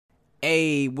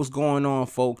Hey, what's going on,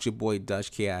 folks? Your boy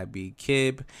Dutch KIB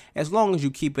Kib. As long as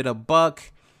you keep it a buck,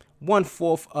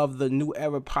 1/4 of the New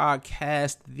Era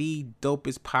podcast, the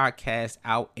dopest podcast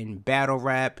out in battle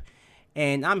rap.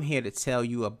 And I'm here to tell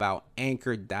you about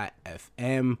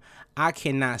Anchor.fm. I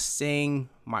cannot sing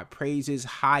my praises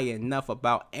high enough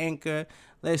about Anchor.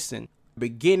 Listen,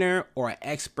 beginner or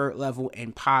expert level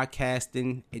in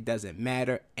podcasting, it doesn't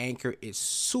matter. Anchor is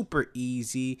super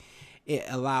easy. It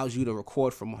allows you to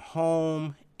record from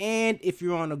home. And if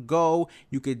you're on the go,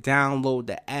 you could download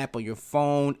the app on your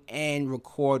phone and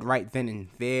record right then and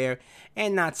there.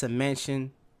 And not to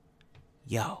mention,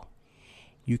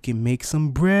 you can make some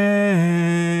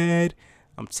bread.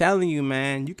 I'm telling you,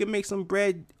 man, you can make some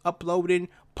bread uploading,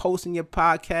 posting your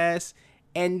podcast,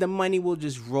 and the money will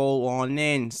just roll on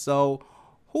in. So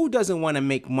who doesn't want to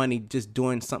make money just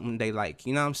doing something they like?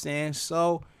 You know what I'm saying?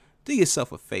 So do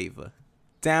yourself a favor.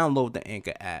 Download the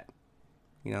Anchor app.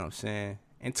 You know what I'm saying?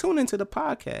 And tune into the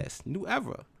podcast. New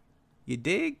Era. You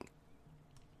dig?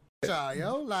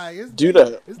 Yo, like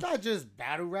it's not just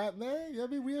battle rap, man. You know what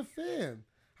I mean? We a fam.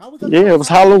 How was that? Yeah, it was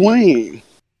Halloween.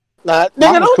 Nah,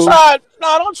 nigga,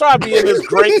 don't try to be in this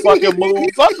great fucking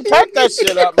mood. Fucking pack that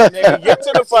shit up, my nigga. Get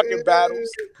to the fucking battles.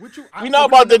 We not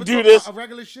about to do this.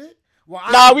 Regular shit?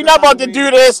 Well, we not about to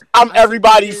do this. I'm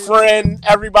everybody's friend.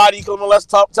 Everybody come on, let's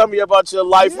talk. Tell me about your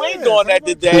life. We ain't doing that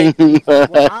today.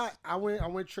 Well, I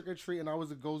went trick or treat and I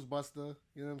was a Ghostbuster.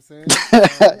 You know what I'm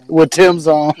saying? With Tim's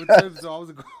on. With Tim's on. I was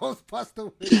a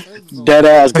Ghostbuster with Tim's on. Dead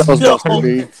ass Ghostbuster,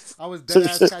 B. I was dead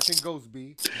ass catching Ghost,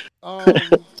 B.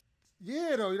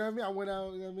 Yeah, though, you know what I mean? I went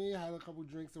out, you know what I mean? Had a couple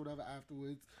drinks or whatever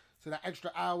afterwards. So that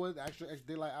extra hour, the extra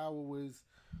daylight hour was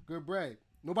good bread.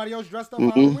 Nobody else dressed up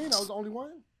for Halloween? I was the only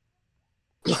one?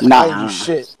 Nah, I ain't do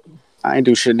shit. I ain't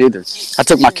do shit neither. I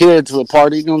took my kid to a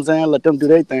party, you know what I'm saying? Let them do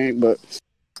their thing, but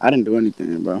I didn't do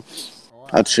anything, bro.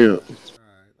 I chilled. All right.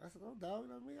 That's no doubt, you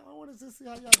know what I mean? I want to just see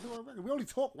how y'all doing regular. We only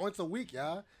talk once a week,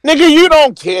 y'all. Nigga, you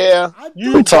don't care.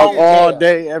 You talk all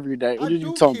day, every day. What did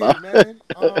you talk about? Man.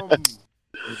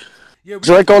 Yeah,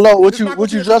 Draco Low, what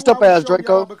you dressed up as,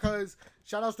 Draco? Because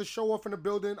shout outs to Show Off in the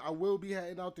building. I will be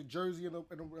heading out to Jersey in a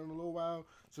little while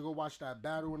to go watch that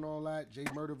battle and all that. Jay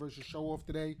Murda versus Show Off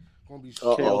today. Gonna be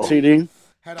LTD.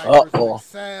 Had I versus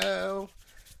Excel.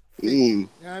 You know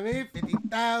what I mean?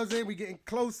 50,000. We getting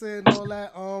closer and all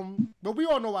that. But we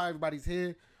all know why everybody's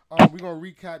here. We're gonna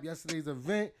recap yesterday's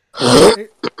event. They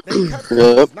cut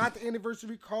it's not the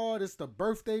anniversary card, it's the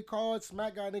birthday card.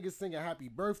 Smack Guy niggas singing happy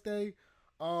birthday.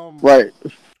 Right.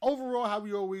 Overall, how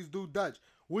we always do, Dutch.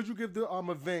 Would you give the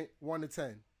event 1 to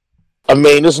 10? I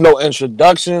mean, there's no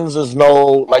introductions. There's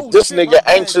no this shit, nigga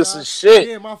anxious as shit.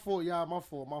 Yeah, my fault, y'all. My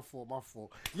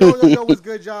fault. Yo, what's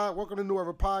good, y'all? Welcome to New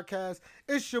Era Podcast.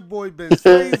 It's your boy Ben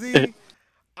Swayze.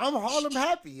 I'm Harlem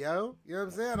happy, yo. You know what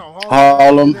I'm saying? I'm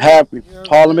Harlem happy. You know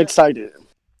Harlem excited.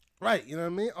 Right. You know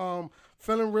what I mean?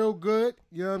 Feeling real good.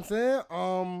 You know what I'm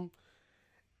saying?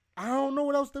 I don't know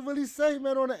what else to really say,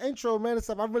 man, on the intro, man.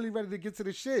 I'm really ready to get to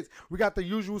the shits. We got the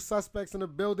usual suspects in the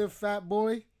building. Fat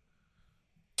Boy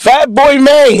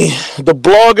May, the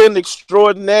blogging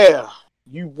extraordinaire.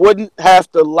 You wouldn't have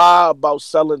to lie about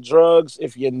selling drugs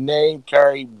if your name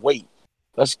carried weight.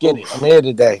 Let's get it. I'm here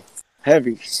today.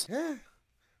 Heavy. Yeah.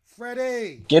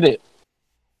 Freddie. Get it.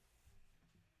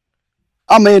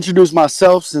 I'm going to introduce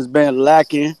myself since been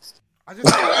lacking.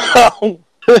 Oh,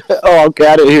 okay.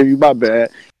 I didn't hear you. My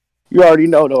bad. You already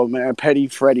know, though, man. Petty,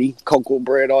 Freddy, Cocoa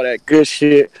Bread, all that good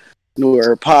shit. New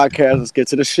Era Podcast. Let's get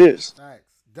to the shits. Thanks.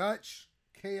 Dutch,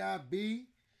 KIB.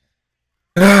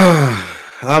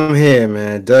 I'm here,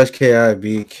 man. Dutch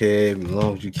KIB Kid. As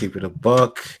long as you keep it a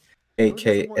buck.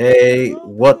 AKA,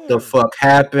 what the fuck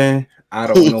happened? I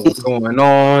don't know what's going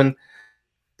on.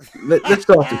 Let's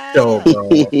start the show, bro.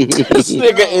 This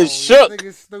nigga is shook.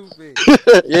 This nigga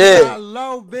stupid. Yeah.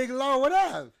 Low, big low. What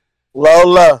up?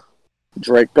 Lola.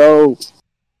 Draco.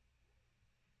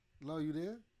 Low, you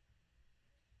there?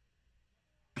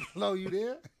 Low, you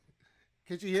there?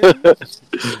 Can you hear me?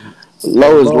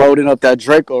 Low is loading up that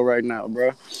Draco right now,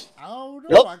 bro. I don't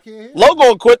know. I can't hear you. Low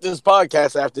gonna quit this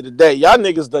podcast after the day. Y'all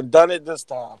niggas done it this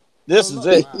time. This is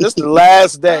it. This is the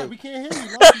last day. We can't hear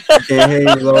you, Low. Can't hear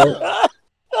you, Low.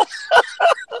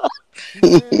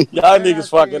 Y'all niggas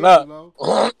fucking up.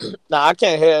 Nah, I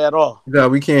can't hear at all. No,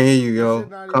 we can't hear you, yo.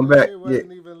 Come back.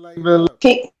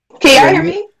 Can y'all hear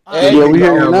me? Yeah, we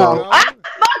hear you now. I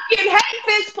fucking hate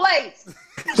this place.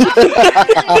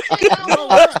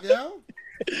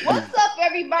 What's up,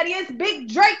 everybody? It's Big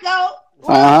Draco.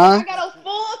 I got a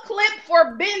full clip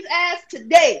for Ben's ass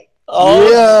today. Oh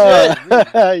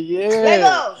yeah.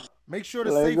 Yeah. Make sure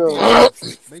the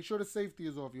safety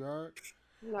is off. You heard?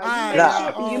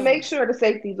 No, you make sure the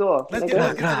safety's off. Let's get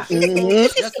into the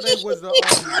shit. So yesterday was the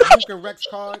Mook and Rex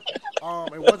card. It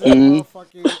wasn't a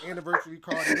motherfucking anniversary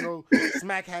card. You know,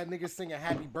 Smack had niggas singing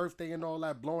happy birthday and all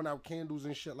that, blowing out candles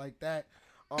and shit like that.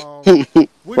 We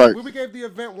gave the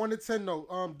event 1 to 10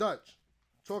 though. Dutch,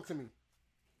 talk to me.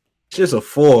 It's just a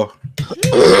 4.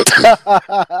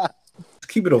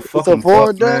 Keep it a fucking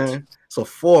 4, man. It's a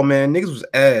 4, man. Niggas was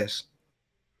ass.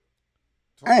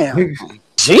 Damn.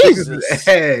 Jesus.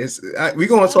 Ass. We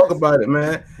gonna talk about it,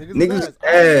 man. Niggas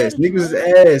ass. Niggas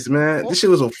ass, man. This shit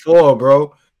was a 4,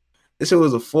 bro. This shit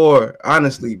was a 4.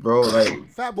 Honestly, bro. Like,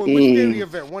 Fat boy, what you gave the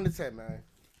event? 1 to 10, man.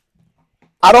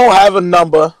 I don't have a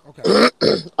number. Okay.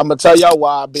 I'm gonna tell y'all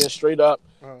why. Being straight up,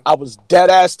 I was dead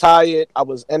ass tired. I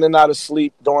was in and out of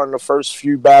sleep during the first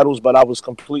few battles, but I was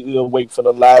completely awake for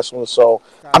the last one. So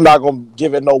I'm not gonna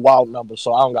give it no wild number.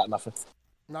 So I don't got nothing.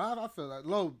 Nah, I feel that.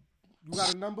 Lo, you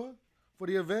got a number for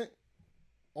the event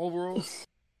overall?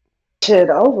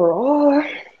 Shit, overall,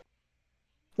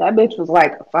 that bitch was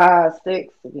like a 5,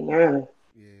 6 to be honest.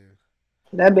 Yeah.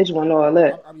 That bitch wasn't all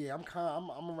that.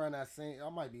 I'm around that same. I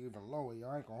might be even lower.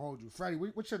 Y'all ain't gonna hold you, Freddie.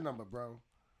 What's your number, bro?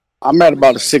 I'm at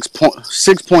about a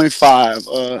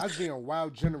 6.5. That's being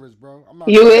wild generous, bro. I'm not.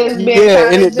 You is being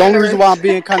and the only reason why I'm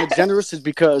being kind of generous is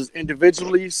because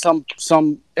individually, some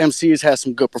MCs had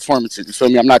some good performances. You feel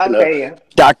me? I'm not gonna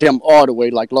dock them all the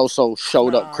way like Loso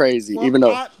showed up crazy, even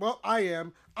though. I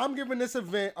am. I'm giving this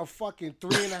event a fucking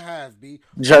 3.5, B.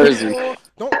 Jersey.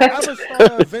 Don't ever start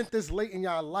an event this late in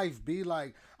y'all life, B.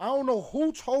 Like, I don't know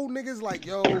who told niggas like,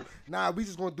 yo, nah, we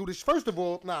just gonna do this. First of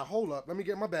all, nah, hold up. Let me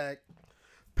get my bag.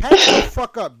 Pack the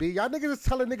fuck up, B. Y'all niggas is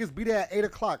telling niggas be there at 8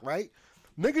 o'clock, right?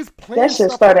 Niggas playing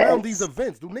stuff around these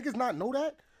events. Do niggas not know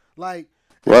that? Like,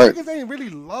 niggas ain't really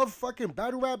love fucking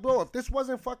battle rap, bro. If this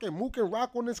wasn't fucking Mook and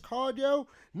Rock on this card, yo,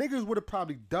 niggas would have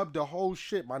probably dubbed the whole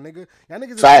shit, my nigga. Y'all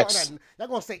niggas is y'all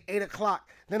gonna say 8 o'clock.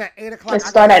 Then at 8 o'clock, let's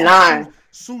start at 9.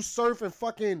 Sue Surf and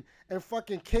fucking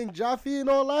King Jaffe and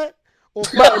all that. But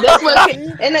this was,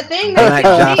 and the thing Black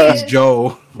Jaffe's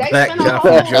Joe. Black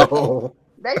Jaffe's Joe.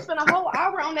 They spent a whole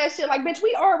hour on that shit. Like, bitch,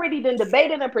 we already done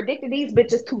debated and predicted these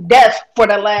bitches to death for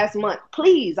the last month.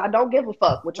 Please, I don't give a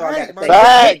fuck what y'all got to say.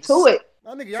 Get to it.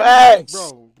 Facts.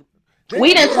 Bro.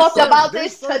 We done talked about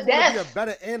this to death. He a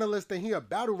better analyst than he a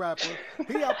battle rapper.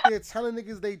 He up there telling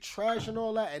niggas they trash and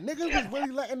all that. And niggas was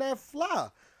really letting that fly.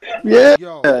 Yeah.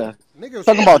 Yo, niggas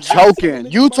talking about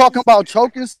choking. You talking about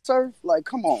choking, Surf? Like,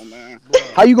 come on, man. Bro.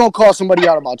 How you gonna call somebody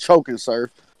out about choking, Surf?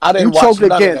 I didn't you choked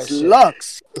against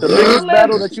Lux, the biggest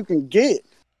battle that you can get.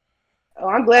 Oh,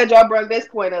 I'm glad y'all brought this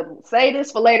point up. Say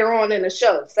this for later on in the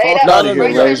show. Say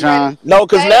that. No,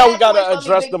 because now we gotta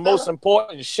address the most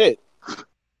important shit.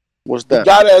 What's that? We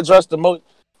gotta address the most.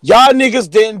 Y'all niggas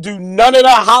didn't do none of the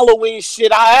Halloween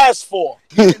shit I asked for.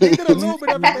 They did a little bit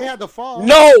of it. They had the fall.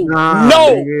 No.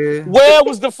 Nigga. Where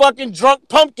was the fucking drunk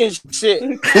pumpkin shit? You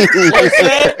know what I'm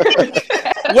saying?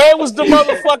 Where was the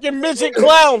motherfucking midget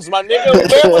clowns, my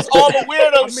nigga? Where was all the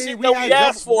weirdo shit that we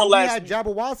asked for last week? We had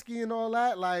Jabberwocky and all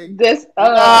that. Like this.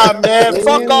 Nah, man,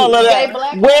 fuck all of that.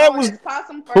 Where was?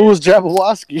 Who was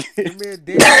Jabberwocky?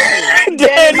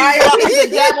 Danny Myers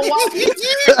Jabberwocky.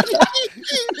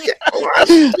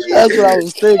 That's what I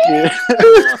was thinking.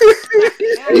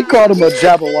 He called him a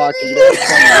Jabberwocky.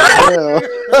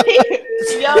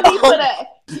 Yo,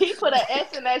 he put an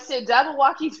S in that shit.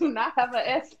 Jabberwocky do not have an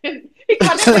S in. He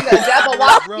called this nigga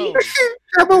Jabberwocky.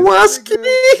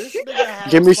 Jabberwocky.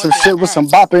 Give me some shit with some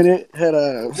bop in it. Head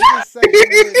up.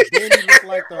 Danny looked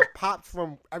like the pop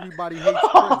from Everybody Hates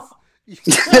Chris.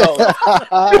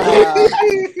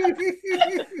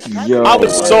 Yo. I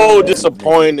was so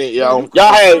disappointed, yo.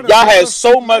 Y'all had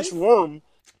so much room.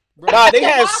 Nah, they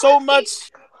had so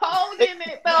much. Holding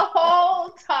it the whole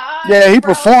time. Yeah, he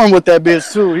performed with that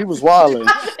bitch too. He was wilding.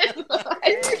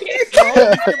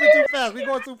 We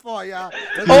going too far, y'all.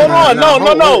 Hold on,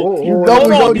 no. You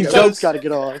know these jokes gotta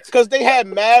get off. Because they had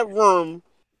mad room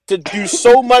to do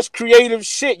so much creative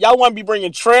shit. Y'all want to be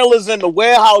bringing trailers into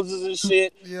warehouses and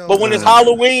shit. Yo, but when it's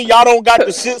Halloween, y'all don't got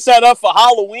the shit set up for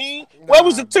Halloween. Where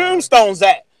was the tombstones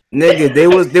at? Nigga, they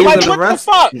was like, in the rest.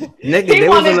 What the fuck? Nigga, they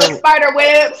wanted the spider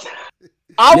webs.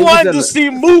 I wanted to see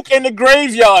Mook in the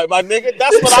graveyard, my nigga.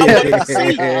 That's what I wanted to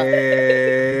see.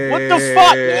 What the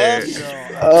fuck, man?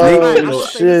 Oh,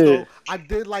 shit. I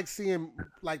did like seeing,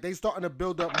 like, they starting to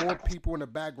build up more people in the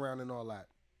background and all that.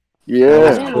 That I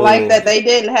was Yeah. didn't like cool. that they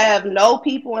didn't have no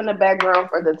people in the background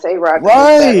for the Tay Rock and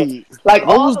Mook battle. Right. Like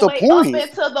What all was the the way up point?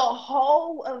 into the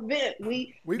whole event,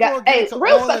 we We got. gonna get Hey, into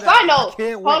real all of that. side I note.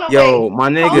 can't Hold wait. on, Yo, wait. my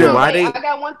Hold nigga, on, Yeah. why wait. they? I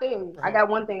got one thing. I got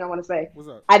one thing I want to say. What's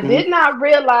up, I Mhm. did not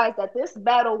realize that this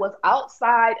battle was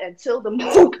outside until the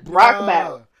Mook Rock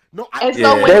battle. bruh? No, And so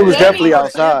Yeah, when They was Danny, I definitely heard the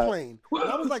outside. airplane, and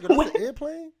I was like, "Yo, this when, an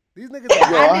airplane? These niggas are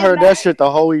Yo, I I did rapping." heard not. that shit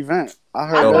the whole event. I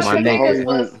heard I yo, that thought my the shit the whole niggas nigga.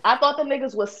 was. event. I thought the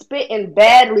niggas was spitting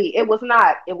badly. It was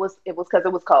not. It was. It was because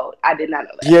it was cold. I did not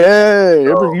know that. Yeah,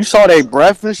 you Yo, saw they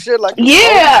breath and shit. Like it's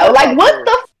cold as Yeah, fuck like out what there.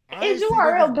 the I is ain't see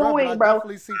niggas URL breath, but I doing, bro?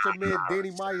 definitely see your man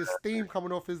Danny Myers steam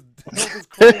coming off his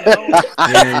closed nose.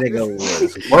 man, This nigga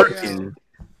was yo, working.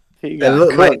 He It got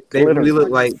looked like cooked, they really looks literally.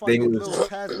 looked like this like they fucking little was.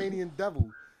 Tasmanian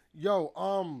devil. Yo,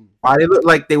 Why they looked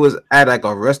like they was at like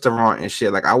a restaurant and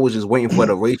shit. Like I was just waiting for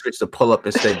the waitress to pull up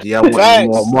and say, "Do y'all want any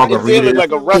more Facts. It did look margaritas,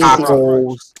 like a definitely was restaurant.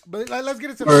 brunch. tacos?" But let's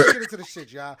get into Or, the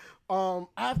shit, y'all.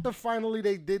 After finally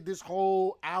they did this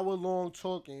whole hour long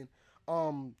talking,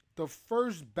 the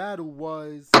first battle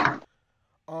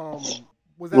um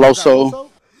was that Loso, Loso?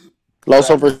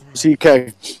 Loso Facts. versus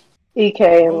EK,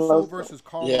 EK and Loso Loso. versus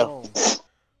Yeah. Carmelone,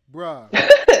 bruh.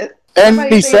 and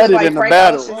Somebody he say he said looked it like in the Frank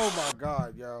battle. Ocean. Oh my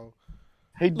god, yo.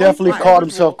 He Loso, definitely all right, called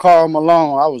first of himself all, Karl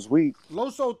Malone. I was weak.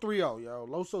 Loso 3-0, yo.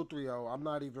 Loso 3-0. I'm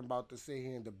not even about to sit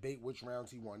here and debate which rounds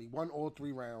he won. He won all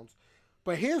 3 rounds.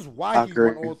 But here's why I he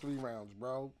won agree. all 3 rounds,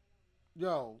 bro.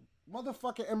 Yo,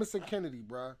 motherfucking Emerson Kennedy,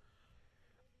 bro.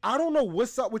 I don't know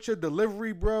what's up with your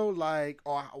delivery, bro. Like,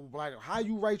 or like how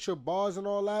you write your bars and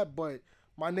all that. But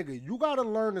my nigga, you gotta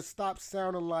learn to stop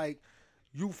sounding like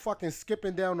you fucking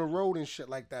skipping down the road and shit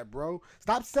like that, bro.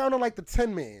 Stop sounding like the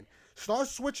 10 man. Start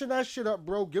switching that shit up,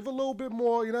 bro. Give a little bit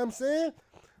more. You know what I'm saying?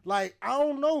 Like, I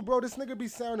don't know, bro. This nigga be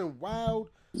sounding wild.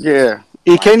 Yeah,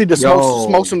 EK Like, need to smoke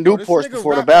yo, some bro, this Newports nigga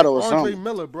before the rap like battle or Andre something.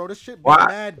 Miller, bro. This shit be why?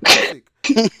 mad basic.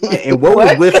 Like, And what was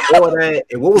What? with all that?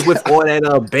 And what was with all that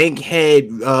Bankhead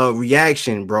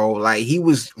reaction, bro? Like he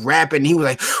was rapping, he was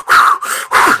like,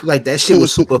 like that shit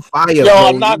was super fire, Yo,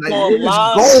 I'm bro. not Like gonna what is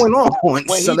lie. going on?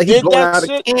 When So he like he did blowing that out a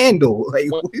shit, candle. Like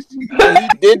when, what is he? when he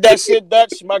did that shit,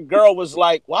 Dutch, my girl was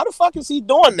like, "Why the fuck is he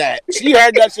doing that?" She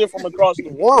heard that shit from across the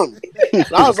room. And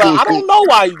I was like, "I don't know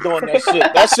why he doing that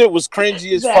shit. That shit was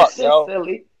cringy as That fuck, shit's yo."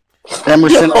 silly.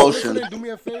 Emerson y'all Yo, Ocean. listening, do me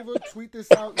a favor, tweet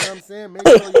this out, you know what I'm saying? Make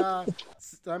sure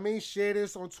y'all, share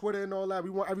this on Twitter and all that. We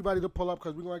want everybody to pull up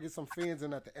because we're going to get some fans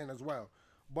in at the end as well.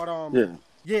 But, Yeah,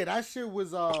 yeah, that shit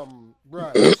was,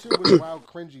 bruh, that shit was wild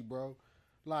cringy, bro.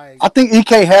 Like, I think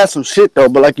EK had some shit though,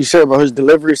 but like you said, bro, his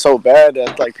delivery so bad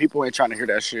that like people ain't trying to hear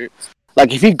that shit.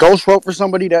 Like if he ghost wrote for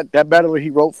somebody, that battle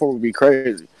he wrote for would be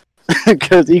crazy.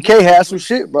 Because EK has some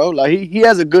shit, bro. Like he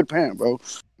has a good pen, bro.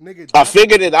 nigga, I that,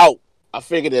 figured it out.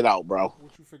 Bro.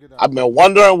 what you figured out? I've been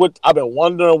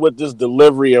wondering what this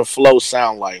delivery and flow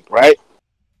sound like, right?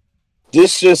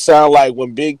 This just sound like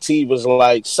when Big T was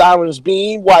like sirens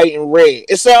beam white and red.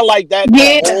 It sound like that the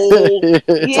yeah, whole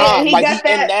yeah. time. He Like he got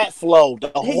in that. that flow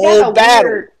the He got whole a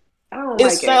battle. weird. I don't It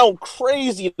like it. sound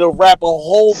crazy to rap a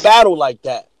whole battle like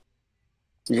that.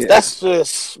 Yeah. That's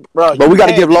just, bro. But You we got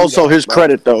to give can't do Loso that, his bro.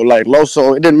 credit though. Like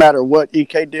Loso, it didn't matter what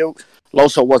EK did.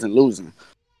 Loso wasn't losing.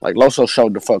 Like Loso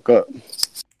showed the fuck up.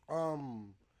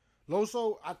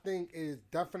 Loso, I think, is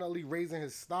definitely raising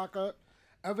his stock up.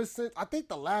 Ever since, I think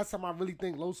the last time I really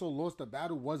think Loso lost the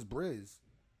battle was Briz.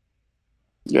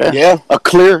 Yeah, Yeah, a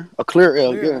clear L.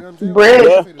 Clear, you Yeah, know what I'm saying? Like, I Briz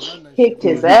ain't yeah. say none of that shit, kicked but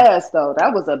his hmm ass though.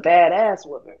 That was a badass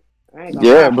whooping. I ain't gonna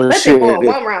yeah, lie, but especially for a shit,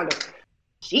 1 rounder.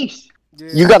 Sheesh.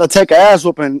 you yeah. got to take an ass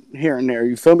whooping here and there.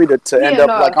 You feel me? To end Yeah,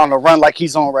 up like no. on the run like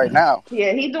he's on right now.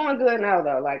 Yeah, he doing good now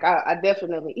though. Like I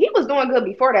definitely he was doing good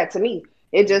before that to me.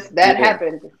 It Yeah. just that Yeah,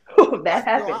 happened. That I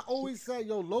happened. always say,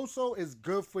 yo, Loso is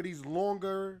good for these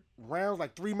longer rounds,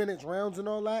 like 3 minutes rounds and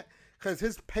all that, because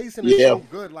his pacing is Yeah. so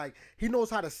good. Like he knows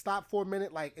how to stop for a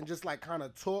minute, like and just like kind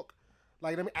of talk,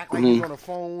 like let me act like he's hmm on the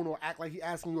phone or act like he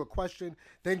asking you a question,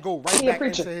 then go right He a back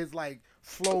preacher. into his like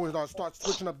flow and start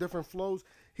switching up different flows.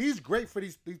 He's great for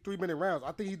these 3 minute rounds.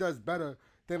 I think he does better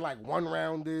than like 1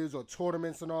 rounders or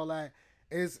tournaments and all that.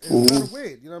 It's kind hmm of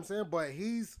weird, you know what I'm saying? But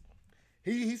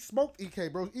he smoked EK,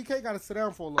 bro. EK got to sit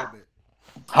down for a little bit.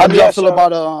 How Let do me y'all ask feel you.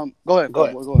 about Go ahead, Go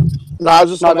ahead. Fuckboy. Go ahead. No, I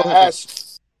was just No, gonna go ahead, Fuck.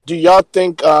 ask. Do y'all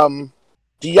think?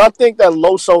 Do y'all think that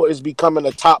Loso is becoming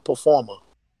a top performer?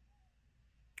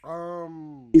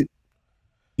 Um,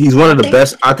 He's one I of the think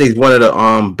best. I think he's one of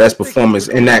the best I think he's performers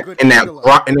in becoming a that good in that angler.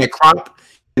 crop in that crop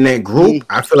in that group. Mhm.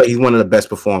 I feel like he's one of the best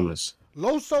performers.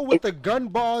 Loso with the gun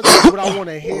bars is what I want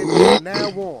to hear from now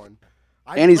on.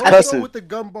 And he's Loso cussing. with the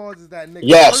gun bars is that nigga.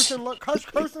 Yes.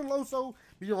 Cursing Loso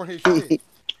be on his shit.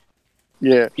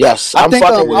 Yeah. Yes, I I'm think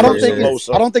fucking with I don't Versus think it's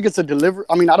Loso. I don't think it's a deliver.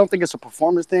 I mean, I don't think it's a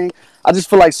performance thing. I just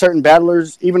feel like certain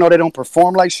battlers, even though they don't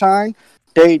perform like Shine,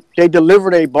 they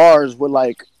deliver their bars with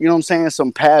like, you know what I'm saying,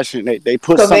 some passion. They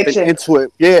put something Conviction. into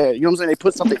it. Yeah, you know what I'm saying. They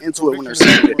put something into it when they're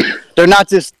Conviction saying it. They're not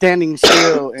just standing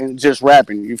still and just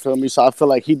rapping. You feel me? So I feel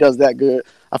like he does that good.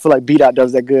 I feel like B Dot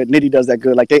does that good. Nitty does that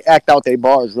good. Like they act out their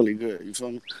bars really good. You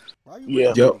feel me? Why you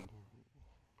Yeah. Yo.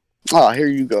 Oh, here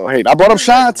you go. Hey, I brought up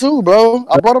Shine too, bro.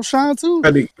 I brought up Shine too. I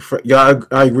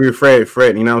agree with Fred.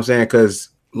 You know what I'm saying? Because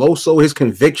Loso, his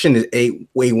conviction is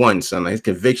A1, son. Like, his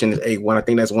conviction is A1. I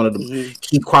think that's one of the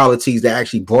key qualities that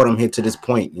actually brought him here to this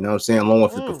point. You know what I'm saying? Along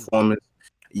with his performance.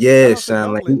 Yeah,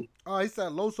 son. Like, he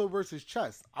said Loso versus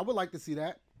Chess. I would like to see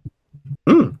that.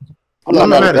 I'm not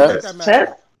mad at that. Chess?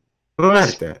 I'm not mad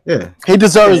at that. Yeah. He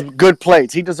deserves good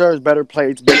plates. He deserves better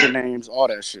plates, bigger names, all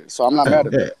that shit. So I'm not mad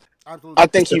at that. Absolutely. I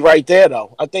think he right there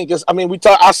though. I think it's. I mean,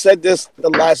 I said this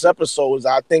the last episode. Is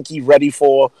I think he ready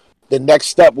for the next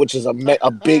step, which is a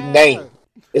big name.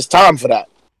 It's time for that.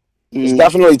 It's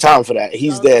definitely time for that.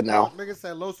 He's there now. Nigga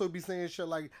said Loso be saying shit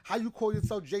like, "How you call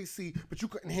yourself JC, but you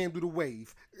couldn't handle the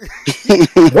wave?"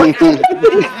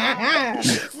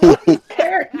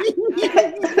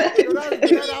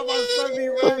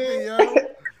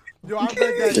 Yo, I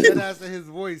read that ass in his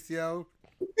voice, yo.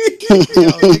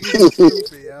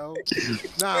 Stupid, yo.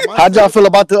 How'd y'all feel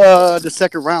about the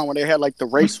second round when they had like the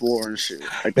race war and shit?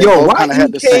 Like they both kind of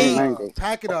had the same angle.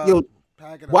 Pack it up. Yo,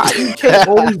 why he can't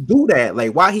always do that?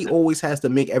 Like, why he always has to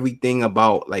make everything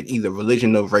about like either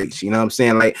religion or race? You know what I'm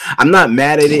saying? Like, I'm not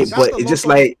mad at it, but it's just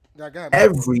like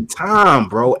every time,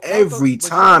 bro. Every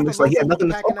time, it's like he had nothing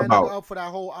to talk about. Up for that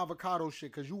whole avocado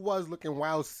shit, because you was looking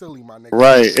wild silly, my nigga.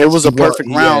 Right, it was a perfect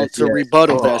round to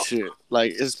rebuttal that shit.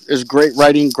 Like, it's great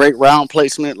writing, great round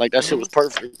placement. Like that shit was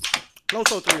perfect.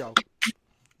 Loso 3-0.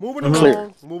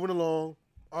 Moving along.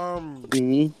 Oh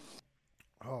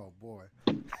boy.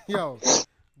 Yo,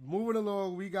 moving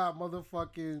along, we got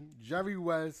motherfucking Jerry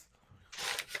West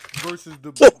versus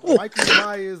the Michael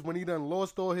Myers when he done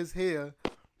lost all his hair.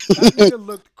 That nigga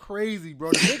looked crazy,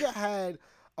 bro. The nigga had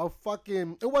a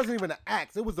fucking, it wasn't even an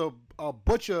axe. It was a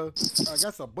butcher, I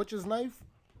guess a butcher's knife.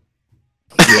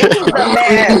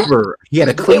 He had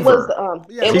a cleaver.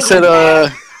 He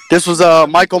said, this was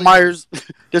Michael Myers.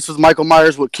 This was Michael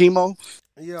Myers with chemo.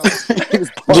 Yo.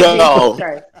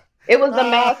 It was the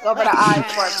mask over the eyes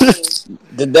for me.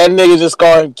 Did that nigga just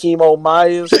call him Chemo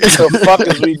Myers? What the fuck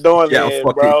is we doing there,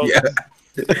 bro? Yeah.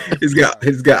 He's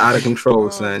got out of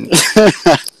control, son.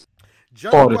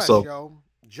 Jerry West, yo.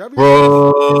 Jerry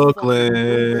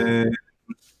Brooklyn.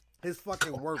 His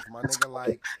fucking work, my nigga.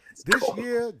 Like, this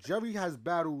year, Jerry has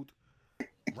battled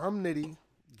Rum Nitty,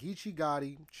 Geechee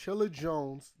Gotti, Chilla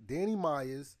Jones, Danny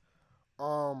Myers.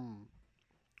 Who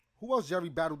else Jerry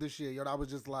battled this year? Yo, I was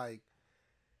just like,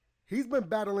 he's been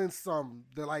battling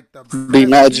the Beat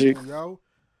Magic, people, yo.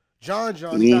 John.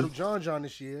 He battled John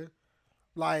this year.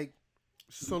 Like,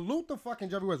 salute the fucking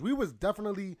Jerry West. We was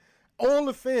definitely all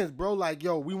the fans, bro. Like,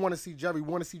 yo, we want to see Jerry. We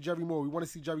want to see Jerry more. We want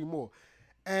to see Jerry more.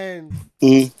 And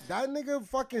that nigga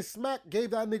fucking Smack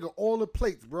gave that nigga all the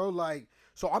plates, bro. Like,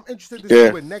 so I'm interested to see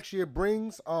what next year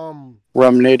brings. Rum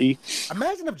Nitty.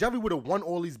 Imagine if Jerry would have won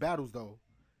all these battles, though.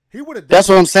 He would have. That's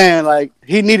what I'm saying. Like,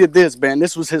 he needed this, man.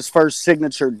 This was his first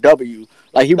signature W.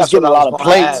 Like, he was getting a lot of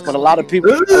plates, but a lot of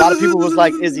people was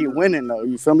like, "Is he winning though?"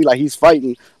 You feel me? Like, he's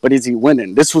fighting, but is he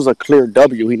winning? This was a clear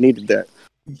W. He needed that.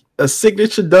 A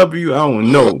signature W, I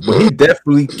don't know, but he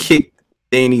definitely kicked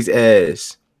Danny's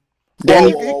ass.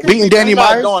 Beating Danny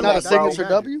Myers, not a signature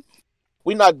W.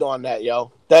 We not doing that,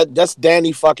 yo. That's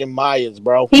Danny fucking Myers,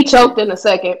 bro. He choked in a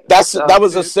second. That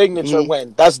was a signature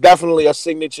win. That's definitely a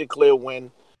signature clear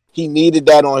win. He needed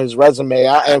that on his resume.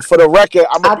 And for the record,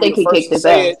 I think he kicked his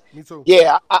ass. Me too.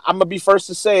 Yeah, I'm gonna be first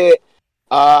to say it.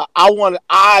 I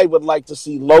would like to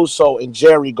see Loso and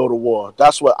Jerry go to war.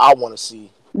 That's what I want to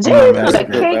see. Jerry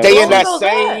they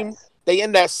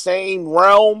in that same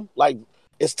realm. Like,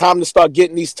 it's time to start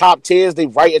getting these top tiers. They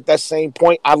right at that same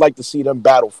point. I'd like to see them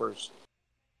battle first.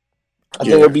 I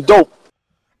think it would be dope.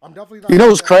 I'm definitely. You know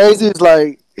what's crazy is,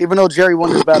 like, even though Jerry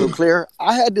won this battle clear,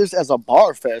 I had this as a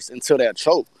bar fest until that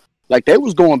choke. Like, they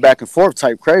was going back and forth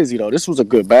type crazy though. This was a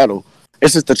good battle.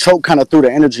 It's just the choke kind of threw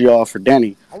the energy off for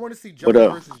Danny. I want to see Jerry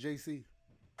versus JC.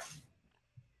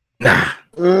 Nah.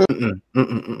 Well,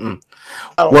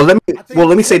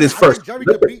 let me say this first. I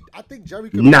think Jerry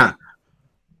could beat.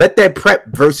 Let that Prep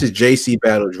versus JC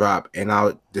battle drop, and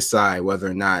I'll decide whether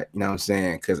or not, you know what I'm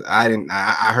saying, because I didn't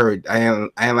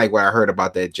like what I heard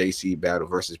about that JC battle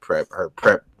versus Prep. Her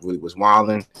Prep really was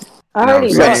wilding. I already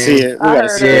we gotta see it.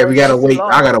 We gotta wait.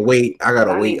 I gotta wait.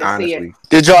 Honestly,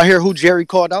 did y'all hear who Jerry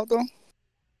called out though?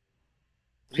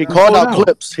 He called out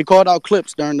clips. He called out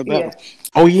clips during the battle.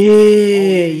 Oh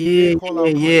yeah.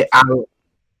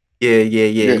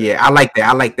 Yeah. I like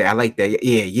that.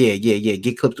 Yeah.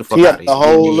 Get clipped the fuck he out had of the here.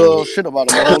 whole little shit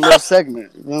about him, the whole little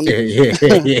segment. You know what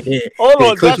I mean? Yeah. Hold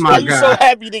on, Dutch, why you so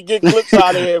happy to get clips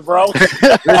out of here, bro?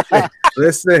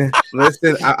 Listen.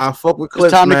 I fuck with clips.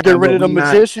 It's time man, to get rid of the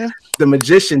magician. The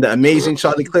magician, the amazing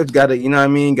Charlie Clips, gotta, you know what I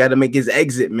mean? Gotta make his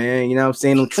exit, man. You know what I'm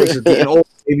saying? Them tricks are getting old,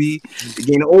 baby. They're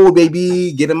getting old,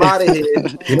 baby. Get him out of here.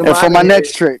 And for my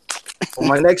next trick. For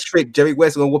my next trick, Jerry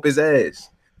West gonna whoop his ass.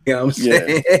 You know what I'm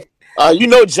saying? You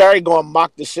know Jerry gonna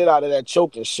mock the shit out of that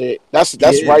choking shit. That's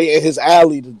right in his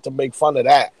alley to make fun of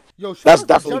that. Yo, that's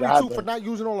definitely Jerry too for not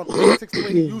using all them antics the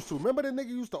way he used to. Remember the nigga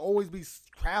used to always be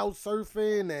crowd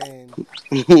surfing and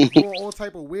doing all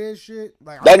type of weird shit.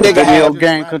 Like that nigga had a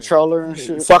game controller and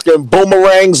shit. Fucking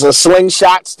boomerangs and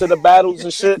slingshots to the battles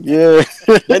and shit. Yeah,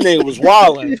 that nigga was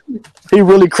wilding. He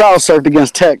really crowd surfed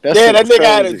against Tech. That nigga crazy.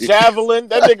 Had a javelin.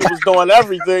 That nigga was doing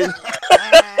everything.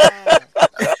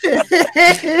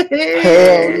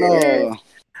 Hell no.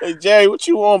 Hey Jerry, what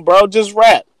you on, bro? Just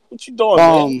rap. What you doing,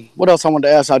 man? What else I wanted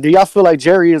to ask? Do y'all feel like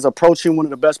Jerry is approaching one of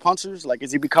the best punchers? Like,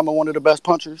 is he becoming one of the best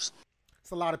punchers?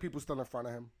 It's a lot of people still in front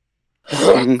of him.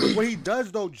 What he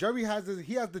does though, Jerry has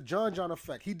the John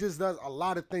effect. He just does a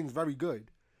lot of things very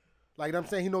good. Like I'm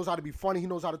saying, he knows how to be funny. He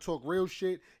knows how to talk real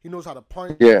shit. He knows how to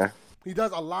punch. Yeah. He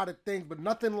does a lot of things, but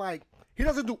nothing like he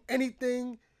doesn't do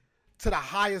anything to the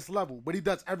highest level, but he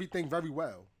does everything very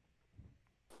well.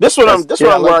 This what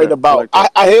I'm worried about.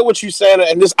 I hear what you're saying,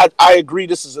 and I agree.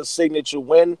 This is a signature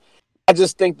win. I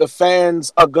just think the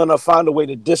fans are gonna find a way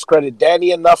to discredit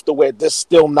Danny enough to where this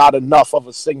still not enough of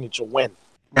a signature win.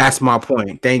 That's my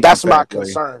point. That's my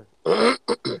concern.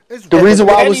 The reason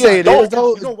why I would say it is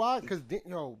though, you know why? Because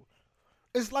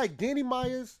it's like Danny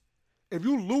Myers. If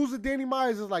you lose to Danny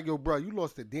Myers, it's like, yo, bro, you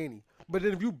lost to Danny. But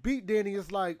then if you beat Danny,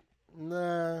 it's like,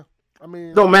 nah. I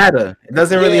mean, don't matter. It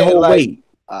doesn't really hold weight.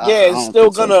 It's still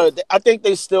gonna. I think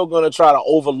they still gonna try to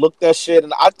overlook that shit,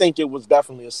 and I think it was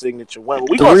definitely a signature win.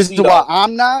 The reason why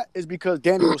I'm not is because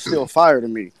Danny was still fire to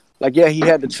me. Like, yeah, he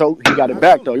had the choke, he got it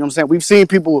back though. You know what I'm saying? We've seen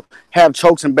people have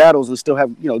chokes in battles and still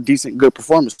have decent, good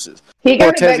performances. He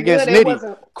got Cortez it back against good.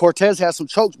 Nitty. Cortez had some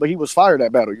chokes, but he was fire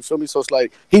that battle. You feel me? So it's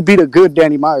like he beat a good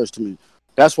Danny Myers to me.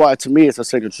 That's why to me it's a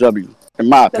signature W in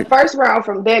my opinion. The first round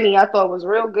from Danny I thought was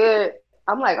real good.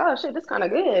 I'm like, oh shit, this kind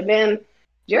of good. Then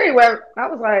Jerry Webb, I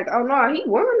was like, oh no, he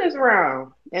won this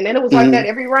round. And then it was like that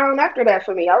every round after that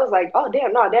for me. I was like, oh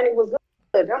damn, no, Danny was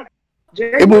good.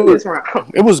 Jerry won this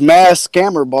round. It was mass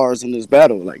scammer bars in this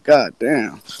battle. Like, god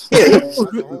damn. Yeah,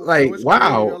 like,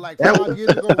 wow. Crazy, like 5 years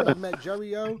ago when I met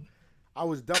Jerry O, I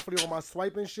was definitely on my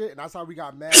swiping shit, and that's how we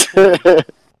got mad. That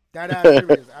ass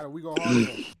serious. We go hard.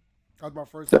 That was my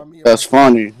first time meeting. That's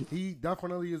funny. He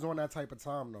definitely is on that type of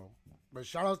time though. But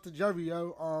shout outs to Jerry,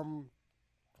 yo.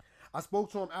 I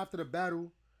spoke to him after the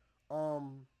battle.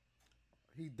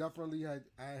 He definitely I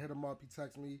hit him up. He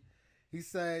texted me. He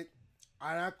said,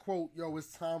 and I quote, yo,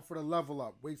 it's time for the level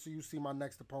up. Wait till you see my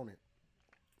next opponent.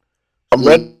 I'm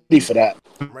ready for that.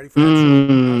 I'm ready for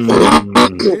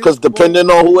that. Because depending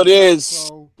on who it is,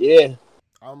 yeah.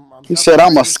 He said,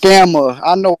 I'm a scammer.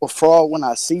 I know a fraud when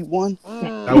I see one.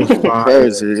 That was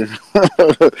crazy.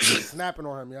 He was snapping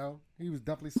on him, yo. He was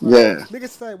definitely snapping. Yeah. Nigga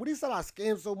said, what he said, I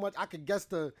scammed so much, I could guess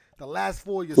the last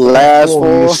four of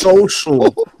your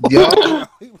social. Yeah.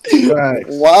 Right.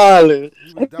 Wildin'.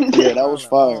 Yeah, that was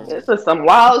fire. This is some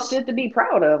wild shit to be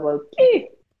proud of. Okay.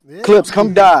 Yeah, Clips,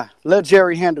 come die. Let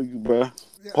Jerry handle you, bro.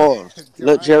 Pause.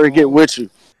 Let Jerry get with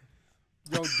you.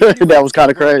 Yo, that was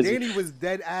kind of crazy. Danny was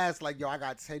dead ass like, yo, I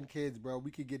got 10 kids, bro. We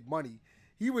could get money.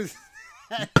 He was...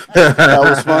 that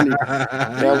was funny.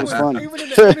 That was funny. Even in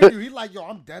the interview, he like, yo,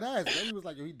 I'm dead ass. Then he was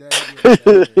like, yo, he dead.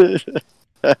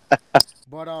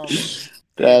 But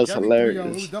that's hilarious.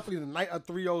 It was definitely the night of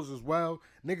 3-0s as well.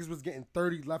 Niggas was getting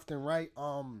 30 left and right.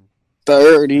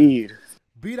 30.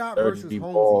 Beat out versus Holmesy,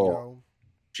 yo.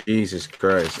 Jesus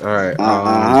Christ. All right.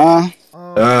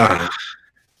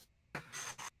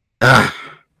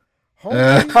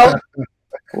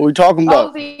 What we talking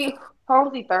about?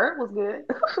 Holmesy third was good.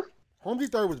 Holmesy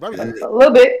third was very good. A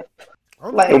little bit.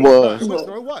 It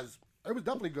was. It was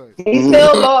definitely good. He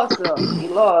still lost though. He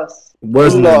lost.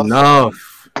 Wasn't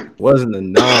enough. Wasn't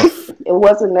enough. It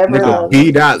wasn't never enough.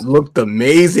 B-Dot looked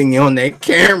amazing on that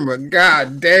camera.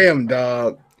 God damn,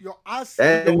 dog. Yo,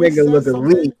 that nigga look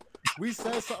elite. We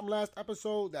said something last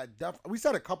episode that we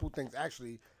said a couple things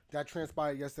actually that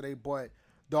transpired yesterday, but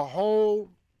the whole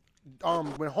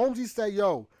when Holmesy said,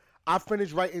 yo, I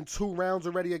finished writing 2 rounds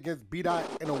already against B-Dot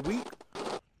in a week,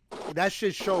 that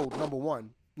shit showed, number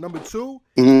one. Number two,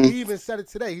 Mm-hmm. he even said it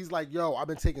today. He's like, yo, I've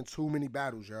been taking too many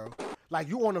battles, yo. Like,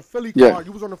 you on a Philly card.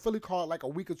 You was on a Philly card like a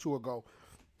week or two ago.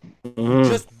 You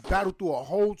just battled through a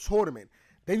whole tournament.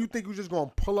 Then you think you just going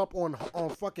to pull up on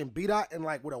fucking B-Dot and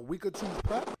like with a week or two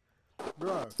prep?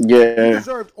 Bro. Yeah. You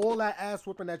deserved all that ass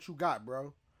whooping that you got,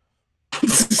 bro.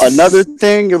 Another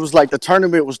thing, it was like the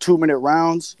tournament was 2-minute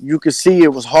rounds. You could see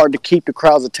it was hard to keep the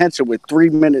crowd's attention with 3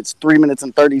 minutes and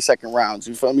 30-second rounds.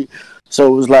 You feel me?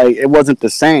 So it was like, it wasn't the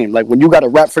same. Like when you got to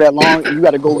rap for that long, and you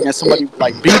got to go against somebody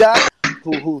like B-Dot,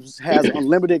 who has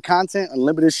unlimited content,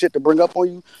 unlimited shit to bring up on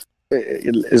you.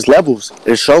 It's levels.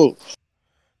 It showed.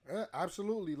 Yeah,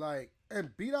 absolutely. Like, and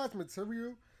B-Dot's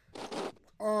material,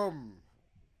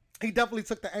 he definitely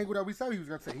took the angle that we said he was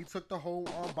gonna take. He took the whole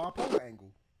bipolar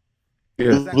angle.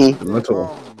 Yeah, that's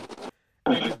all.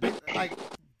 Like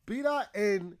B-Dot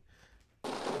and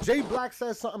Jay Black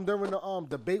said something during the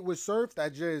debate with Surf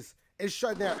that just it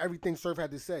shut down everything Surf had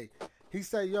to say. He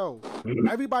said, yo,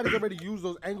 everybody's already used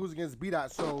those angles against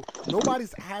B-Dot, so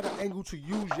nobody's had an angle to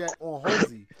use yet on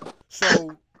Holmesy.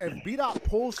 So if B-Dot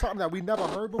pulls something that we never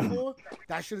heard before,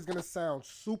 that shit is going to sound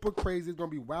super crazy. It's going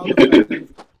to be wild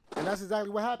effective. And that's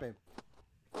exactly what happened.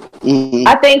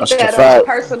 I think that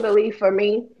personally for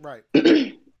me, right,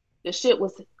 the shit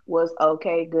was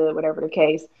okay, good, whatever the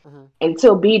case,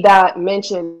 until B-Dot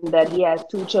mentioned that he has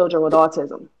 2 children with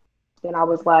autism. Then I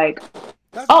was like,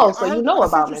 so you know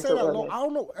about mental illness. I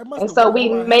don't know. And so we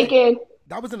making.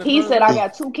 He said I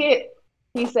got 2 kids.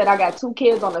 He said I got 2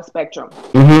 kids on the spectrum.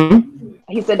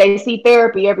 He said they see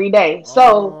therapy every day.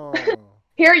 So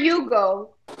here you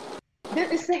go.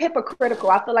 This is hypocritical.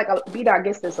 I feel like B-Dot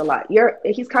gets this a lot.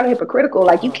 He's kind of hypocritical.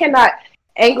 Like you cannot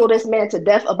angle this man to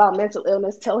death about mental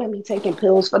illness. Tell him he's taking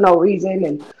pills for no reason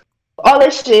and all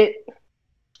this shit.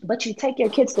 But you take your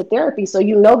kids to therapy, so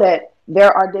you know that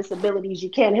there are disabilities you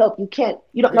can't help.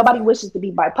 Nobody wishes to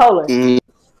be bipolar.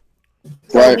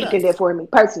 So Right. he did it for me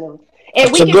personally. And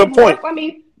That's we a can good do more point. for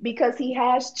me because he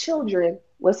has children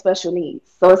with special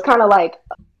needs. So it's kind of like,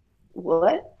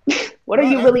 what? What are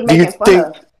you really making fun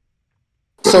of?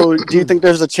 So do you think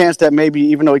there's a chance that maybe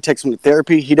even though he takes them to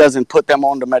therapy, he doesn't put them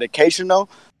on the medication though?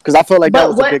 Because I feel like that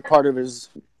was a big part of his.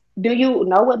 Do you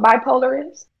know what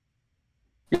bipolar is?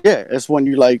 Yeah, it's when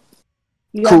you like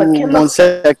You cool have a chemical, 1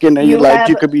 second and you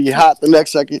could be hot the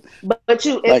next second. but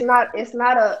it's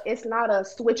not a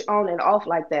switch on and off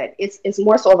like that. It's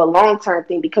more so of a long-term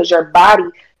thing because your body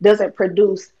doesn't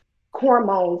produce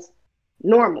hormones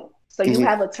normal. So you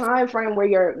have a time frame where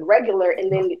you're regular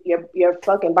and then your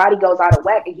fucking body goes out of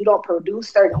whack and you don't produce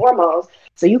certain hormones.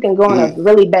 So you can go on a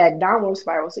really bad downward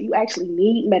spiral. So you actually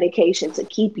need medication to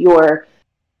keep your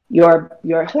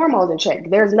hormones in check.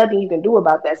 There's nothing you can do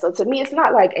about that. So to me, it's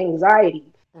not like anxiety.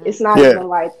 It's not even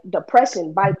like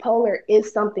depression. Bipolar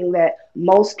is something that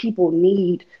most people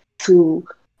need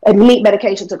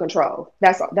medication to control.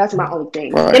 That's my only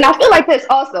thing. Right. And I feel like this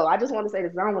also. I just want to say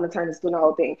this. I don't want to turn this to the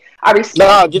whole thing. I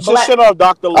respect. Get your shit off,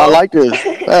 Dr. Love. I like this.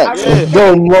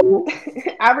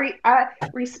 I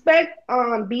respect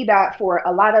B-Dot for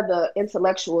a lot of the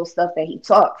intellectual stuff that he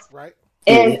talks. Right.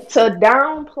 And to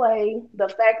downplay the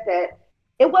fact that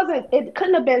it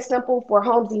couldn't have been simple for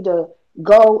Holmesy to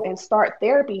go and start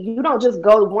therapy. You don't just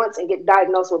go once and get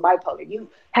diagnosed with bipolar. You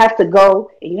have to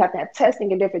go and you have to have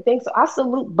testing and different things. So I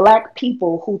salute Black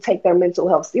people who take their mental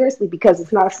health seriously because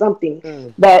it's not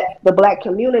something that the Black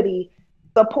community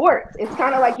supports. It's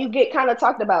kind of like you get kind of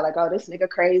talked about like, oh, this nigga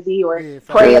crazy or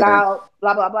pray it out,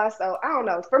 blah, blah, blah. So I don't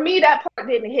know. For me, that part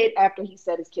didn't hit after he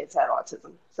said his kids had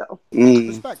autism. So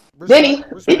respect.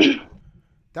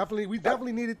 Definitely, we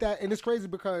definitely needed that. And it's crazy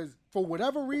because for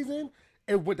whatever reason,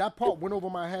 that part went over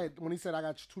my head when he said I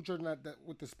got 2 children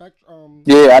with the spectrum.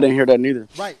 Yeah, I didn't hear that neither.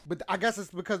 Right, but I guess it's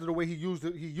because of the way he used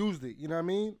it. You know what I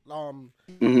mean?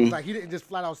 It's like he didn't just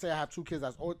flat out say I have 2 kids.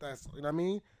 That's you know what I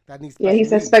mean? That needs. Yeah, he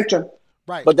said spectrum.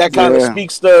 Right, but that kind of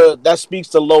speaks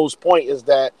to Lowe's point is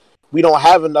that we don't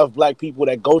have enough Black people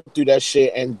that go through that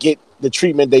shit and get the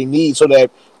treatment they need, so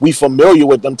that we familiar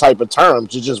with them type of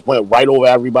terms. It just went right over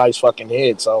everybody's fucking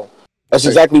head. So that's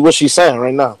exactly what she's saying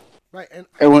right now. Right, and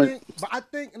I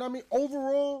think, and I mean,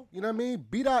 overall, you know what I mean?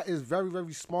 B-Dot is very,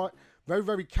 very smart, very,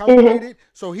 very calculated.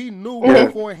 So he knew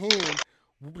beforehand.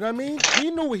 You know what I mean? He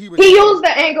knew what he was. He used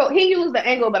the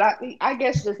angle, but I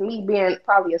guess just me being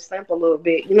probably a simp a little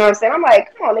bit. You know what I'm saying? I'm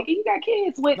like, come on, nigga, you got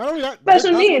kids with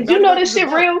special needs. You know this shit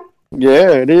real.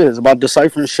 Yeah, it is about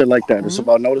deciphing shit like that. It's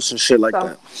about noticing shit like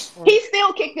that. He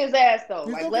still kicked his ass though.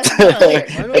 Like, let's at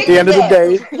the end of the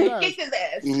day, he kicked his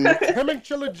ass. Him and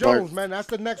Chilla Jones, man, that's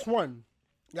the next one.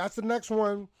 That's the next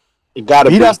one.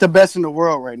 That's the best in the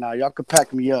world right now. Y'all could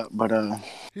pack me up, but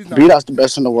He's not. B-Dot's the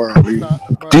best in the world. He's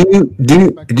not,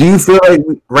 Do you feel like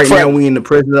right now we in the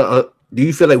prison? Do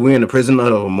you feel like we're in the prison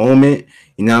of a moment?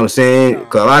 You know what I'm saying?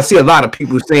 Because I see a lot of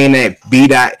people saying that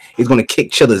B-Dot is going to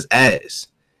kick Chilla's ass.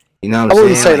 You know what I'm saying? I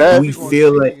wouldn't say that. We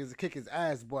feel like kick his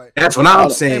ass, but that's what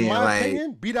I'm saying. In my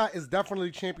opinion, B-Dot is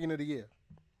definitely champion of the year.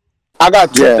 I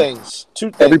got two things.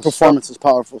 Every performance is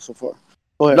powerful so far.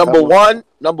 Go ahead,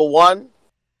 number one,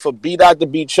 for B-Dot to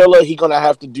beat Chilla, he's gonna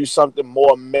have to do something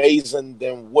more amazing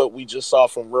than what we just saw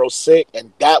from Real Sick,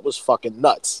 and that was fucking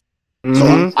nuts.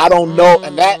 So I don't know,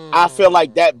 and that I feel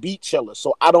like that beat Chilla.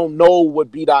 So I don't know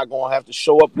what B-Dot gonna have to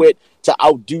show up with to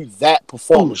outdo that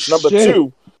performance.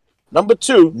 Number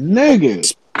two,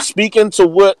 nigga. Speaking to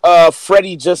what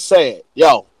Freddie just said,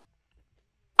 yo,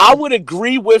 I would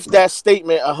agree with that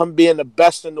statement of him being the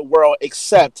best in the world,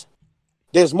 except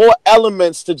there's more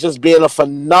elements to just being a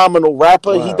phenomenal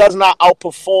rapper. Wow. He does not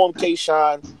outperform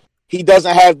K-Shine. He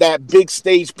doesn't have that big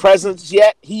stage presence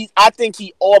yet. I think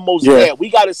he almost there. We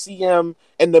got to see him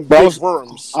in the big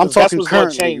rooms. I'm talking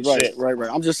currently, right.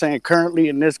 I'm just saying currently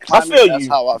in this climate, that's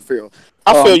how I feel.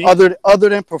 I feel you. Other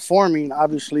than performing,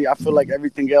 obviously, I feel like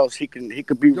everything else he can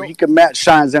match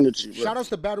Shine's energy. Shout outs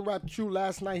to Battle Rap Q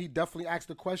last night. He definitely asked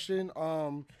the question,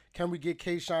 can we get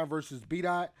K-Shine versus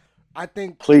B-Dot? I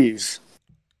think please.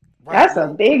 That's a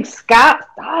big Scott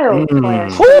Styles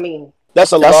clash for me.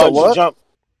 That's a large jump.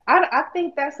 I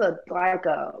think that's a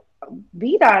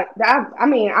B-Dot. I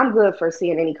mean, I'm good for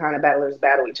seeing any kind of battlers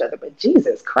battle each other, but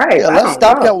Jesus Christ. Yeah, let's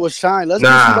stop that with Shine. Let's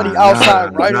get somebody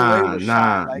outside right away with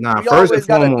Shine. Like, we always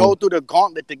got to go through the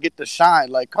gauntlet to get the Shine.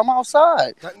 Like, come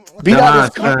outside. B-Dot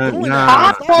is coming.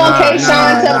 I want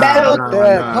K-Shine to battle.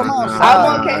 Come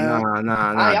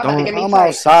outside. Come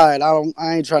outside.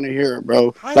 I ain't trying to hear it,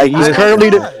 bro. Like,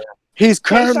 he's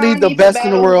currently the best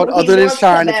in the world, other than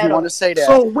Shine, if you want to say that.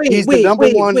 So he's the number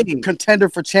one contender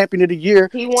for champion of the year.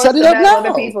 He wants Set it to up battle now.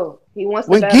 other people. He wants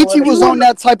to when Geechee was on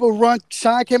that type of run,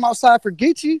 Shine came outside for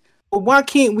Geechee. But why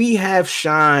can't we have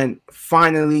Shine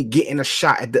finally getting a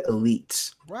shot at the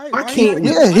elites? Right. Why can't we?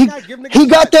 Yeah, he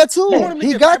got that too.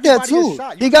 He got that too.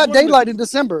 He got Daylight in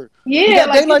December. Yeah, he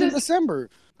got Daylight in December.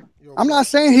 I'm not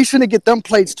saying he shouldn't get them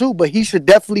plates too, but he should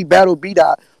definitely battle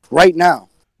B-Dot right now.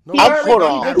 He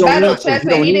battled chess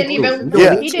and he didn't even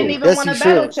want to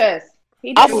battle chess.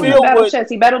 He didn't want to battle chess.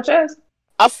 He battled chess.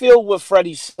 I feel what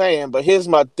Freddie's saying, but here's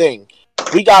my thing.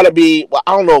 We got to be,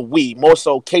 I don't know, more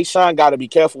so K-Shine got to be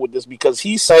careful with this because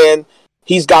he's saying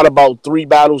he's got about 3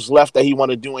 battles left that he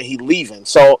want to do and he leaving.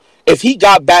 So if he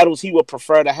got battles he would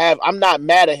prefer to have, I'm not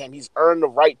mad at him. He's earned the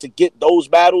right to get those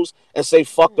battles and say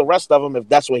fuck the rest of them if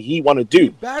that's what he want to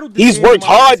do. He's worked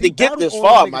hard to get this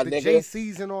far, my nigga.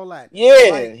 JCs and all that.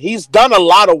 Yeah, he's done a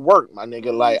lot of work, my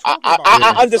nigga. Like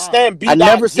I understand. I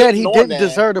never said he didn't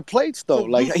deserve the plates though. So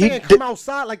like he come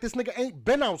outside like this nigga ain't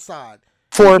been outside.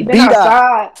 For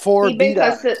B-Dot.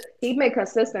 He been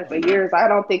consistent for years. I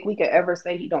don't think we could ever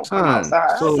say he don't come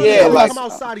outside. So come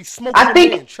outside, he smokes.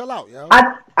 Chill out, yo.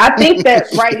 I think that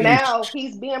right now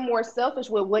he's being more selfish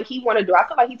with what he want to do. I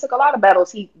feel like he took a lot of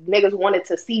battles niggas wanted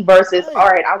to see versus all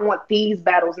right, I want these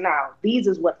battles now. These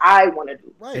is what I want to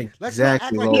do. Right. Let's not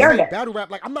act like battle rap.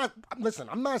 Like I'm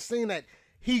not saying that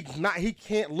he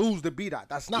can't lose the B-Dot.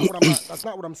 That's not what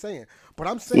I'm saying. What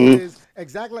I'm saying is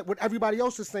exactly like what everybody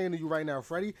else is saying to you right now,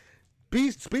 Freddie. Be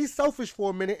selfish for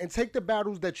a minute and take the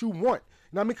battles that you want.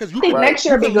 You know what I mean? Because you can next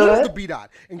year lose the B-Dot.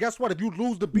 And guess what? If you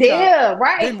lose the B-Dot,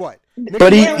 then what?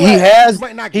 But he has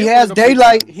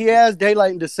Daylight. He has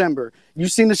Daylight in December. You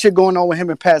seen the shit going on with him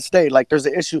and Pat Stay. Like there's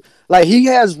an issue. Like he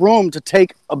has room to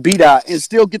take a B-Dot and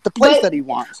still get the place that he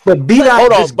wants. But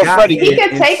B-Dot, Freddie, he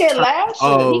can take it last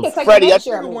year. He can take it next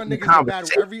year.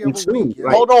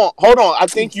 Hold on. I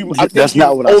think you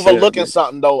overlooking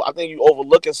something though. I think you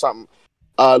overlooking something.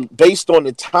 Based on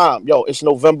the time, it's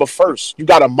November 1st. You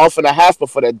got a month and a half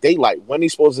before that Daylight. When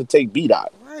he's supposed to take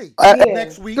B-Dot? Right.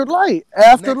 Next week.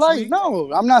 After light.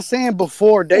 No, I'm not saying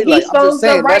before Daylight. I'm just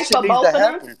saying that shit needs to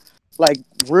happen. Like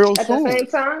real soon. At the same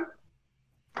time?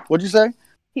 What'd you say?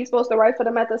 He's supposed to write for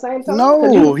them at the same time?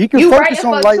 No, he can focus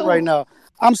on light right now.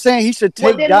 I'm saying he should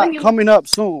take Dot coming up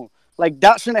soon. Like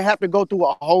Dot shouldn't have to go through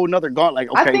a whole nother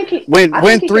gauntlet. Like, okay, win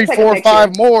 3, 4,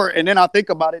 5 more, and then I think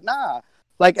about it. Nah.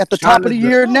 Like at the top of the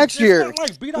year, next year.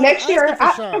 Next year,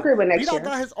 I agree with next year. B-Dot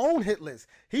got his own hit list.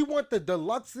 He want the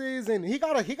deluxes, and he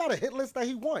got a hit list that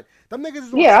he want. Them niggas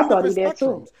is on I thought he did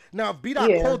too. Now if B-Dot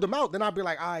pulled them out, then I'd be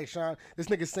like, all right, Sean, this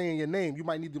nigga's saying your name. You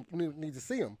might need to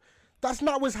see him. That's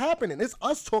not what's happening. It's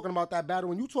us talking about that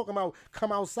battle, and you talking about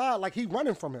come outside like he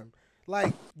running from him.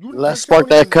 Like let's spark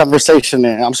that conversation.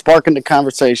 Then I'm sparking the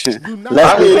conversation.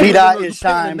 Let's get B-Dot and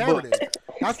Shine.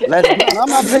 I'm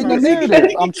not painting a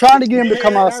narrative. I'm trying to get him to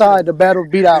come outside to battle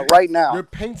Beat Out right now. You're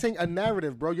painting a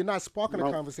narrative, bro. You're not sparking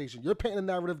a conversation. You're painting a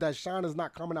narrative that Shine is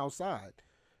not coming outside.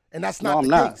 And that's not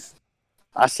the case.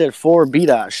 I said for Beat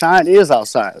Out. Shine is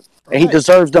outside. And he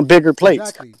deserves them bigger plates.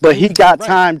 Exactly. But he got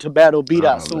time to battle Beat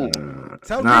Out soon.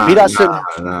 Nah.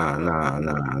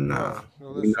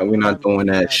 We're not doing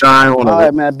that. Shine on all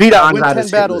right, man. Beat Out. Win 10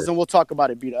 battles and we'll talk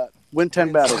about it, Beat Out. Win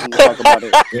 10 battles and we'll talk about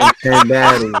it. Win 10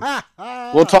 battles.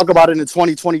 We'll talk about it in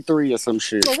 2023 or some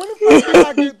shit. So when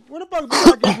the fuck Beat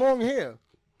Out get long hair?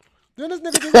 Didn't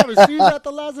this nigga just want to seize at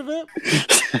the last event?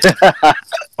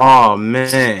 Oh,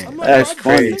 man. I'm like, that's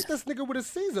crazy. I think this nigga with a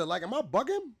Caesar. Like, am I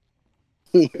bugging?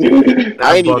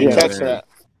 I ain't even catch that.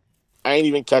 I ain't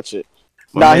even catch it.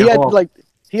 Nah, he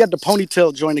had the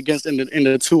ponytail joint against in the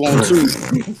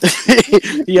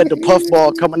 2-on-2. He had the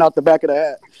puffball coming out the back of the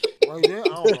hat. Well, yeah, I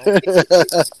don't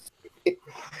know.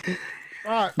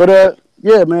 All right. But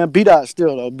yeah, man, Beat Out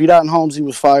still though. Beat Out and Holmesy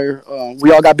was fire.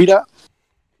 We all got Beat Out.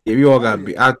 Yeah, we all got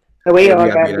Beat Out. We all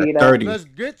got Beat Out. Let's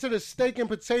get to the steak and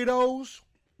potatoes.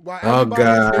 Oh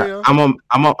God, I'm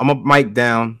a mic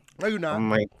down. No, you're not.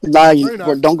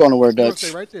 Don't go nowhere, Dutch.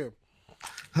 Stay right there.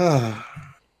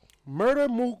 Murda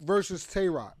Mook versus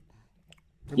Tay-Rock.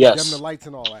 Yes. Dim the lights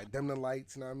and all that. Dim the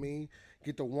lights, you know what I mean?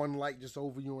 Get the one light just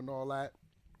over you and all that.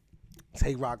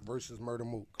 Tay-Rock versus Murda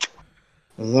Mook.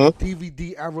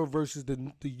 DVD era versus the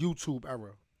YouTube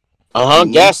era.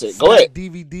 Gas it. Go ahead.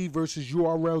 DVD versus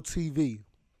URL TV.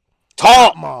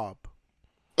 Top Mob.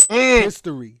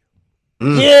 History.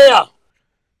 Yeah.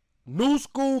 New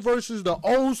school versus the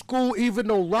old school, even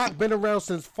though Rock been around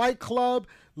since Fight Club.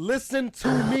 Listen to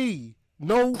me.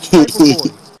 No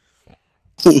paperboy.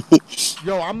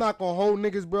 Yo, I'm not gonna hold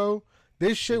niggas, bro.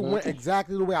 This shit went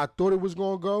exactly the way I thought it was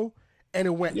gonna go, and it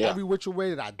went every which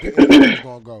way that I didn't think it was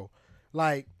gonna go.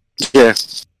 Like,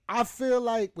 I feel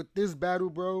like with this battle,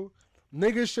 bro,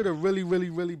 niggas should have really, really,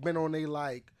 really been on they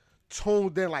like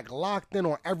tuned in, like locked in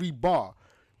on every bar.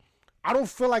 I don't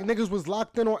feel like niggas was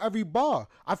locked in on every bar.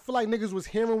 I feel like niggas was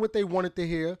hearing what they wanted to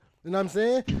hear. You know what I'm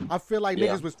saying? I feel like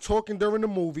niggas was talking during the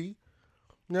movie.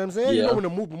 You know what I'm saying? You know when the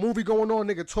movie going on,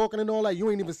 nigga talking and all that,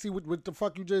 you ain't even see what the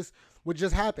fuck what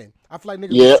just happened. I feel like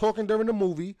niggas was talking during the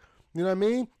movie. You know what I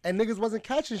mean? And niggas wasn't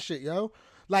catching shit, yo.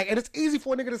 Like, and it's easy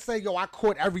for a nigga to say, yo, I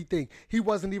caught everything. He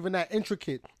wasn't even that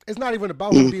intricate. It's not even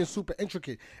about him being super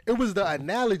intricate. It was the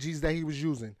analogies that he was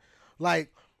using.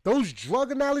 Like, those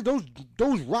drug analogies,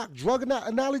 those rock drug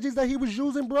analogies that he was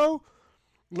using, bro.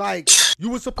 Like, you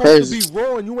were supposed to be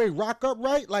raw and you ain't rock up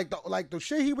right. Like the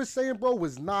shit he was saying, bro,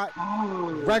 was not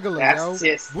regular, that's yo.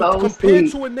 Just so compared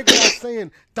to a nigga that's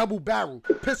saying double barrel,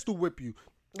 pistol whip you.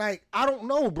 Like, I don't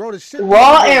know, bro. The shit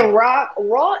Raw and rock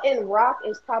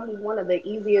is probably one of the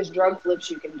easiest drug flips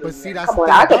you can do. But see, man. that's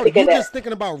I could think of that. Just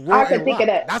thinking about raw and rock.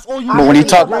 That's all you. But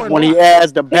when he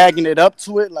adds the bagging it up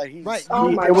to it, like it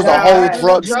was a whole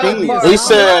drug scheme. He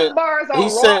said raw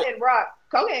and rock.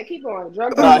 Go ahead, keep going.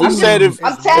 He said if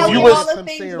you was, all the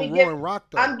things we give,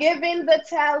 I'm giving the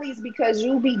tallies because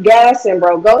you be gassing,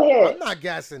 bro. Go ahead. I'm not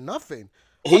gassing nothing.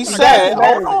 He said,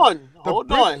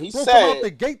 hold on. He said out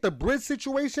the gate, the bridge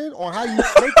situation or how you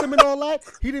snaked him and all that.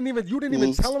 You didn't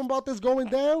even tell him about this going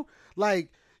down. Like,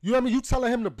 you know what I mean? You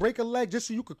telling him to break a leg just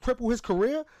so you could cripple his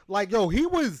career? Like, yo, he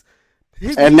was.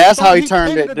 And that's how he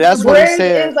turned it. That's what he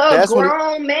said. That's a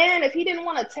grown man. If he didn't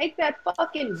want to take that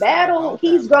fucking battle,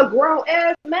 he's a grown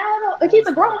ass man. He's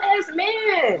a grown ass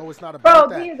man. No, it's not about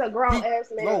that. He's a grown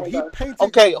ass man. No, he painted.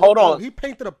 Okay, hold on. He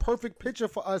painted a perfect picture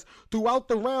for us throughout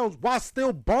the rounds while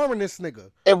still barring this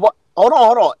nigga.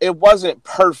 Hold on. It wasn't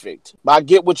perfect, but I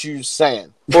get what you're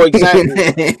saying. For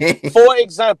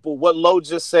example, what Lo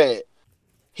just said.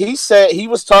 He said he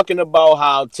was talking about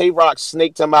how Tay-Rock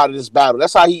snaked him out of this battle.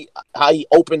 That's how he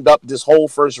opened up this whole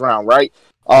first round, right?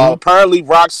 Apparently,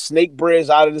 Rock snaked Briz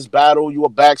out of this battle. You were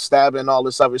backstabbing and all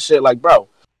this other shit. Like, bro,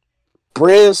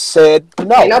 Briz said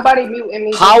no. Ain't nobody muting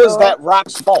me. How is that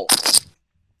Rock's fault?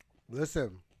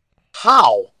 Listen.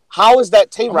 How is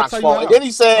that Tay-Rock's fault? And then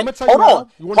he said, hold on.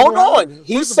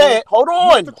 He said, hold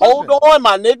on,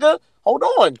 my nigga. Hold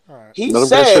on. Right. He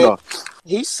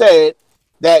said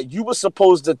that you were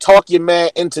supposed to talk your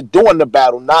man into doing the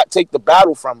battle, not take the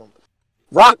battle from him.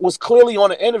 Rock was clearly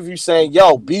on an interview saying,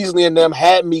 yo, Beasley and them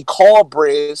had me call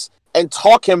Briz and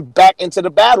talk him back into the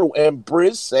battle, and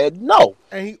Briz said no.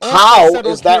 And how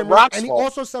is that Rock's fault? And he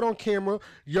also said on camera,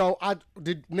 yo,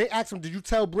 they asked him, did you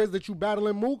tell Briz that you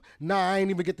battling Mook? Nah, I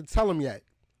ain't even get to tell him yet.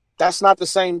 That's not the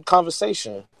same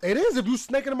conversation. It is. If you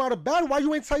snaking him out of battle, why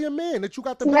you ain't tell your man that you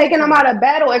got the snaking him out of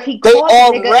battle? If he they called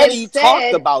the nigga already and talked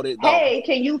said, about it though. "Hey,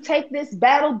 can you take this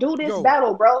battle? Do this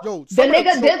battle, bro." The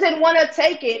nigga doesn't want to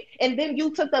take it, and then you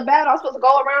took the battle. I'm supposed to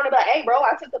go around and be like, "Hey, bro,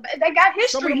 I took the battle." They got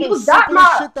history. Some of the He was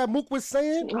simplest shit that Mook was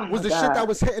saying was the shit that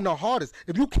was hitting the hardest.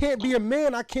 If you can't be a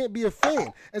man, I can't be a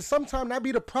fan. And sometimes that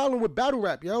be the problem with battle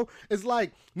rap, yo. It's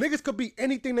like niggas could be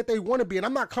anything that they want to be, and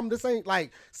I'm not this ain't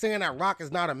like saying that Rock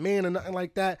is not a man or nothing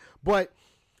like that, but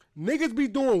niggas be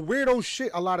doing weirdo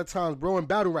shit a lot of times, bro, in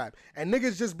battle rap. And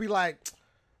niggas just be like,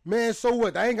 man, so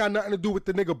what? That ain't got nothing to do with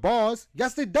the nigga bars.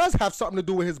 Yes, it does have something to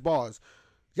do with his bars.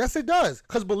 Yes, it does.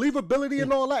 Because believability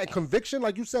and all that, and conviction,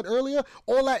 like you said earlier,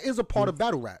 all that is a part of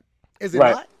battle rap. Is it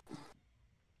not?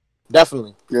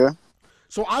 Definitely. Yeah.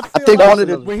 So I feel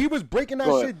like when he was breaking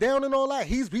that shit down and all that,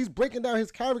 he's breaking down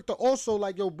his character also,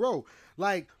 like, yo, bro,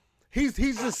 like, He's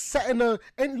just setting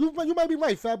and you might be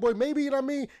right, Fat Boy. Maybe, you know what I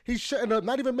mean? He's shutting up.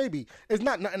 Not even maybe. It's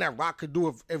not nothing that Rock could do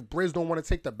if Briz don't want to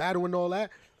take the battle and all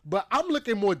that. But I'm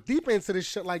looking more deep into this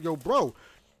shit like, yo, bro.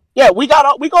 Yeah, we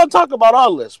gonna talk about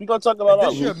all this. We gonna talk about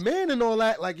all this. Your man and all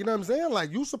that, like, you know what I'm saying?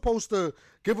 Like, you supposed to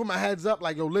give him a heads up,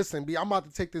 like, yo, listen, B, I'm about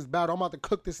to take this battle. I'm about to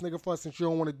cook this nigga for us since you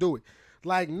don't want to do it.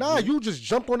 Like, nah, you just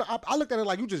jumped on the I looked at it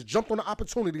like you just jumped on the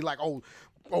opportunity. Like, oh,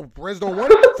 Briz don't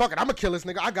want it? Fuck it, I'm gonna kill this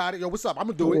nigga. I got it. Yo, what's up? I'm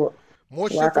gonna do it. More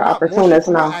shit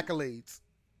for my accolades.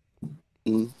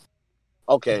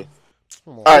 Okay.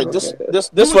 All right, this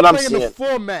what I'm saying. The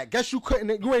format. Guess you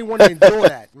ain't want to endure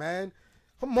that, man.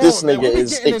 Come on, this man. nigga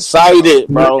is excited,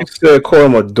 bro. You should call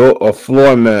him a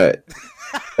floor mat.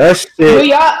 That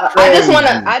shit.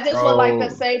 I would like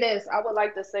to say this. I would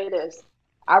like to say this.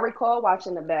 I recall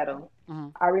watching the battle. Mm-hmm.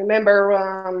 I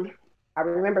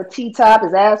remember T-Top,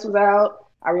 his ass was out.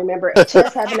 I remember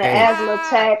Chess having an asthma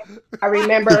attack. I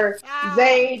remember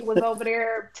Zayd was over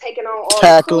there taking on all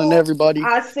tackling everybody.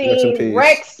 I seen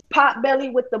Rex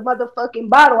Potbelly with the motherfucking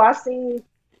bottle. I seen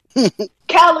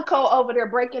Calico over there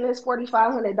breaking his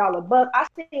 $4,500 buck. I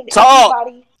seen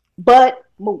everybody but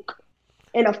Mook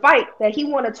in a fight that he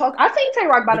want to talk. I seen Tay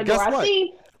Rock by the door. I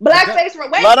seen Blackface.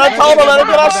 Let her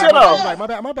get our shit off.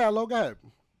 My bad, Lo. Go ahead.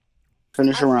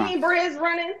 Finish around. I seen Briz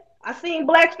running. I seen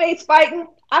Blackface fighting.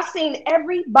 I seen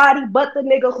everybody but the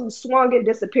nigga who swung and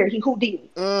disappeared. He Houdini.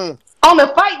 On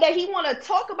the fight that he want to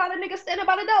talk about, a nigga standing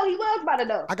by the door. He was by the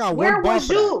door. I got one bar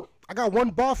for that. I got one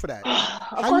bar for that.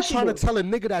 How you trying to tell a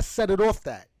nigga that set it off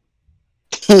that?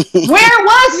 Where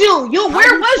was you?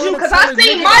 Where was you? Because I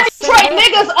seen my Detroit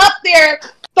niggas up there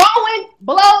throwing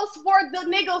blows for the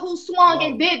nigga who swung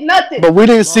and did nothing. But we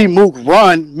didn't see Mook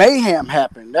run. Mayhem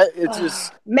happened. That it's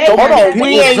just. Hold on,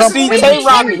 we ain't see Tay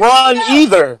Rock run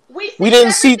either. We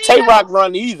didn't see Tay Rock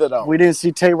run either, though. We didn't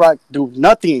see Tay Rock do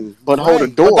nothing but hold a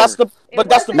door. But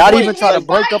that's the not even try to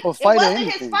break up a fight or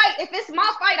anything. If it's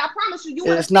my fight, I promise you,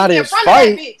 it's not his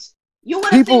fight. You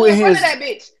would have seen me in front of that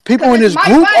bitch. People in his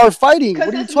group are fighting.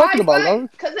 What are you talking about, Lo?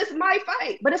 Because it's my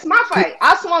fight. But it's my fight.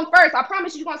 I swung first. I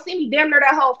promise you're going to see me damn near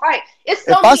that whole fight. If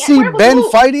I see Ben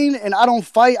fighting and I don't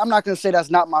fight, I'm not going to say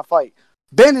that's not my fight.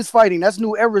 Ben is fighting. That's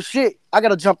new era shit. I got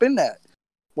to jump in that.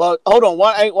 Well, hold on.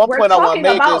 One point I want to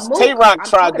make is Tay Rock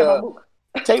tried to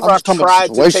take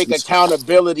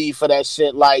accountability for that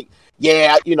shit. Like,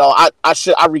 yeah, you know,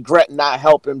 I regret not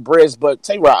helping Briz, but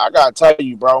Tay Rock, I got to tell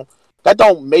you, bro. That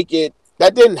don't make it.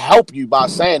 That didn't help you by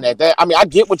saying that. I mean, I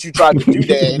get what you tried to do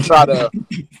there and try to,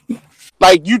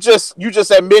 like, you just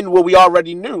admitting what we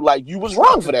already knew. Like, you was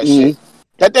wrong for that shit.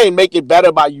 That didn't make it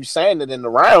better by you saying it in the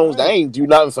rounds. That ain't do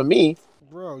nothing for me.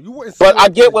 Bro, you wouldn't. But I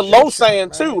get what Lo's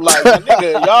saying too. Like,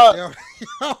 nigga, y'all.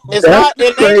 It's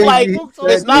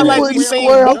not like we seen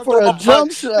Mook for a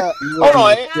jump shot. Hold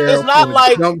on, it's not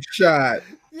like jump shot.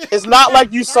 It's not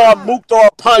like you saw Mook throw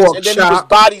a punch and then he was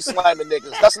body slamming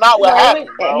niggas. That's not what happened,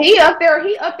 bro. He up there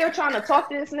trying to talk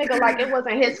to this nigga like it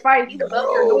wasn't his fight. He was up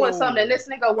there doing something and this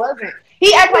nigga wasn't.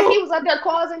 He act like he was up there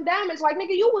causing damage. Like,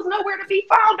 nigga, you was nowhere to be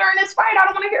found during this fight. I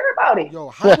don't want to hear about it. Yo,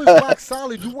 how was Rock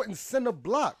solid? You wouldn't send a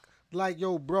block. Like,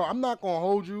 yo, bro, I'm not gonna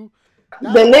hold you. The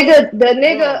nigga,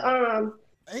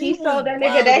 he told that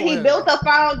nigga that he built a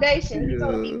foundation. He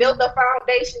told him he built a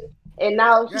foundation. And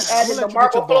now he added the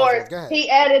marble floors. He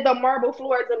added the marble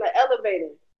floors in the elevator.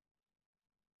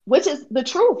 Which is the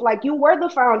truth. Like, you were the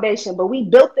foundation, but we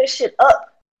built this shit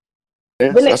up.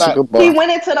 Yeah, he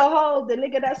went into the hole. The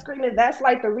nigga that's screaming, that's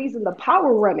like the reason the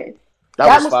power running.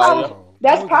 That was powerful.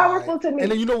 That's powerful to me.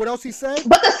 And then you know what else he said?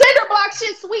 But the cinder block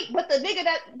shit sweet. But the nigga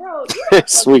that, bro, you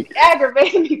sweet.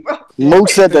 Aggravating me, bro. Mook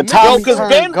said the time because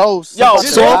Ben, ghost. Yo,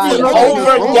 so you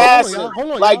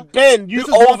over-gassing. Like, Ben, you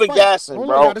over-gassing,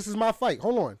 bro. This is my fight.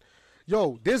 Hold on.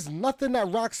 Yo, there's nothing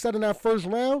that Rock said in that first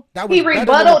round. That was he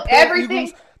rebutted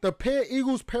everything. the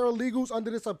paralegals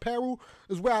under this apparel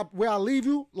is where I leave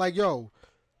you. Like, yo,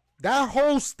 that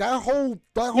whole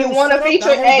you want to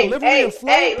feature?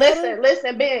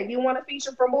 Listen, Ben. You want to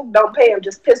feature from Mook? Don't pay him.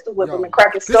 Just pistol whip him and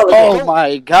crack his skull. Oh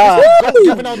my God!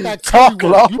 Giving out that Talk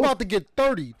you about to get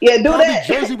 30. Yeah, do that.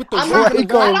 Jersey with the I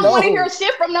don't want to hear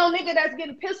shit from no nigga that's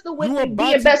getting pistol whipped and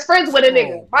being best friends with a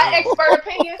nigga. My expert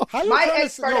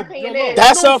opinion. Is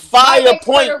that's a fire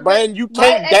point, man. You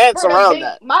can't dance around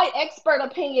that. My expert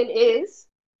opinion is.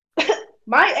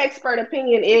 My expert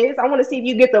opinion is. I want to see if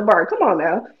you get the bar. Come on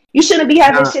now. You shouldn't be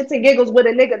having shits and giggles with a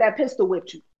nigga that pistol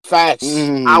whipped you. Facts.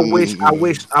 I wish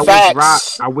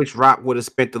Rock would have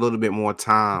spent a little bit more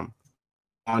time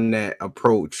on that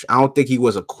approach. I don't think he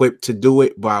was equipped to do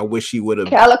it, but I wish he would have.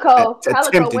 Calico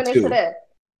went into that.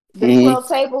 The 12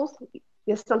 tables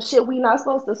is some shit we not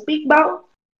supposed to speak about.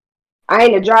 I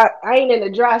ain't in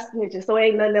the dry snitching, so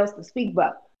ain't nothing else to speak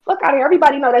about. Fuck out of here.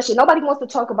 Everybody know that shit. Nobody wants to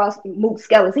talk about Mook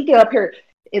Skellers. He get up here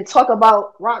and talk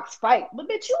about Rock's fight. But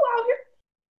bitch, you out here.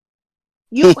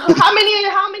 How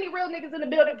many real niggas in the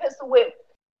building pistol whip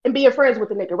and being friends with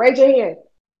the nigga? Raise your hand.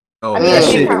 Oh, that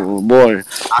shit. Boy.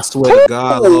 I swear to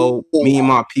God, me and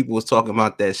my people was talking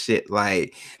about that shit.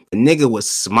 Like, the nigga was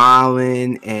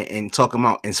smiling and talking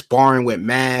about and sparring with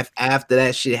Math after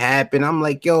that shit happened. I'm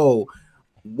like, yo,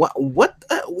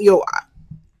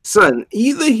 son,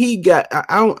 either he got,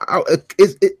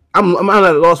 I'm at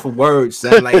a loss for words,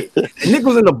 son. Like, the nigga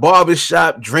was in the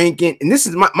barbershop drinking, and this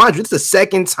is mind you, it's the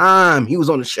second time he was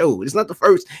on the show. It's not the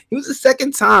first. It was the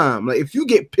second time. Like, if you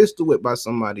get pistol whipped by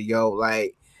somebody, yo,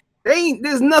 like,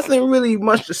 there's nothing really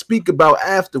much to speak about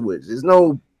afterwards. There's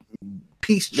no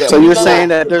peace. So you're saying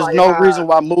that there's no reason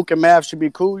why Mook and Mav should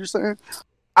be cool? You're saying?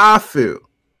 I feel.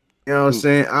 You know what I'm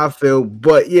saying? I feel,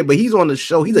 but he's on the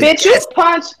show. He's bitch, you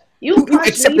punch. You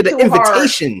accepted the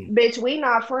invitation. Hard. Bitch, we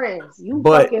not friends.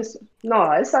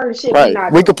 It's certain shit right. we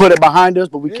not We could put it behind us,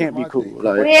 but we can't be cool.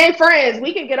 Like, we ain't friends.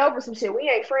 We can get over some shit. We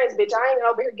ain't friends, bitch. I ain't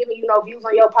over here giving you no views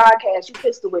on your podcast. You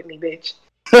pistol with me, bitch.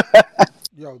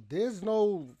 Yo, there's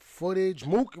no footage.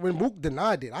 When Mook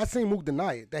denied it, I seen Mook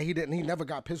deny it that he never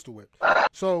got pistol whipped.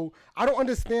 So I don't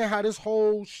understand how this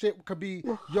whole shit could be.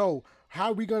 Yo,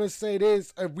 how we gonna say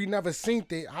this if we never seen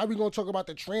it? How we gonna talk about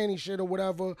the tranny shit or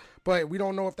whatever? But we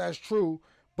don't know if that's true.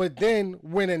 But then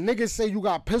when a nigga say you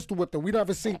got pistol whipped, and we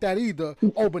never seen that either.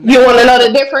 Oh, but you want to know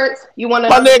the difference?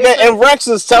 My nigga, and Rex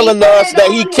is telling us that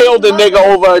he killed a nigga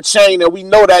over a chain, and we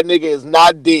know that nigga is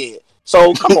not dead.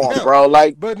 So come on, bro.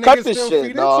 Like, but cut this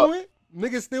shit, dog.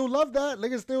 Niggas still love that.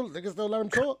 Niggas still let him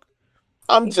talk.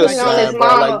 I'm just saying,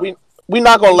 bro. Like we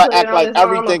not gonna act like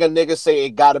everything a nigga say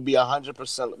it gotta be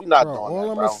 100%. We not doing that,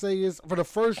 all I'm gonna say is for the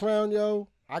first round, yo,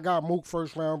 I got Mook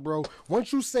first round, bro.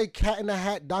 Once you say Cat in the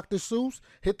Hat, Dr. Seuss,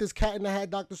 hit this Cat in the Hat,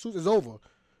 Dr. Seuss, it's over.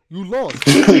 You lost.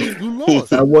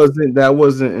 That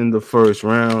wasn't in the first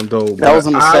round though. That was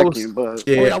in the second, but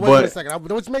that wasn't in the second.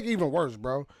 Let's make it even worse,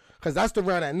 bro. Cause that's the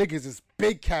round that niggas is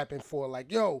big capping for.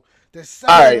 Like, yo, the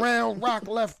second round, Rock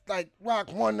left. Like,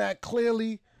 Rock won that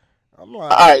clearly. I'm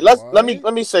like, all right, let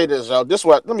me say this, yo.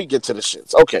 Let me get to the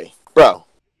shits. Okay, bro.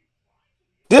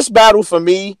 This battle for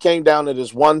me came down to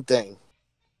this one thing.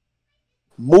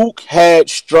 Mook had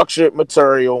structured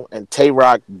material and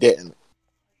Tay-Rock didn't.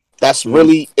 That's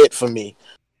really it for me.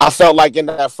 I felt like in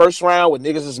that first round when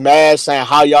niggas is mad saying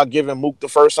how y'all giving Mook the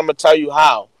first, I'm gonna tell you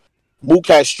how. Mook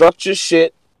had structured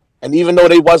shit. And even though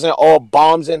they wasn't all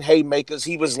bombs and haymakers,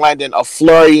 he was landing a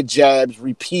flurry of jabs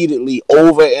repeatedly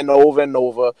over and over and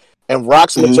over. And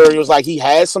Rock's materials, like, he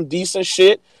had some decent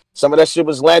shit. Some of that shit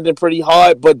was landing pretty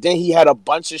hard. But then he had a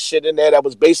bunch of shit in there that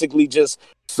was basically just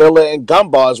filler and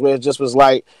gun bars, where it just was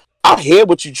like, I hear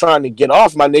what you trying to get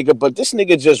off, my nigga, but this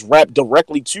nigga just rapped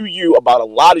directly to you about a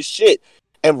lot of shit.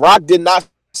 And Rock did not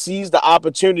seize the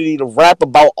opportunity to rap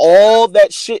about all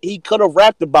that shit he could have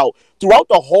rapped about throughout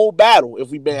the whole battle, if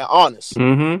we being honest.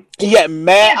 He had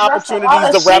mad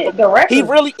opportunities to rap. He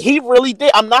really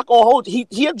did. I'm not gonna hold.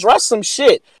 He addressed some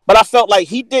shit, but I felt like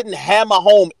he didn't hammer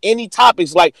home any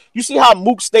topics. Like, you see how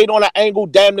Mook stayed on an angle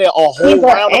damn near a whole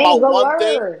round about one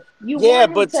thing.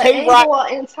 But Tay-Rock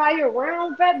an entire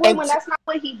round, but when that's not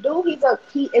what he do.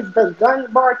 He is the gun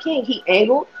bar king. He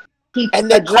angled.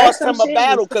 And that cost him a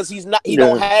battle because he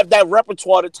don't have that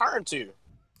repertoire to turn to.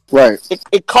 Right.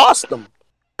 It cost him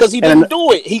because he didn't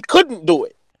do it. He couldn't do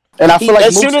it. And I feel like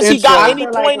as soon as he got any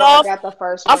point off,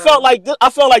 I felt like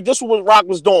this was what Rock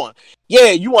was doing.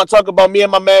 Yeah, you want to talk about me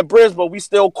and my man Briz, but we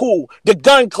still cool. The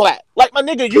gun clap, like, my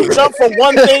nigga, you jump from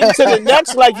one thing to the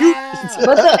next, like you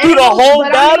through the whole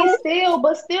battle.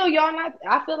 But still, y'all not.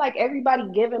 I feel like everybody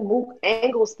giving Mook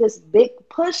angles this big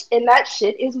push, and that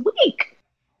shit is weak.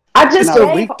 I It's just not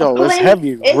gave weak though. It's plenty.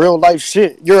 heavy. Real life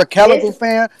shit. You're a Calico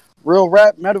fan. Real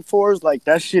rap metaphors like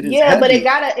that shit is Yeah, heavy. but it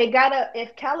gotta.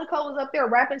 If Calico was up there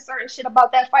rapping certain shit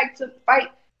about that fight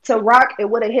to Rock, it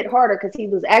would have hit harder because he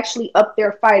was actually up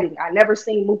there fighting. I never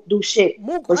seen Mook do shit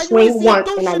Mook, or how you swing ain't seen him once,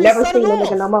 do and I shit? He never set it seen the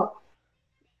nigga off. no more.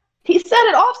 He set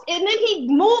it off, and then he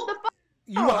moved the fuck.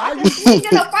 I can you swing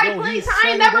in a fight, Yo, he please. I set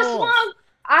ain't it never off. swung.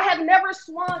 I have never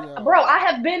swung, Yo. bro. I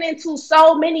have been into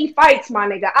so many fights, my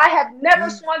nigga. I have never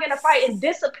swung in a fight and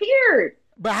disappeared.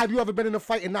 But have you ever been in a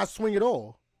fight and not swing at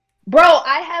all? Bro,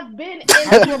 I have been in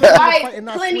fights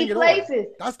plenty places.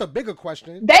 That's the bigger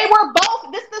question. They were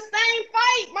both. This the same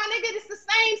fight, my nigga. This the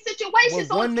same situation.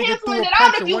 Well, so it's canceling it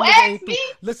out. If you ask me,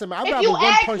 listen, man, if you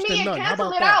ask me and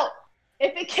cancel it out,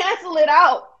 if it cancel it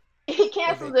out, it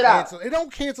cancels it out. It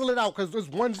don't cancel it out because it's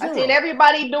 1-0. I seen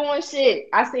everybody doing shit.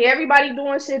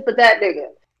 But that nigga.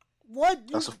 What?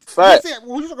 That's a fact.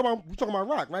 You talking about? You talking about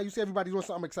Rock, right? You see everybody doing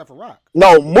something except for Rock.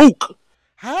 No, Mook.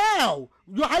 How?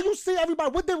 How you see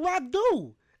everybody? What did Rock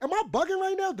do? Am I bugging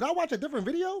right now? Did I watch a different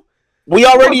video? We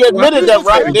already admitted that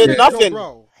Rock did nothing.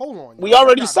 Bro, hold on. We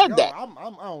already said that. I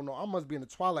don't know. I must be in the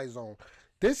Twilight Zone.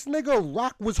 This nigga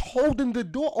Rock was holding the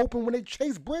door open when they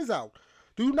chased Briz out.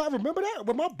 Do you not remember that?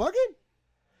 Am I bugging?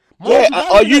 Yeah,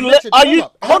 are you? Hold on.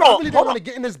 I really didn't want to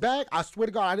get in this bag. I swear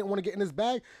to God, I didn't want to get in this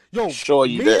bag. Yo, sure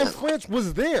you me did. and French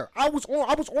was there. I was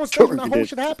on stage when that whole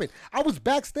shit happened. I was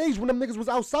backstage when them niggas was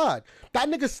outside. That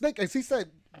nigga Snake, as he said,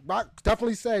 Rock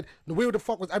definitely said, where the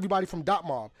fuck was everybody from Dot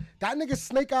Mob? That nigga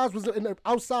Snake Eyes was in the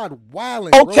outside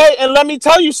wilding. Okay, bro. And let me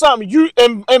tell you something. You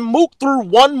and Mook threw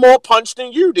one more punch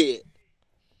than you did.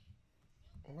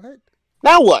 What?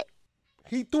 Now what?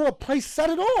 He threw a punch,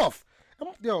 set it off.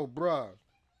 Yo, bruh.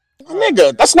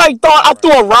 Nigga, that's like I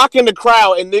threw a rock in the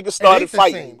crowd and niggas started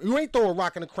fighting. You ain't throw a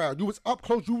rock in the crowd. You was up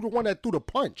close. You were the one that threw the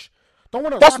punch. Don't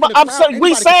want to. That's what I'm saying.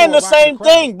 We saying the same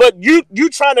thing, but you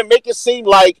trying to make it seem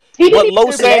like what Low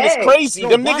saying is crazy.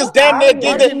 Them niggas damn near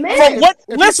did it. From what?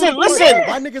 Listen.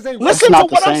 Listen to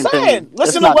what I'm saying.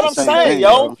 Listen to what I'm saying,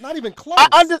 yo. Not even close.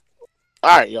 All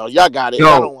right, yo, y'all got it.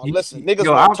 Y'all don't want to listen. Niggas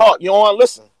don't talk. You don't want to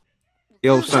listen.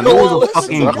 Yo, son, it was a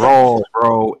fucking brawl,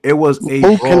 bro. It was a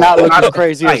brawl. Who cannot look as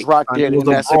crazy as Rock did in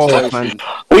that situation?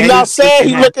 We not saying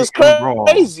he look as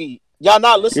crazy. Y'all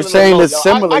not listening. You're saying it's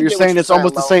similar. You're saying it's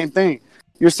almost the same thing.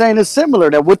 You're saying it's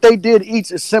similar. That what they did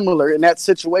each is similar in that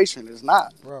situation. It's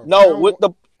not. Bro, no, with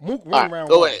the Mook won round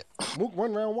go one. ahead. Mook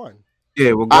won round one.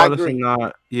 Yeah, regardless or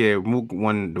not. Yeah, Mook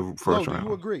won the first round. Do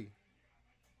you agree?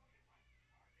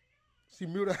 She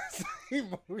muted.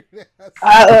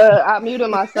 I muted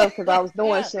myself because I was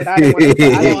doing shit. I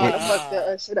didn't want to fuck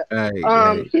the shit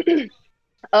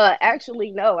up.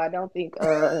 Actually, no, I don't think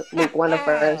Mook won the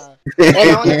first.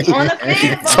 And on the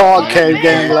fan vote, Talk came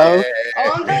game low.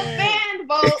 On the fan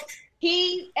vote,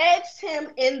 he edged him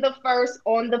in the first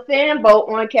on the fan vote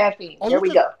on caffeine. There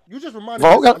we go. You just reminded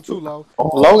me of something too, Low.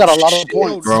 Low got a lot of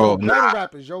points, bro.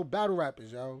 Battle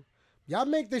rappers, yo. Y'all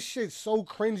make this shit so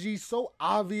cringy, so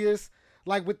obvious.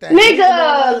 Like with that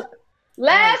nigga,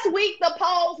 last week the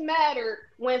polls mattered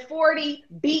when 40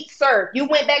 beat Surf. You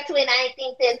went back to it. I ain't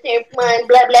think that Surf won.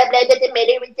 Blah blah blah. Doesn't make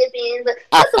any difference.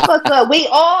 Shut the fuck up. We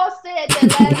all said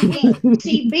that last week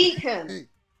she beat him,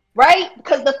 right?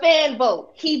 Because the fan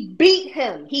vote. He beat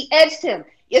him. He edged him.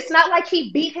 It's not like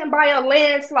he beat him by a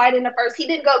landslide in the first. He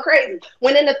didn't go crazy.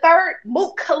 When in the third,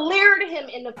 Mook cleared him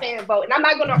in the fan vote, and I'm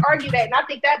not gonna argue that. And I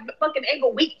think that fucking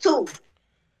angle weak too.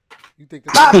 You think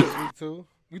that was week too?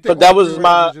 But that was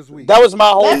my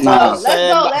whole point. Let's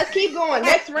go. Let's keep going.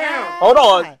 Next round. Hold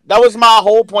on. That was my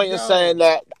whole point in saying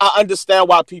that I understand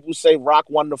why people say Rock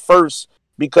won the first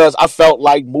because I felt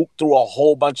like Mook threw a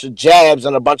whole bunch of jabs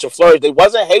and a bunch of flurries. They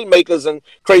wasn't haymakers and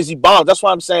crazy bombs. That's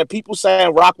why I'm saying people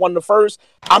saying Rock won the first.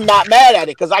 I'm not mad at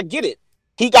it because I get it.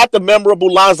 He got the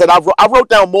memorable lines that I wrote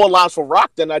down more lines for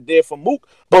Rock than I did for Mook,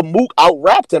 but Mook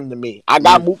out-rapped him to me. I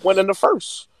got Mook winning the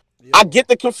first. Yeah. I get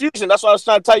the confusion. That's what I was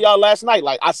trying to tell y'all last night.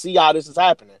 Like, I see how this is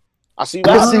happening. I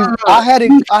had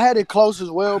it close as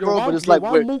well, bro. But it's like,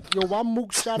 why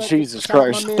Mook shot at Jesus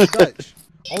Christ. My man Dutch.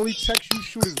 Only text you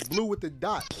shoot is blue with the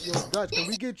dot. Yo, Dutch, can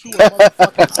we get you a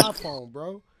motherfucking iPhone,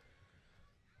 bro?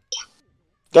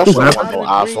 That's not an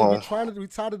iPhone. We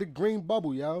tired of the green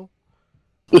bubble, yo.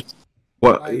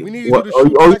 What? Like, you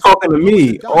talking to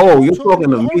me? Oh, you're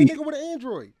talking to me. Nigga with an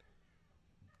Android.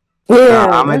 Yeah,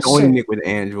 I'm like the only nigga with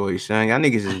Android, son. Y'all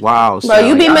niggas is wild. Bro,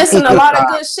 you be missing a lot of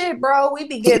good shit, bro. We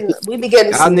be getting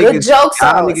some good jokes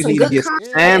out. Y'all niggas need to get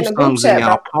Samsungs in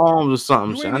y'all palms or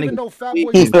something. You ain't even know Fat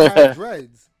Boy used to have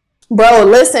dreads. Bro,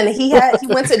 listen, he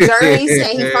went to Journeys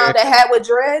and he found a hat with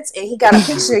dreads and he got a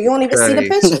picture. You don't even see the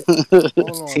picture.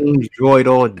 Team droid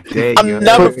all day. I'm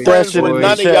never friends with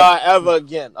none of y'all ever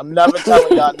again. I'm never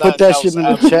telling y'all nothing. Put that shit in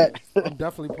the chat. I'm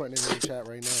definitely putting it in the chat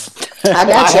right now.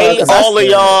 I hate all of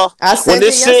y'all. I sent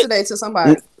it yesterday to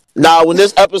somebody. Nah, when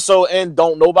this episode ends,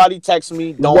 don't nobody text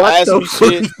me. Don't ask me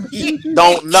shit.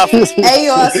 Don't nothing. Hey,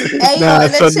 y'all in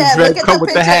the chat. Look at the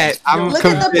picture. Look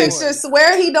at the picture.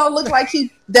 Swear he don't look like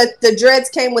the dreads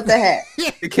came with the hat.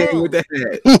 It came with the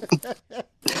hat.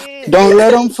 Don't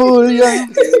let them fool you.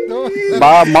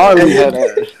 Bob Marley had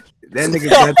that. That nigga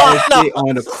got that shit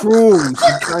on the cruise.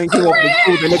 He trying to get off the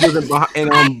cruise. That nigga was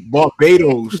in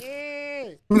Barbados.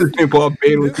 In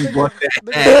Barbados, he bought that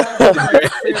hat.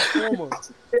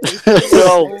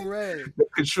 The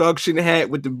construction hat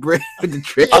with the bread with the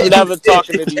tray. I'm never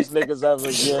talking to these niggas ever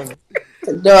again.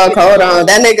 Dog, hold on.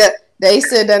 That nigga, they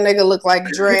said that nigga looked like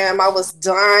Dram. I was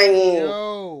dying.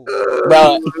 Yo.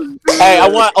 Bro, hey, I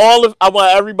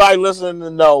want everybody listening to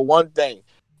know one thing.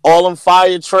 All them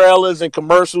fire trailers and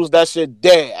commercials, that shit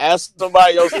dead. Ask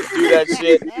somebody else to do that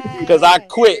shit, because I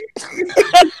quit.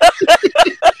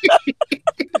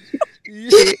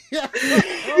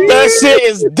 That shit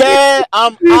is dead.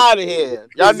 I'm out of here.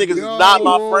 Y'all niggas is not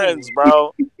my friends,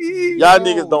 bro. Y'all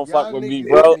niggas don't fuck with me,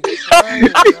 bro. This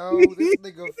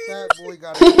nigga fat boy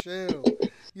gotta chill.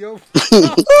 Yo. For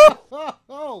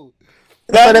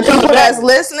the people that's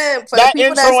listening,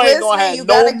 you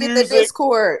gotta get the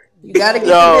Discord. You gotta get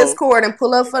the Discord and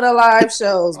pull up for the live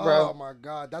shows, bro. Oh my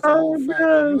god, that's a whole fact.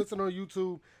 You listen on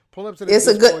YouTube, pull up to the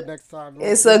Discord next time.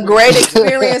 It's a great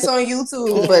experience on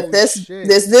YouTube, but this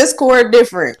Discord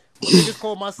different. You just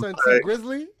called my son T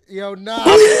Grizzly. Yo, nah.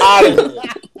 Look.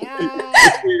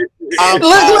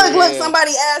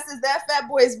 Somebody asked, "Is that fat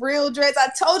boy's real dreads?" I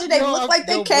told you they look like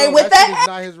they came with that. It's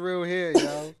not his real hair,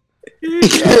 yo.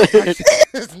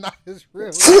 It's not his real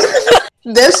hair.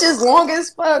 That shit's long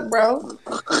as fuck, bro.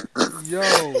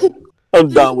 Yo. I'm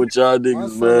done with y'all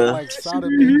niggas, man. Like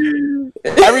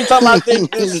every time I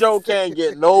think this show can't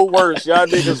get no worse, y'all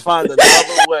niggas find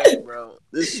another way, bro.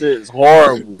 This shit is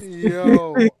horrible.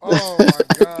 Yo, oh my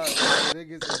god,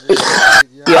 niggas is ridiculous,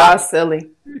 yo. Y'all silly.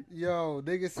 Yo,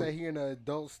 niggas say he in an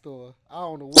adult store. I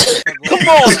don't know what the fuck. Come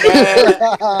on,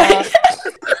 man.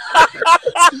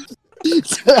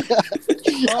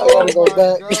 I go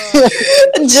back.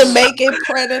 Jamaican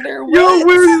predator. What? Yo,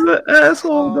 where's the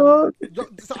asshole, dog?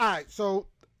 So, all right, so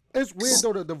it's weird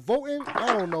though. The voting,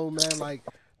 I don't know, man. Like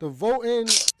the voting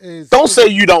is. Don't say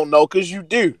you don't know, cause you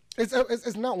do.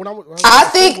 It's not when I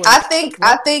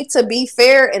think to be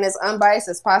fair and as unbiased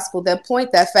as possible, the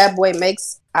point that Fat Boy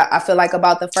makes, I feel like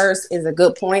about the first is a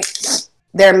good point.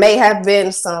 There may have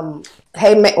been some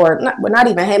not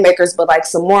even haymakers, but like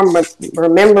some more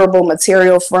memorable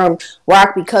material from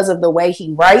Rock because of the way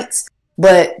he writes.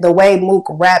 But the way Mook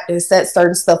rapped and set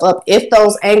certain stuff up, if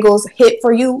those angles hit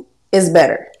for you, is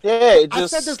better. Yeah, I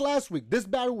said this last week. This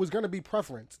battle was gonna be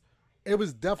preference. It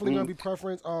was definitely gonna be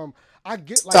preference. I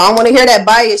get like. So I want to hear that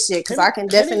bias shit because I can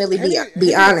definitely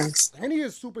be honest. Henny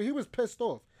is super. He was pissed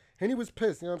off. Henny was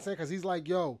pissed. You know what I'm saying? Because he's like,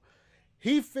 yo,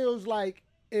 he feels like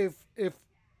if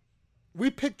we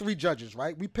picked 3 judges,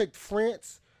 right? We picked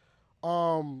France,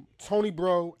 Tony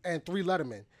Bro, and 3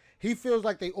 Letterman. He feels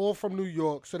like they all from New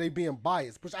York, so they being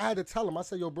biased. Which I had to tell him. I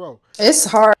said, yo, bro, it's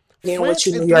hard getting with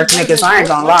you New York niggas. I ain't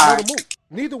gonna lie.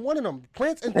 Neither one of them.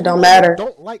 Prince and it don't matter.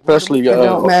 Don't like especially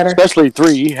especially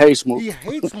 3. He hates Mook. He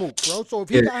hates Mook, bro. So if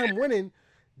he got him winning,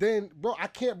 then bro, I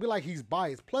can't be like he's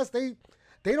biased. Plus they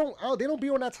don't be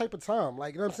on that type of time.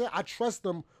 Like, you know what I'm saying? I trust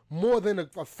them more than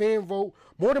a fan vote,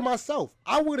 more than myself.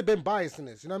 I would have been biased in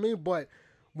this, you know what I mean? But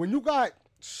when you got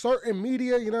certain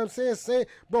media, you know what I'm saying,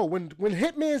 bro, when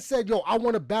Hitman said, yo, I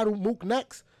want to battle Mook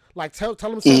next, like tell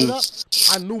him set it up,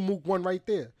 I knew Mook won right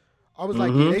there. I was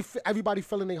like, everybody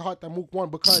felt in their heart that Mook won,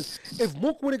 because if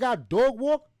Mook would have got dog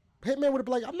walk, Hitman would have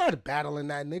been like, I'm not battling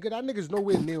that nigga. That nigga's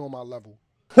nowhere near on my level.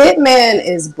 Hitman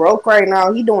is broke right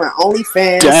now. He doing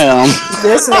OnlyFans. Damn.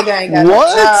 This nigga ain't got no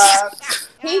job.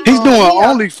 He's doing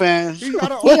OnlyFans.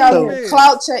 He out here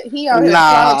clout chasing.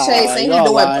 He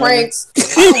doing pranks. I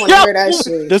don't want to hear that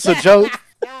shit. This a joke.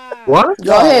 What?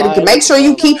 Go ahead. Make sure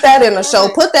you keep that in the show.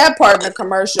 Put that part in the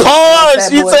commercial. Pause.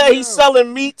 He said he's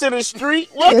selling meat to the street.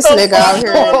 What this the nigga fuck out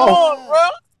here going on, bro?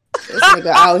 This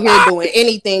nigga out here doing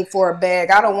anything for a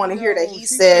bag. I don't want to hear that he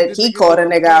said he called a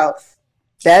nigga out.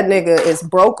 That nigga is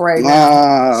broke right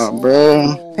now. Nah,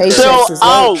 bro. Patience is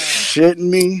out. Shitting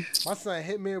me. My son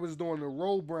Hitman was doing the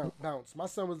roll bounce. My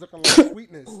son was looking like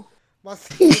Sweetness. That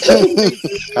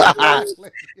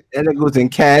nigga was in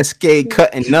Cascade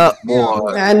cutting up,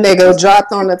 boy. That nigga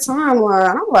dropped on the timeline.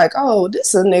 I'm like, oh,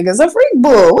 this nigga's a freak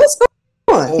bull. What's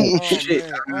going on? Oh,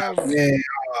 shit. Man.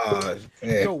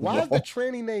 Yo, why is the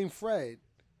tranny named Fred?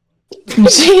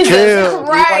 Jesus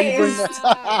Christ.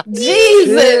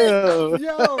 Jesus.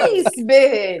 Christ,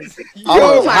 bitch.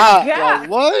 Oh my God.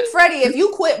 What? Freddie, if you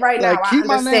quit right now, I keep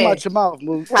understand. my name out your mouth,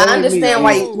 Mook. I understand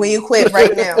why when you quit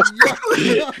right now.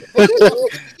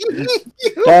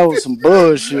 That was some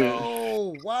bullshit.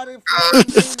 Yo, why did Fred name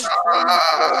the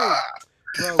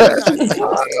tranny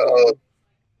Fred?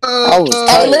 Bro,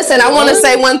 hey, listen, I want to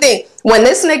say one thing. When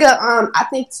this nigga, I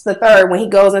think it's the third, when he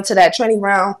goes into that training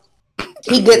round,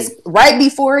 he gets right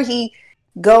before he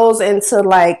goes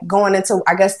into going into,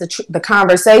 I guess, the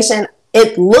conversation.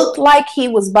 It looked like he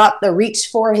was about to reach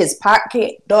for his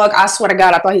pocket. Dog, I swear to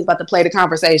God, I thought he was about to play the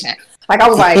conversation. I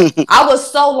was like, I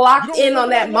was so locked in on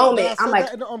that moment. I'm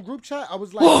like, in the group chat, I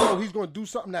was like, yo, he's gonna do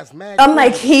something that's mad. I'm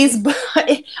like,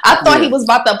 I thought he was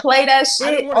about to play that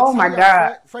shit. Oh my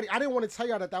God, Freddie, I didn't want to tell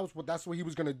y'all that's what he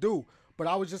was gonna do. But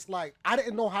I was just like, I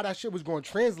didn't know how that shit was going to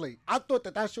translate. I thought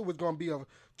that shit was going to be a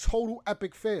total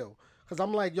epic fail. Because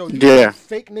I'm like, yo, you got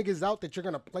fake niggas out that you're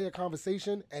going to play a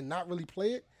conversation and not really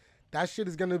play it. That shit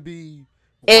is going to be...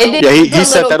 he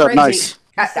set that up nice.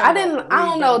 I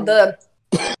don't know.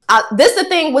 This the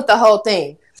thing with the whole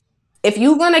thing. If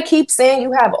you're going to keep saying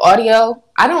you have audio,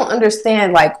 I don't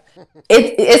understand.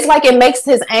 It's like it makes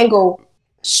his angle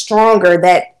stronger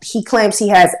that he claims he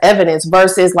has evidence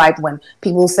versus when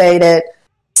people say that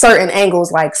certain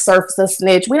angles Surf's a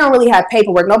snitch. We don't really have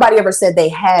paperwork. Nobody ever said they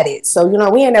had it. So,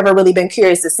 we ain't never really been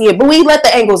curious to see it, but we let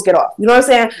the angles get off. You know what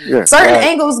I'm saying? Yeah, certain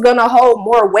angles gonna hold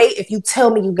more weight if you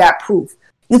tell me you got proof.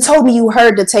 You told me you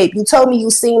heard the tape. You told me you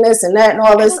seen this and that and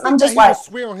all this. I'm just like,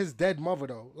 swear on his dead mother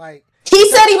though. He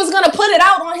said he was gonna put it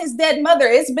out on his dead mother.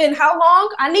 It's been how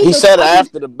long? He said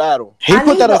after the battle. He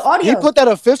put that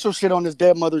official shit on his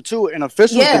dead mother too, and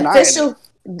official denied it.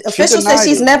 Official said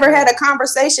she's never had a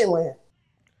conversation with him.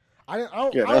 I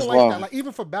don't like that.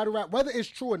 Even for battle rap, whether it's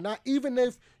true or not, even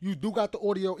if you do got the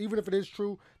audio, even if it is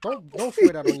true, don't swear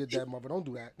that on your dead mother. Don't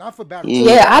do that. Not for battle rap.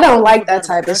 Yeah, I don't like that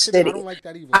type of shit. I don't like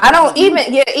that either. I don't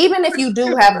even if you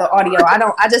do have the audio,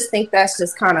 I just think that's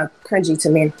just kind of cringy to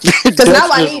me. Because now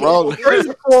I need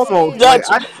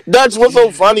it. Dutch, what's so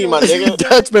funny, my nigga?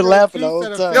 Dutch been laughing the whole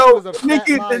time. Yo,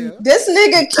 this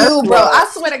nigga Q, bro. I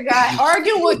swear to God,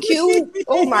 arguing with Q.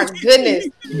 Oh my goodness,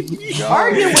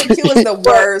 arguing with Q is the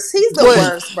worst. He's the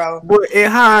worst, bro. But in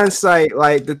hindsight,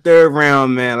 the third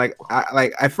round, man,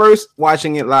 I first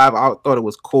watching it live, I thought it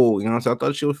was cool, so I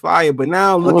thought she was fire. But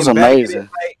now looking back, it was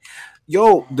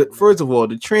amazing. First of all,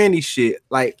 the tranny shit,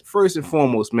 first and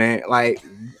foremost, man,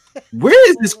 where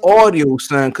is this audio,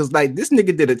 son? Because this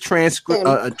nigga did a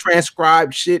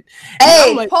transcribed shit.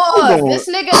 Hey, pause. This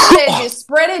nigga said you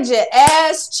spreaded your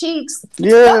ass cheeks.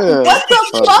 Yeah. What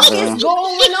the fuck is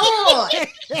going on?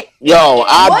 Yo,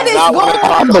 what is going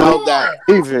on? That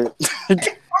even.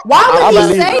 Why would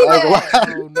he say that?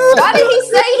 Why did he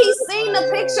say he seen the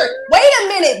picture? Wait a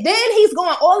minute. Then he's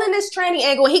going all in this training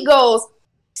angle. He goes,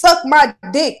 suck my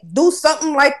dick. Do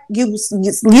something like you used to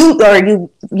do. And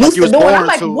I'm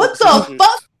like, what the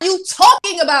fuck are you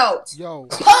talking about? Yo.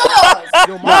 Pause.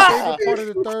 My favorite part of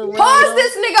the third round. Pause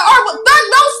this nigga.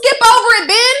 Don't skip over it,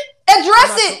 Ben.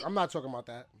 Address it. I'm not talking about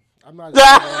that. I'm not. This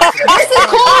is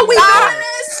cool. We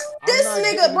honest. This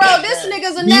nigga, bro. This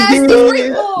nigga's a nasty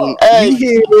freak bull.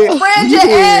 Spread your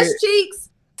ass cheeks.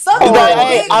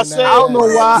 I don't know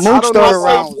why. Mook started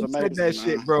around said that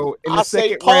shit, bro. In I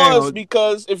say pause round,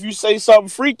 because if you say something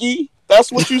freaky,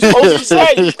 that's what you're supposed to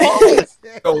say. Pause.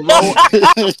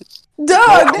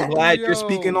 Dog, I'm glad you're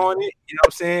speaking on it. You know what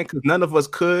I'm saying? Because none of us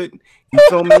could. You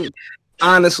feel me?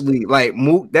 Honestly,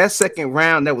 Mook, that second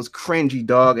round, that was cringy,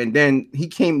 dog. And then he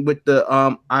came with the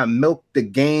I milked the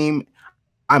game.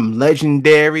 I'm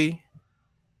legendary.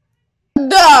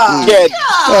 Yeah,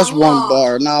 that's one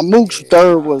bar. Now Mook's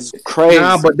third was crazy.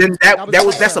 Nah, but then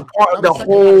that's a part of the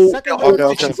whole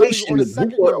situation.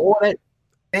 All that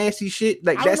nasty shit.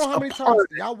 That's a part.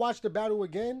 Y'all watched the battle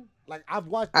again? I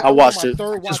watched it.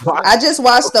 I just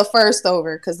watched the first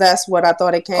over because that's what I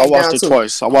thought it came down to. I watched it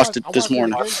twice. I watched it this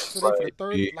morning.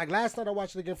 Last night I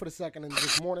watched it again for the second, and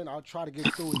this morning I'll try to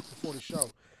get through it before the show.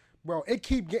 Bro, it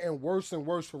keep getting worse and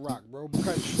worse for Rock, bro,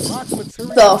 because Rock's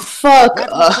material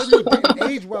didn't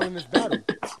age well in this battle.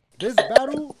 This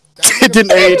battle, it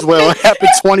didn't age well. It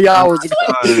happened 20 hours ago.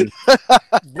 The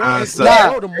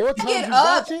more times you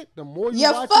watch it, the more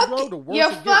you watch it, bro, the worse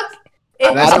it gets.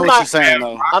 I know what you're saying,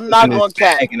 though. I'm not going to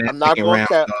cap. I'm not going to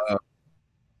cap.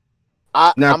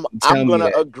 I'm going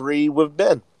to agree with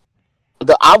Ben.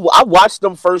 I watched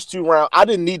them first 2 rounds. I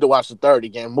didn't need to watch the third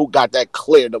again. Mook got that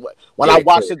clear. When I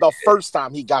watched it the first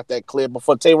time, he got that clear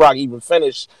before Tay-Rock even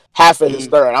finished half of his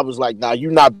third. I was like, nah,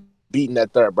 you're not beating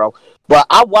that third, bro. But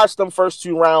I watched them first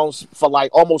 2 rounds for like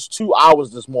almost 2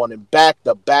 hours this morning, back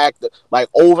to back, like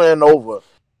over and over.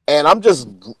 And I'm just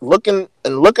looking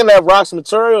at Rock's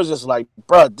material, just like,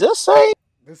 bro, this ain't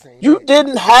you it.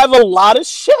 Didn't have a lot of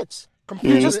shit.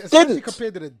 Especially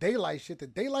compared to the Daylight shit. The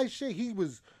Daylight shit, he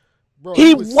was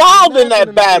wild in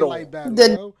that battle.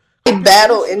 The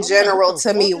battle in general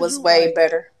to me was way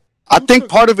better. I think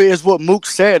part of it is what Mook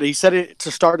said. He said it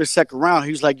to start the second round.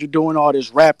 He's like, you're doing all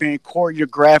this rapping,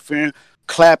 choreographing,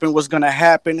 clapping, what's going to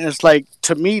happen. And it's like,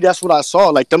 to me, that's what I saw.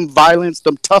 Like, them violence,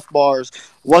 them tough bars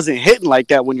wasn't hitting like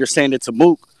that when you're saying it to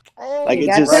Mook. Oh, like, it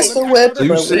just...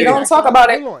 we don't talk about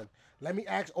it. Hold on. Let me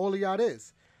ask all of y'all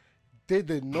this. Did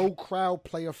the no crowd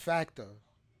play a factor?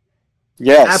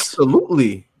 Yes.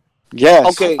 Absolutely. Yes.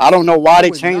 Okay. I don't know why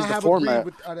they changed the format.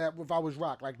 If I was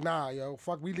Rock, like, nah, yo,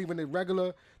 fuck, we leaving it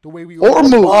regular the way we. Or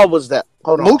Mook. What was that?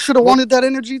 Hold on. Mook should have wanted that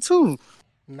energy too.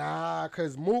 Nah,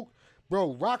 cause Mook,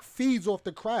 bro, Rock feeds off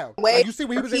the crowd. Like, you see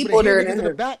when he was able to hear niggas in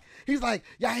the back, he's like,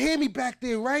 y'all hear me back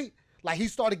there, right? Like, he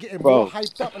started getting more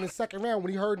hyped up in the second round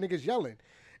when he heard niggas yelling.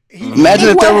 Imagine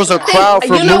if there was a crowd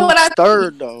for Mook's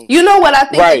third, though. You know what I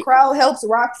think the crowd helps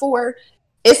Rock for?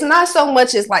 It's not so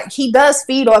much as like he does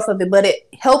feed off of it, but it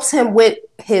helps him with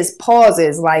his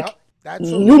pauses. Like,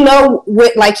 you know,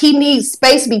 with like he needs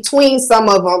space between some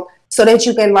of them so that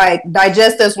you can like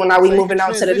digest this. When are we moving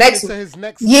on to the next one?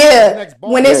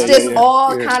 When it's just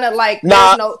all kind of like,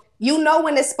 you know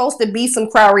when it's supposed to be some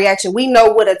crowd reaction. We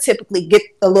know what to typically get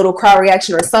a little crowd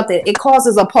reaction or something. It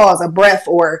causes a pause, a breath,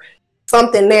 or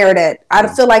something there that I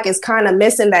feel like is kind of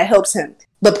missing that helps him.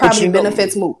 But probably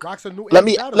benefits Mook. Let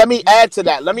me add to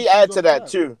that. Let me add to that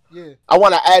too. Yeah. I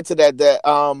want to add to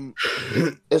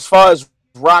that as far as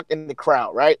Rock in the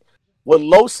crowd, right? What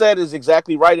Lo said is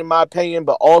exactly right in my opinion,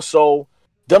 but also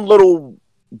them little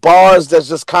bars that's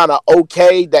just kind of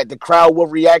okay that the crowd will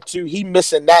react to. He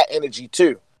missing that energy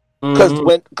too.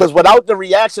 Because without the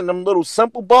reaction, them little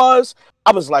simple bars,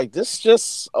 I was like, this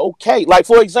just okay. Like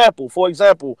for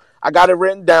example, I got it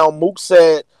written down. Mook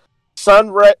said,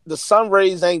 the sun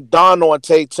rays ain't dawn on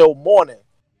Tay till morning.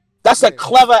 That's a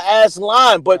clever ass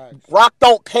line, but Rock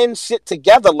don't pin shit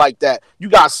together like that. You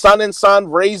got sun and sun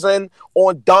raising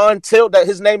on dawn till that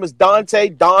his name is Dante,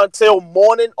 dawn till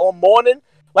morning on morning.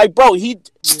 Like, bro,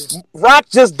 Rock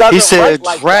just doesn't. He said write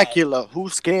like Dracula. That.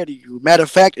 Who's scared of you? Matter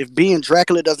of fact, if being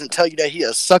Dracula doesn't tell you that he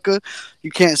a sucker,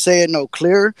 you can't say it no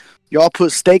clearer. Y'all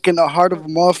put stake in the heart of a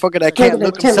motherfucker that can't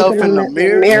look himself in the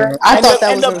mirror. I thought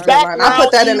that was a background. I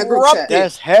put that in the group chat.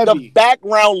 That's heavy. The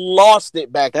background lost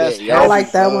it back there. I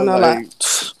like that one a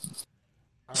lot.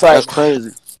 That's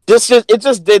crazy. It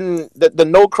just didn't. The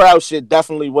no crowd shit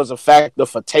definitely was a factor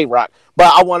for Tay-Rock.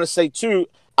 But I want to say too,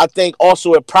 I think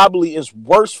also it probably is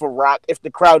worse for Rock if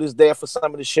the crowd is there for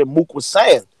some of the shit Mook was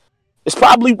saying. It's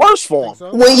probably worse for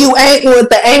him. When you ain't with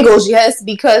the angles, yes,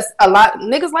 because a lot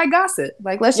niggas like gossip.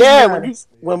 Like, let's just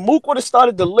when Mook would have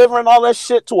started delivering all that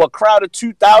shit to a crowd of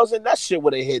 2,000, that shit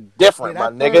would have hit different, my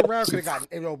nigga. Round could have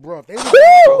got, bro. They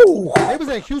was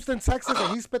in Houston, Texas,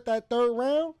 and he spit that third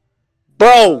round,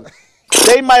 bro.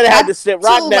 They might have had to sit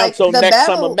Rock down till next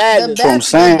Summer Madness. That's what I'm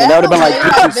saying. That would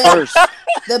have been like first.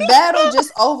 The battle,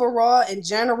 just overall in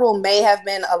general, may have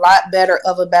been a lot better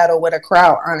of a battle with a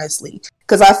crowd, honestly.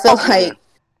 Because I feel like,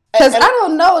 I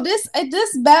don't know, this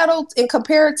battle, and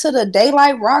compared to the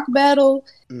Daylight Rock battle,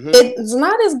 it's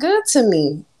not as good to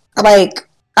me. Like,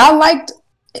 I liked,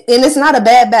 and it's not a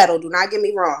bad battle. Do not get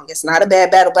me wrong. It's not a bad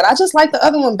battle, but I just like the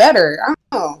other one better. I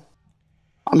don't know.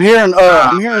 I'm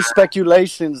hearing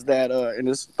speculations that and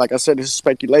it's like I said, this is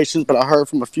speculations, but I heard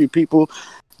from a few people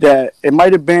that it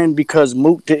might have been because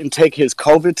Mook didn't take his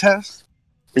COVID test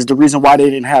is the reason why they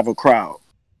didn't have a crowd.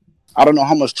 I don't know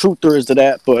how much truth there is to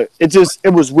that, but it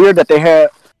was weird that they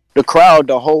had the crowd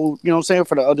the whole, you know what I'm saying,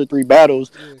 for the other three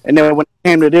battles, and then when it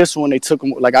came to this one, they took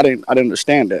them. Like I didn't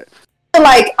understand that.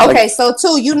 Like, okay, so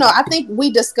too, I think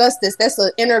we discussed this. That's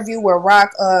an interview where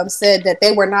Rock said that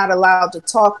they were not allowed to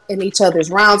talk in each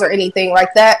other's rounds or anything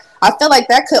like that. I feel like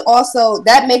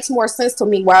that makes more sense to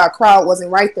me why a crowd wasn't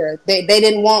right there. They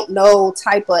didn't want no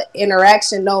type of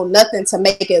interaction, no nothing to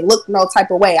make it look no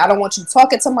type of way. I don't want you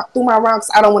talking through my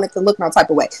rounds. I don't want it to look no type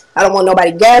of way. I don't want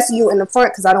nobody gassing you in the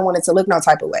front because I don't want it to look no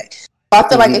type of way. So I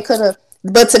feel like it could have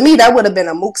But to me, that would have been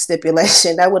a Mook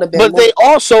stipulation. That would have been. But Mook. they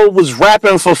also was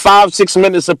rapping for 5-6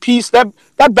 minutes apiece. That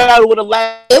battle would have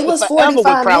lasted. It was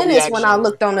 45 minutes when I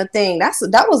looked on the thing.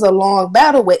 That was a long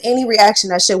battle with any reaction.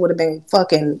 That shit would have been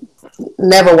fucking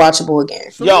never watchable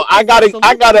again. So yo, I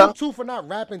gotta too for not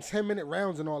rapping 10-minute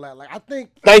rounds and all that. Like I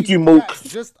think. Thank you, Mook.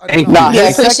 Just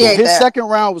his second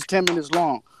round was 10 minutes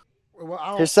long.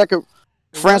 Well, his second.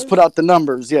 France put out the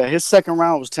numbers. Yeah, his second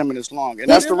round was 10 minutes long, and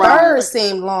that's the round. First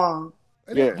seemed long.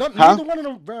 Yeah,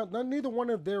 neither one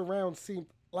of their rounds seemed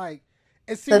like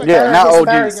it seemed like not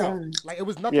OD. Like it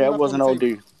was nothing. Yeah, it wasn't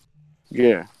OD.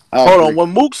 Yeah. Hold on, when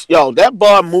Mook's that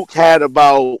bar Mook had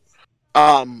about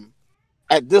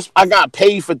at this I got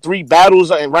paid for 3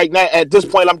 battles, and right now at this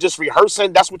point I'm just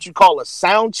rehearsing. That's what you call a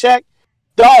sound check.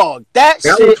 Dog, that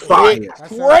shit was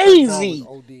crazy.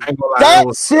 That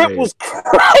shit was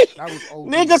crazy.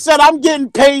 Nigga said I'm getting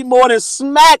paid more than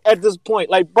Smack at this point.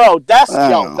 Like, bro, that's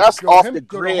off the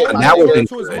grid. That was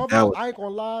good. I ain't gonna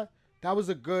lie. That was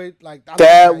a good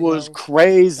that was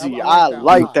crazy. I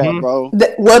like that, bro.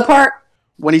 What part?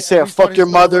 When he said "fuck your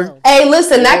mother." Hey,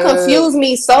 listen, that confused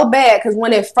me so bad because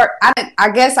when it first, I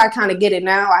guess I kind of get it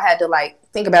now. I had to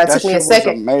think about it. It took me a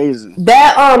second. Amazing.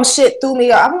 That shit threw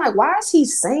me off. I'm like, why is he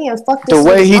saying "fuck this"? The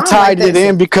way he tied it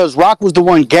in, because Rock was the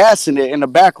one gassing it in the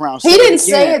background. He didn't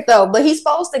say it though, but he's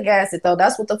supposed to gas it though.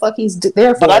 That's what the fuck he's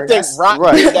there for. But I think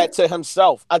Rock did that to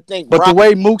himself. But the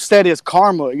way Mook said is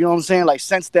karma. You know what I'm saying? Like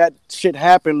since that shit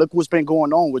happened, look what's been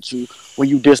going on with you when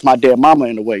you diss my dead mama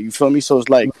in a way. You feel me? So it's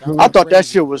like I thought that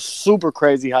shit was super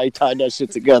crazy how he tied that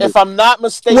shit together. If I'm not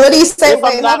mistaken, what he say?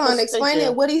 Wait, hold on. Explain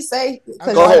it. What he say?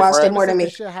 Because I watched it more than me.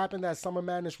 Shit happened that Summer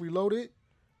Madness Reloaded.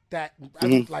 That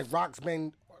like Rock's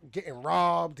been getting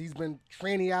robbed. He's been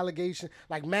tranny allegation.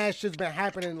 Like mad shit's been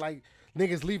happening. Like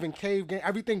niggas leaving cave game.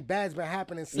 Everything bad's been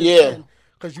happening since then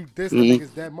because you dissed the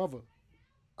nigga's dead mother.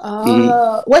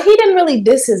 Well, he didn't really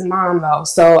diss his mom though.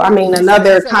 So I mean,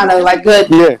 another kind of like good.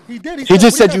 Yeah, he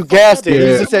just said you gassed it. He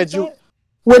just said you.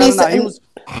 What he said?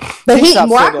 But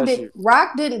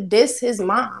Rock didn't diss his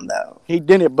mom though. He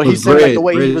didn't, but he said like the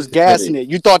way he was gassing it.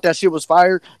 You thought that shit was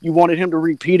fire. You wanted him to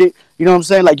repeat it. You know what I'm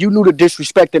saying? Like you knew the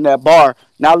disrespect in that bar.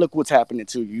 Now look what's happening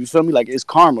to you. You feel me? Like it's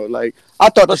karma. Like I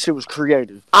thought that shit was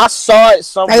creative. I saw it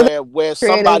somewhere where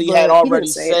somebody had already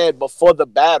said before the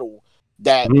battle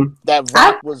that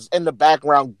Rock was in the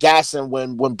background gassing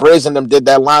when Briz and them did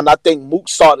that line. I think Mook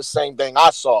saw the same thing I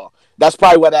saw. That's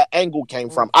probably where that angle came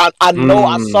from. I know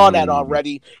I saw that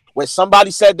already. When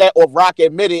somebody said that or Rock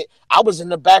admitted, I was in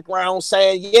the background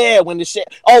saying, yeah, when the shit.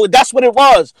 Oh, that's what it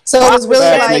was. So it was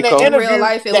really like in real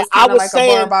life, it was kind of like a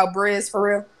bar about Briz for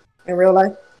real, in real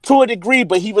life? To a degree,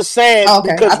 but he was saying,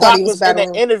 because Rock was in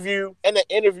the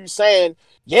interview saying,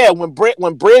 yeah, when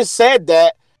Briz said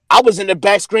that, I was in the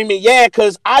back screaming, yeah,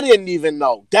 because I didn't even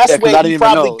know. That's where he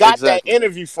probably got that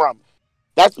interview from.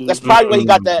 That's probably where he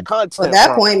got that content from. Well,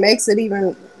 that point makes it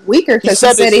even weaker because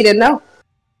he said he didn't know.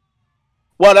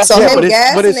 Well, that's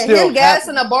him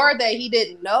gassing a bar that he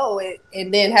didn't know it,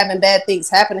 and then having bad things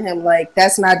happen to him, like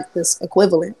that's not this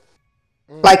equivalent.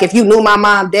 Like if you knew my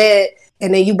mom dead,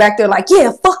 and then you back there like,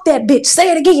 yeah, fuck that bitch,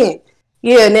 say it again.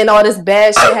 Yeah, and then all this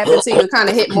bad shit happened to you, it kind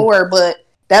of hit more, but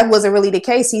that wasn't really the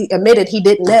case. He admitted he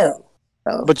didn't know.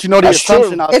 So. But you know the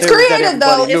assumption out there is creative that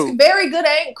though. Knew. It's very good,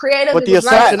 ain't creative. But the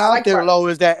assumption out there, Lo,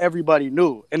 is that everybody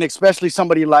knew, and especially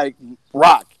somebody like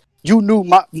Rock. You knew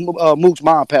Mook's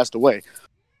mom passed away.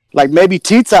 Like maybe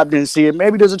T-Top didn't see it.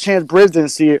 Maybe there's a chance Briz didn't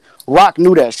see it. Rock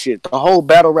knew that shit. The whole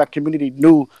battle rap community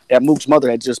knew that Mook's mother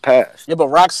had just passed. Yeah, but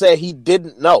Rock said he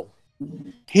didn't know.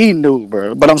 He knew,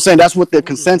 bro. But I'm saying that's what the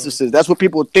consensus is. That's what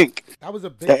people think. That was a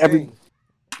big thing.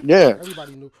 Yeah.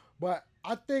 Everybody knew. But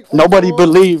I think nobody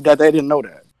believed that they didn't know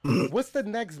that. What's the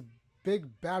next big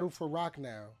battle for Rock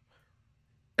now?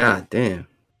 God damn.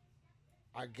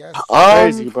 I guess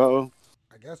crazy, bro.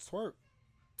 I guess Twerk.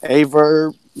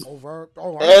 Verb. Verb.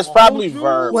 It's probably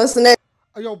Verb. What's the next?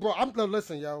 Yo, bro,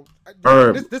 listen, yo.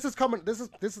 This is coming. This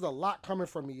is a lot coming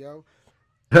from me, yo.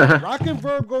 Rock and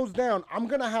Verb goes down. I'm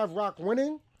gonna have Rock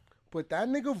winning, but that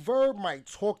nigga Verb might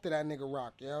talk to that nigga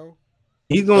Rock, yo.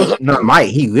 He's gonna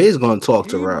he is gonna talk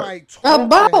to Rock.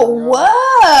 About what?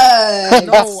 I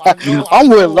know, I'm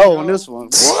with Lo on this one.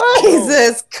 What?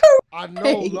 Jesus Christ. I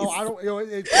know, Lo. I don't. Yo,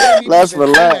 let's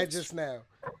relax. Just now.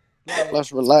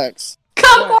 Let's relax.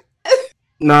 Come on.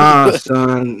 Nah,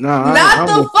 son. Nah. Not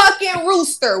the fucking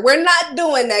rooster. We're not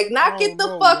doing that. Get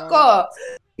the fuck off.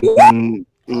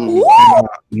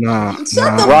 Nah.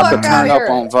 Rock will turn up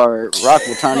on Verb. Rock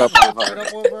will turn up on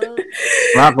Verb.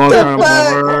 Rock gonna turn up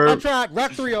on Verb. I tried.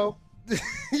 Rock 3-0.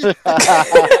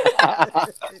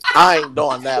 I ain't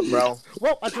doing that, bro.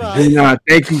 Well, I tried. Nah,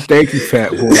 thank you,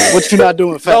 fat boy. What you not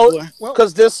doing, fat boy?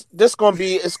 Because this gonna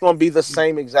be the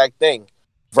same exact thing.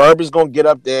 Verb is gonna get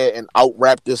up there and out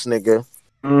rap this nigga.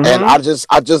 Mm-hmm. And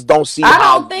I just don't see. I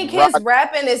don't think his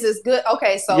rapping is as good.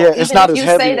 Okay, so yeah, it's not as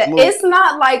heavy. Say that it's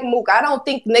not like Mook. I don't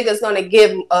think niggas gonna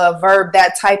give Verb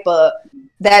that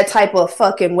type of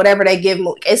fucking whatever they give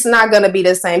Mook. It's not gonna be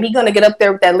the same. He gonna get up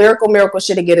there with that lyrical miracle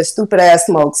shit and get his stupid ass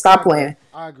smoked. Stop playing.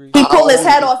 I agree. He pull his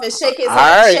hat off and shake his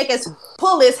head,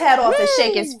 pull his hat off and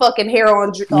shake his fucking hair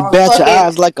on. You bat your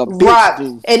eyes like a bitch,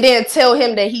 dude. And then tell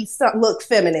him that he look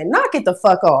feminine. Knock it the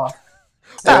fuck off.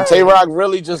 And Tay-Rock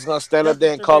really just gonna stand up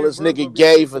there and call this nigga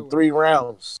gay for 3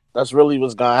 rounds. That's really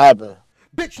what's gonna happen.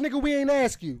 Bitch, nigga, we ain't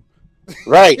ask you.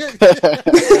 Right. Right.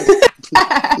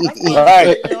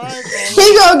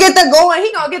 He gonna get the going.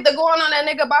 He gonna get the going on that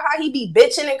nigga about how he be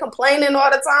bitching and complaining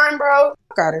all the time, bro.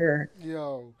 Fuck out of here.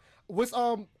 Yo, what's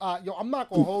I'm not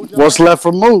gonna hold you. What's left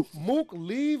for Mook? Mook,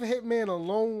 leave Hitman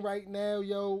alone right now,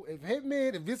 yo. If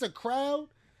it's a crowd.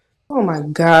 Oh my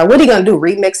god, what he gonna do?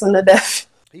 Remix him to death?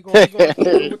 He gonna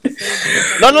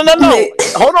No.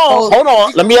 Hold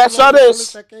on. Let me ask y'all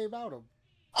this.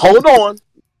 Hold on.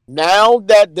 Now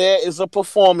that there is a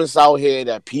performance out here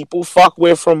that people fuck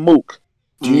with from Mook,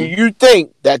 do you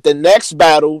think that the next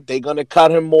battle they're gonna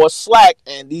cut him more slack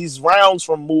and these rounds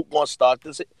from Mook gonna start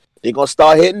this? They're gonna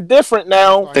start hitting different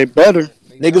now. They better.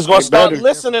 Niggas gonna start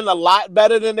listening a lot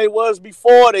better than they was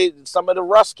before. Some of the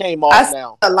rust came off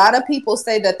now. A lot of people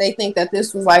say that they think that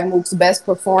this was like Mook's best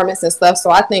performance and stuff. So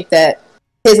I think that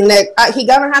his next, he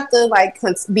gonna have to like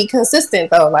be consistent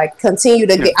though. Like continue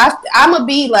to get. I'm gonna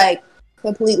be like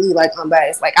completely like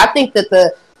unbiased. Like I think that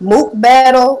the Mook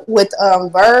battle with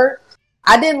Verb,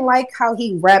 I didn't like how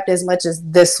he rapped as much as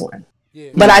this one.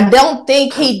 Yeah. But I don't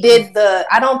think he did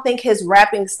I don't think his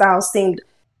rapping style seemed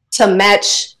to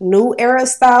match new era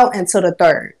style until the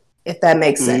third, if that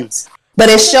makes sense. But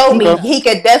it showed me he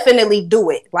could definitely do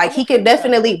it. Like he could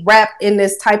definitely rap in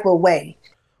this type of way.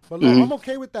 But look, I'm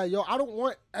okay with that, yo. I don't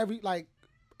want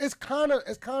it's kind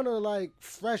of like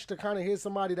fresh to kind of hear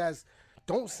somebody that's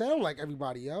don't sound like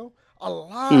everybody, yo. A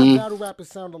lot of battle rappers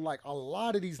sound alike. A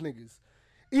lot of these niggas,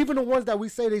 even the ones that we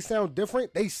say they sound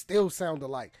different, they still sound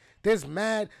alike. There's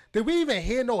mad. Did we even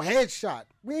hear no headshot?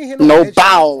 We ain't hear no headshot.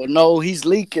 Bow. No, he's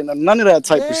leaking. None of that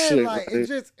type of shit. Like,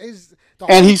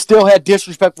 and he still had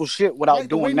disrespectful shit without doing that.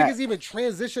 The way niggas even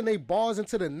transition their bars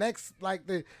into the next, like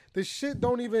the shit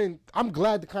don't even. I'm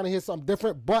glad to kind of hear something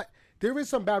different, but there is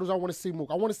some battles I want to see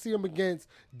Mook. I want to see him against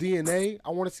DNA.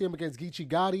 I want to see him against Geechee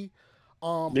Gotti.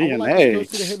 DNA. I would like to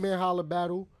still see the Hitman Holla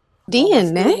battle.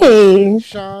 DNA.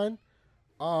 Shine.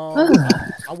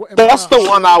 That's the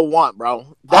one I want, bro.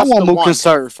 I want Mook and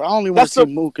Surf. I only want to see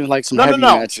Mook in like some heavy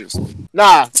matches.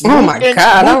 Nah. Oh my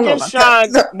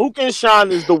god. Mook and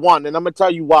Shine is the one, and I'm gonna tell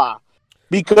you why.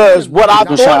 Because what I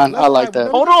thought, Shine, I like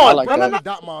that. Hold on, like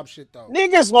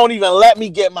niggas won't even let me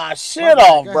get my shit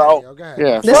off, bro.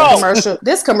 Yeah,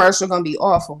 this commercial gonna be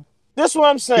awful. This what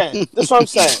I'm saying.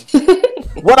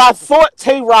 What I thought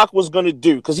Tay-Rock was going to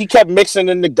do, because he kept mixing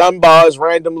in the gun bars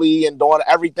randomly and doing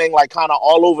everything like kind of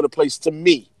all over the place to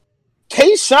me.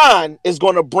 K-Shine is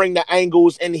going to bring the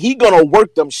angles and he going to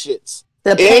work them shits.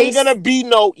 It ain't going to be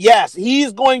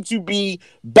he's going to be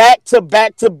back to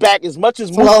back to back as much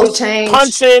as Mook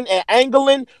punching and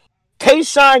angling.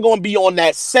 K-Shine going to be on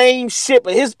that same shit,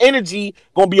 but his energy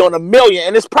going to be on 1,000,000.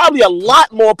 And it's probably a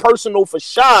lot more personal for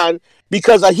Shine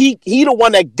because he the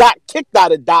one that got kicked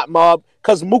out of Dot Mob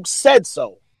because Mook said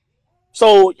so.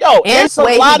 So, it's a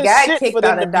lot of shit for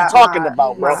them to be talking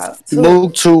about, bro.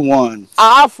 Mook 2-1.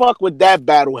 I fuck with that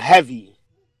battle heavy.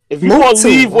 If you want to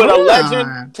leave with a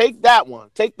legend, take that one.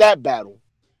 Take that battle.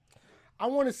 I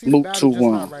want to see the battle just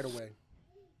not right away.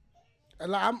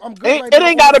 I'm good it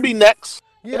ain't got to be next.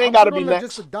 Yeah, it ain't got to be next.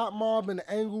 Just the Dot Mob and the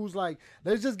angles. Like,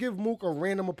 let's just give Mook a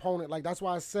random opponent. Like, that's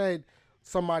why I said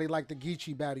somebody like the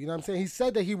Geechee battle. You know what I'm saying? He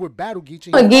said that he would battle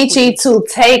Geechee. Geechee to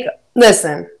take.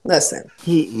 Listen.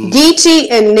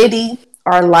 Geechee and Nitty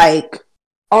are like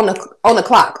on the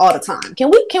clock all the time. Can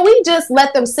we just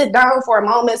let them sit down for a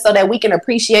moment so that we can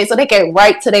appreciate, so they can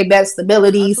write to their best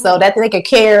ability, so that they can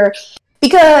care?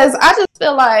 Because I just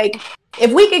feel like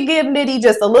if we could give Nitty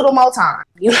just a little more time,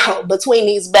 between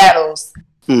these battles,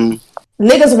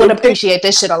 niggas would appreciate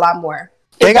this shit a lot more.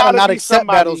 They gotta not accept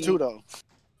battles too, though.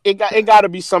 It got to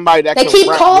be somebody that they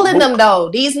keep calling them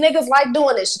though. These niggas like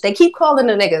doing this shit. They keep calling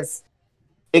the niggas.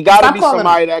 It got to be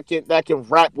somebody that can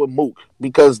rap with Mook,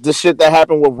 because the shit that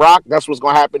happened with Rock, that's what's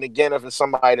gonna happen again if it's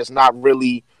somebody that's not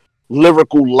really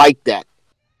lyrical like that.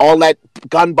 All that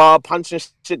gun bar punching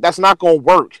shit, that's not gonna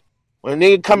work. When a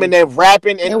nigga come in there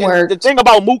rapping, and the thing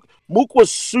about Mook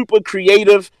was super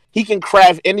creative. He can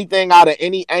craft anything out of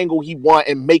any angle he want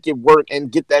and make it work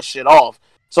and get that shit off.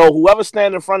 So whoever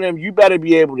stand in front of him, you better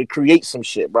be able to create some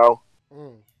shit, bro.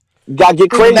 You gotta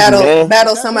get crazy, man.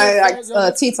 Battle somebody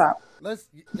like T-Top. Let's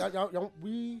y'all,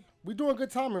 we doing good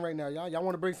timing right now, y'all. Y'all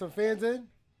want to bring some fans in?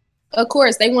 Of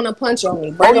course, they want to punch on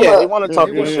me. They want to talk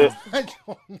your shit.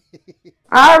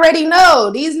 I already know.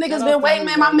 These niggas been waiting,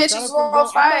 man. My Mitchell's on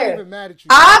fire.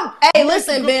 Hey,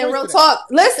 listen, Ben, real talk.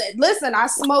 Listen, I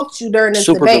smoked you during this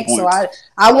debate, so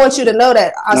I want you to know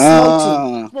that.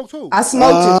 I smoked you.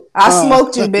 I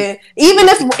smoked you, Ben. Even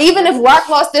if Rock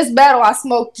lost this battle, I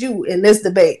smoked you in this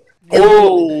debate.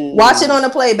 Watch it on the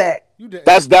playback.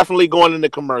 That's definitely going in the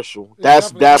commercial.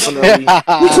 That's definitely. Hey, you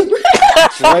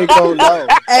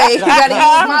gotta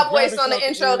use my voice on the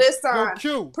intro this time.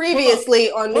 Previously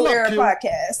on New Era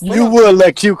Podcast. You would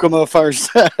let Q come up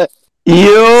first.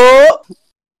 Yo.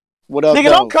 What up, nigga?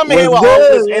 Don't come in here with all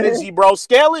this energy, bro.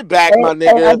 Scale it back, my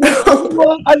nigga.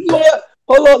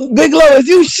 Hold on, Big Low, is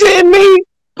you shitting me?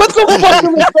 Put some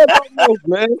fucking respect on this,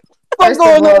 man. What's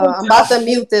going on? I'm about to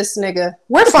mute this nigga.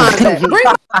 We're fine.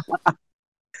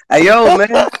 Hey, yo, man.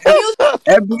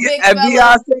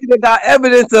 FBI say they got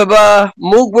evidence of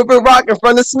Mook whipping Rock in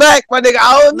front of Smack. My nigga,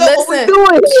 I don't know what we're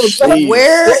doing.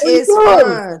 Where is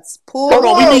Hans? Hold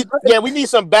on, we need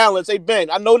some balance. Hey, Ben,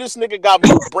 I know this nigga got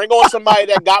Mook. Bring on somebody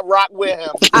that got Rock with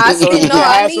him. I need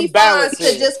Hans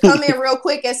to just come in real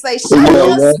quick and say, shut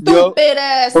your stupid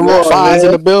ass up. Fonz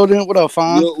in the building. What up,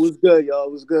 Fonz? Yo, what's good,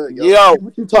 y'all? What's good, yo?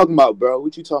 What you talking about, bro?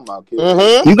 What you talking about, kid?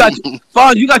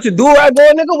 Fonz, you got your do-rag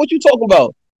on, nigga? What you talking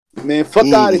about? Man, fuck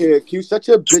out of here, Q. Shut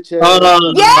your bitch ass.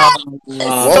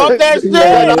 Talk that shit.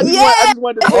 I just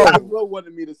wanted to say what Bro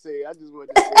wanted me to say. I just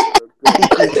wanted to say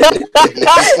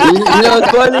You know what's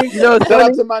funny? Shout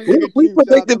out to my nigga we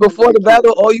predicted before the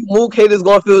battle all you Mook haters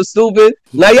gonna feel stupid.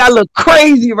 Now y'all look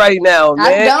crazy right now,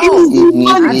 man. I don't.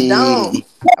 I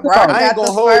ain't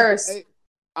gonna hold it. Hey,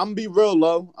 I'm gonna be real,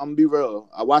 low.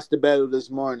 I watched the battle this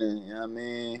morning. You know what I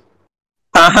mean?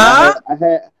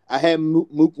 I had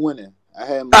Mook winning. I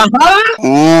ain't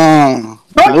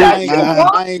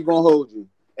gonna hold you.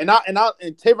 And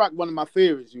Tay-Rock one of my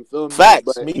favorites. You feel me?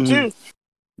 Facts. Me too.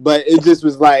 But it just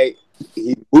was like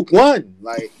Mook won.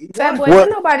 Like that boy,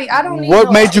 nobody. I don't.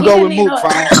 What made you go with Mook?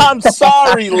 I'm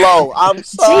sorry, Lo. I'm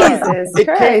sorry. Jesus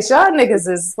Christ, y'all niggas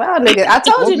is wild niggas. I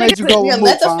told you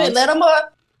niggas let them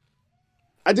up.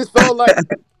 I just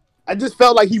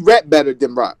felt like he rapped better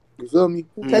than Rock. You feel me?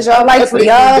 Because y'all like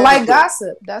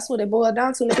gossip. That's what it boiled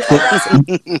down to.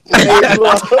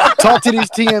 Talk to these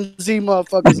TMZ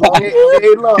motherfuckers. I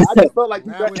just felt like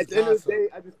at the end of the day,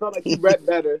 I just felt like he rapped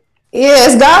better. Yeah,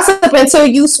 it's gossip until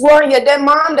you swore in your dead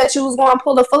mom that you was going to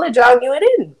pull a full job. You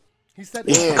didn't. He said,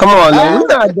 "Come on, man. We're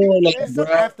not doing that, bro.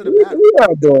 We're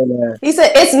not doing that." He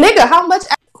said, "It's nigga. How much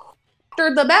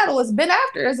after the battle? It's been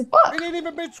after as a fuck. It ain't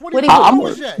even been 24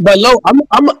 hours yet." But Lo, I'm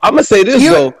gonna say this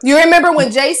though. You remember when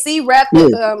JC rapped?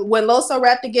 When Loso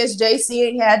rapped against JC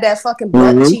and he had that fucking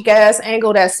butt cheek ass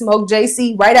angle that smoked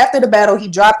JC right after the battle. He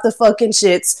dropped the fucking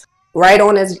shits right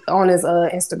on his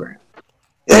Instagram.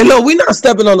 Hey, no, we not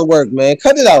stepping on the work, man.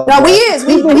 Cut it out. No, we is.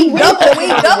 We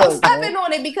double stepping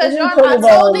on it because I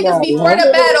told niggas before the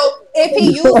battle if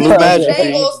he uses these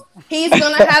angles, he's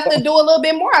gonna have to do a little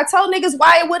bit more. I told niggas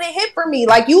why it wouldn't hit for me.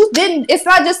 Like you didn't. It's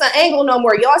not just an angle no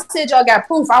more. Y'all said y'all got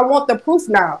proof. I want the proof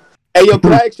now. Hey, yo,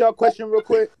 can I ask y'all a question real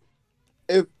quick?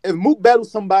 If Mook battles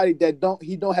somebody that don't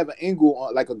have an angle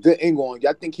on, like a good angle on,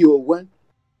 y'all think he will win?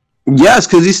 Yes,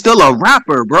 because he's still a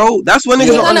rapper, bro. That's when he's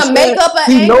gonna make up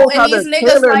an angle, and these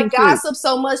niggas like gossip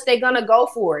so much they gonna go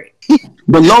for it.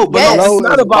 But it's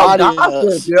not about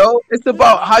gossip, yo. It's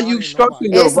about how you structure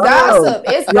your gossip.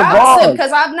 It's gossip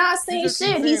because I've not seen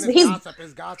shit. He's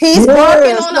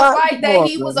working on a fight that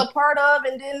he was a part of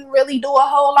and didn't really do a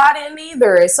whole lot in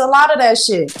either. It's a lot of that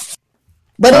shit.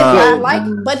 But he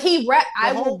rap.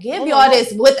 I will give y'all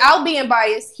this without being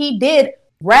biased. He did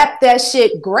rap that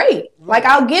shit great. Like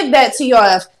I'll give that to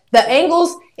y'all. The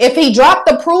angles, if he dropped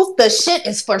the proof, the shit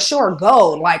is for sure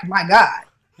gold. Like my God.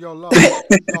 Yo, Lo,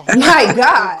 my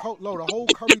God. The whole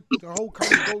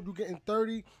curry gold, you getting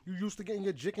 30. You used to getting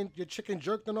your chicken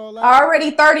jerked and all that. I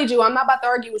already 30'd you. I'm not about to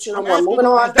argue with you no more. Moving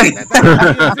on.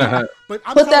 But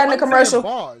put that in the commercial.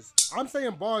 I'm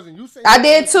saying bars and you say I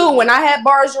did too. When I had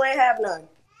bars, you ain't have none.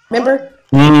 Remember?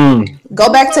 Go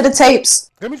back to the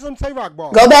tapes. Give me some Tay-Rock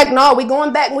balls. Go back. No, we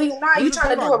going back. You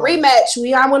trying to do a rematch.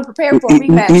 I wasn't prepared for a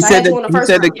rematch. He said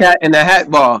the cat in the hat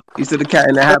ball. He said the cat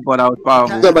in the hat ball. That was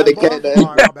powerful. Talk about the cat in the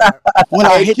hat ball. When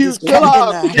I hit this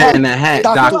cat in the hat,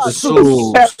 Dr.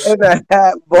 Seuss. Cat in the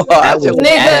hat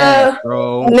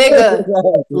ball. Nigga.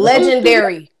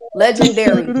 Legendary.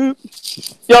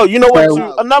 Yo, you know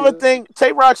what? Another thing,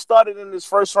 Tay-Rock started in this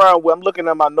first round where I'm looking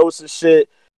at my notes and shit.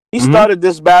 He started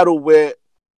this battle with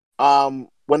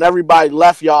when everybody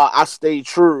left y'all, I stayed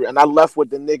true and I left with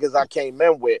the niggas I came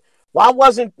in with. Why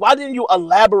didn't you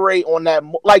elaborate on that?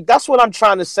 Like, that's what I'm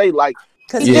trying to say. Like,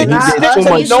 because he's not a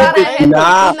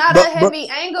heavy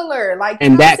angler. Like,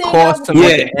 and that cost him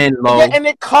at the end, low. Yeah, and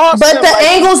it cost but him, the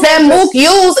angles that Mook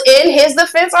used in his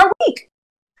defense are weak.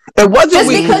 It wasn't just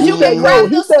weak. Because you can craft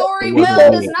the story well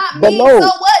does not mean so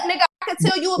what, nigga. I can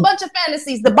tell you a bunch of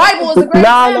fantasies. The Bible is a great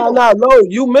example. No.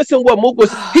 You missing what Mook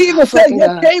was. He even said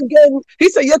your cave gang. He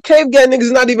said your cave gang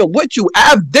niggas not even with you.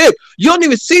 Av dip. You don't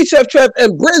even see Chef Trap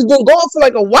and Briz been going for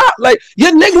like a while. Like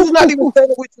your niggas not even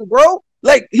standing with you, bro.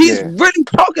 Like he's really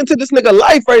talking to this nigga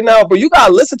life right now, bro. You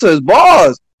gotta listen to his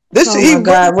bars. My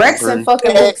God, Rex and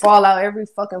fucking Mook fall out every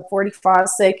fucking 45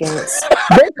 seconds.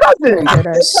 They cousins. Don't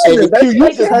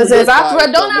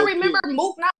I remember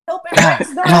Mook not helping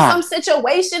Rex during some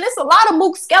situation? It's a lot of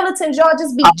Mook skeletons y'all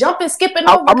just be jumping, skipping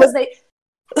over because they.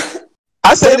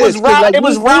 I said it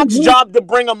was Rock's job to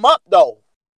bring him up though.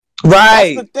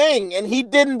 Right. That's the thing, and he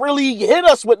didn't really hit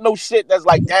us with no shit that's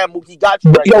like, damn, Mook, he got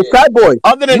you right Yo, there. Fat Boy.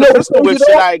 Other than the pistol whip shit,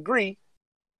 I agree.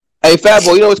 Hey, Fat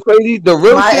Boy, you know what's crazy? The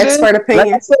real my shit expert opinion.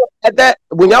 Like I said, at that,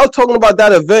 when y'all was talking about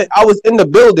that event, I was in the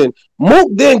building.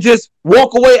 Mook didn't just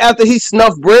walk away after he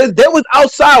snuffed Briz. They was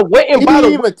outside waiting by the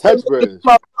even touch Briz.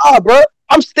 Bro.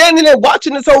 I'm standing there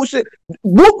watching this whole shit.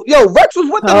 Mook, Rex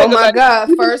was with the nigga. Oh my God,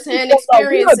 first-hand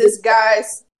experiences,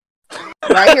 guys.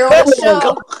 Right here on the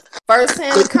show.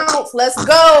 First-hand accounts. Let's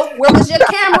go. Where was your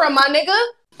camera, my nigga?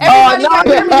 Everybody got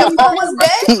camera. Your phone was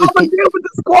dead. I'm gonna deal with the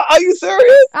squad. Are you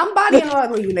serious? I'm bodying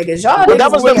all of you niggas. Y'all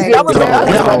that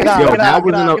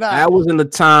was in the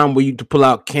time where you to pull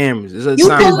out cameras. You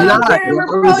pull out camera,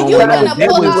 bro. You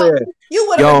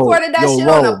would have recorded that shit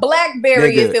on a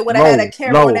BlackBerry if it would have had a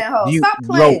camera on that hoe. Stop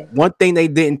playing. One thing they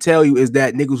didn't tell you is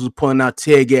that niggas was pulling out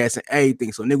tear gas and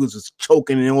everything, so niggas was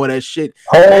choking and all that shit.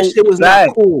 That shit was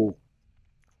not cool.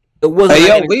 It wasn't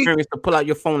an experience to pull out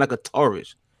your phone like a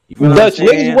tourist. Dutch,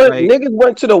 niggas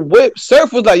went to the whip.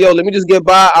 Surf was like, yo, let me just get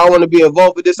by. I don't want to be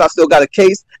involved with this. I still got a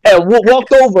case. And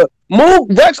walked over. Mook,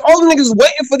 Rex, all the niggas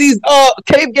waiting for these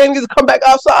cave gang niggas to come back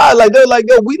outside. Like, they're like,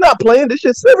 yo, we not playing. This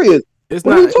shit serious. It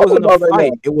wasn't a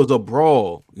fight. It was a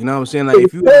brawl. You know what I'm saying? Like,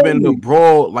 if you've been in a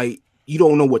brawl, like, you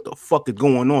don't know what the fuck is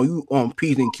going on. You on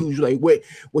P's and Q's. You like, wait,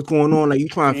 what's going on? Like, you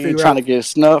trying to figure out. To get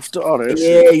snuffed. All that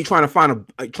shit. You trying to find a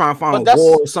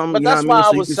wall or something. But that's why I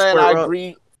was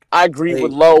saying I agree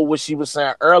with Lo what she was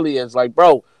saying earlier. It's like,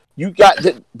 bro, you got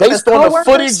based on the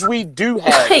footage we do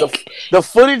have, the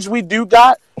footage we do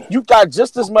got, you got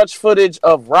just as much footage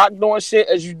of Rock doing shit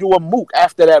as you do of Mook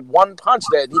after that one punch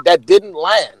that didn't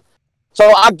land. So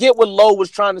I get what Lo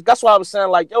was trying to. That's why I was saying,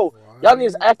 like, yo, y'all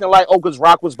niggas acting like, oh, because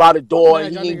Rock was by the door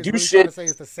and he didn't do shit. He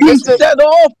set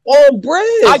off on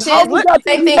Briz. Y'all still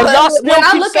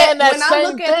keep saying that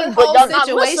same thing, but y'all not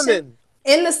listening.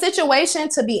 In the situation,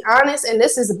 to be honest, and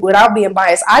this is without being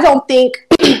biased, I don't think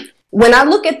when I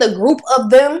look at the group of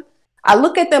them, I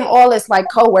look at them all as like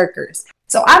co-workers.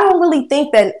 So I don't really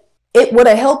think that it would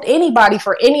have helped anybody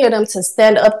for any of them to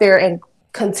stand up there and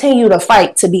continue to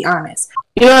fight, to be honest.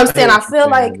 You know what I'm saying? I feel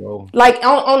like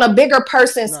on a bigger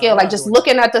person scale, like just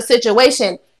looking at the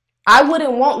situation, I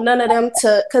wouldn't want none of them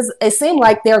to, because it seemed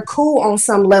like they're cool on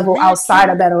some level outside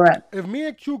of battle rap. If me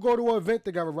and Q go to an event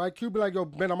together, right? Q be like, yo,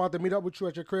 Ben, I'm about to meet up with you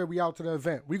at your crib. We out to the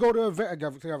event. We go to the event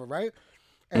together, right?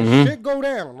 And shit go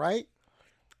down, right?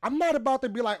 I'm not about to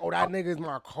be like, oh, that nigga is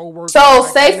my coworker. So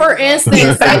say for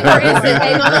instance, hey, no.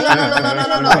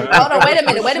 Hold on, wait a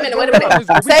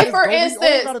minute. Say for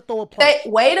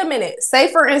instance,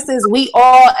 say for instance, we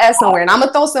all at somewhere, and I'm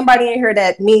gonna throw somebody in here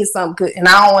that needs something good, and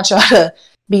I don't want y'all to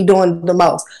be doing the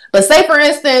most. But say for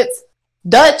instance,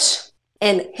 Dutch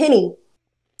and Henny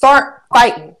start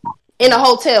fighting in a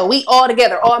hotel. We all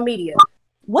together, all media.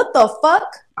 What the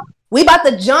fuck? We about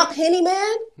to jump Henny,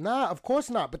 man? Nah, of course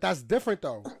not. But that's different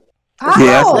though.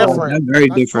 Yeah, that's different. That's very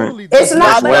different. Totally it's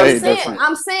not. But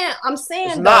I'm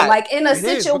saying though, like in a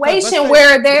situation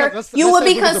where you would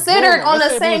be considered on the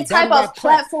same type of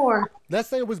platform. Let's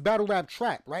say it was battle rap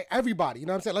trap, right? Everybody, you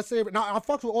know what I'm saying? Let's say now I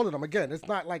fucked with all of them. Again, it's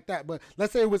not like that, but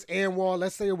let's say it was Anwar,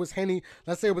 let's say it was Henny,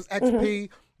 let's say it was XP.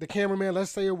 the cameraman,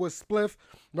 let's say it was Spliff,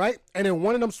 right? And then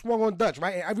one of them swung on Dutch,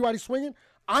 right? And everybody's swinging.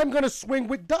 I'm going to swing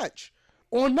with Dutch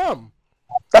on them.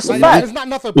 That's a fact. It's not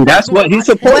nothing. That's what he's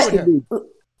supposed to do.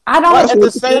 I don't. At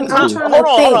the same time, hold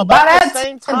on. By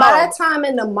that time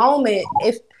in the moment,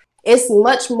 if it's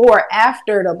much more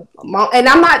after the moment, and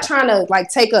I'm not trying to like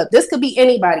take up. This could be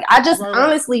anybody. I just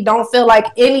honestly don't feel like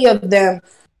any of them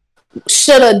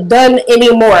should have done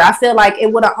any more. I feel like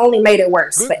it would have only made it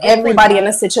worse for everybody in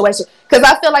the situation. Because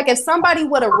I feel like if somebody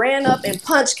would have ran up and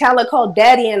punched Calico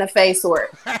Daddy in the face, or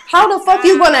how the fuck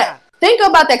you gonna think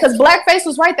about that? Because Blackface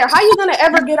was right there. How you gonna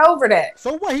ever get over that?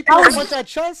 So what? He threw a punch at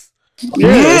chest.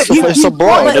 Yeah, it's a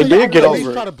brawl. They did get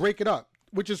over it. Try to break it up,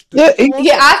 which is I agree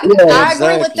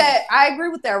with that. I agree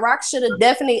with that. Rock should have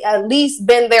definitely at least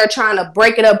been there trying to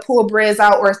break it up, pull Briz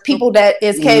out, or people that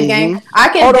is Cave Gang. I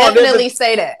can definitely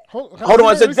say that. Hold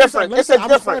on, it's a difference. It's a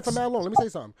difference. Let me say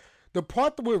something. The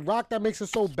part with Rock that makes it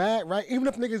so bad, right? Even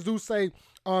if niggas do say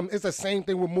it's the same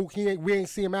thing with Mook, we ain't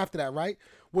see him after that, right?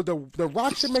 Well, the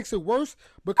Rock shit makes it worse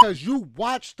because you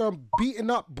watched them beating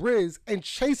up Briz and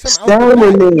chase him out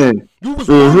the back. You was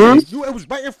watching. It was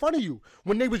right in front of you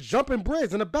when they was jumping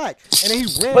Briz in the back, and then he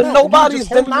ran. But out, nobody's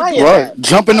denying that.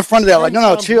 Jump in the front of that, like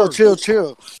no,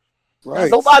 chill. Right.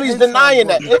 Nobody's denying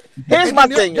that. Here's my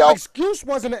thing, yo. The excuse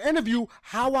was in the interview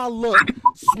how I look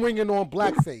swinging on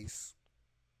Blackface.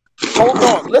 Hold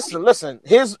on, listen.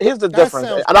 Here's the difference,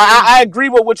 and I agree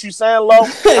with what you're saying, Lo.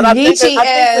 And I think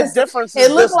the difference is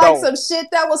it looked like though. some shit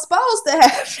that was supposed to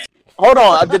happen. Hold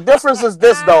on, the difference is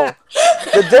this though.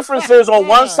 The difference is on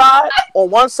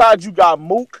one side you got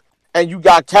Mook and you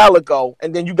got Calico,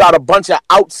 and then you got a bunch of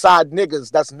outside niggas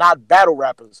that's not battle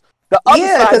rappers. The other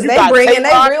side, you they got bring in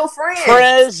their real friends.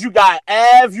 Trez, you got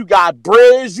Av, you got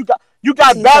Briz, you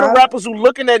got battle rappers who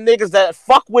looking at niggas that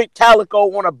fuck with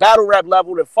Calico on a battle rap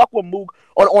level, that fuck with Mook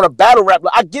on a battle rap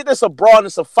level. I get this a brawl and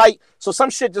it's a fight, so some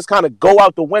shit just kind of go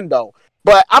out the window.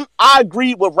 But I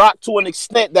agree with Rock to an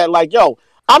extent that like, yo,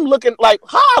 I'm looking like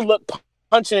how I look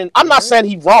punching. I'm not saying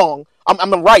he wrong.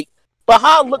 I'm right, but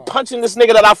how I look punching this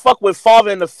nigga that I fuck with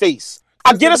father in the face.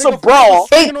 I get us a brawl.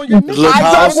 I'm not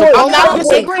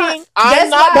disagreeing. I'm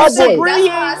not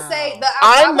disagreeing.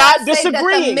 I'm not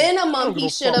disagreeing. The minimum he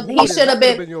should have been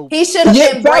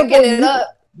breaking it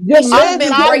up. I'm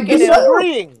not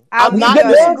disagreeing. I'm not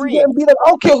disagreeing. I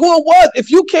don't care who it was. If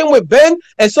you came with Ben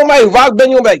and somebody rocked Ben,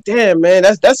 you're like, damn man,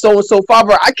 that's so and so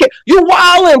father. I can't. You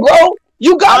wilding, bro.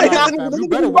 You got it. You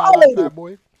better wild that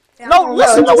boy. No,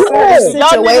 listen, y'all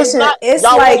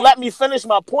won't let me finish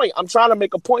my point. I'm trying to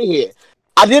make a point here.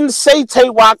 I didn't say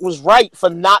Tay-Rock was right for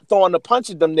not throwing the punch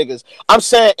at them niggas. I'm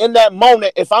saying in that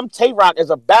moment, if I'm Tay-Rock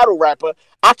as a battle rapper,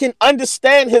 I can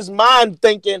understand his mind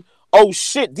thinking, oh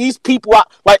shit, these people are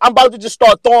like, I'm about to just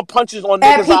start throwing punches on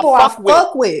niggas I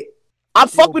fuck with. I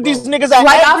fuck with these niggas at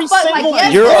every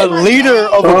single. You're a leader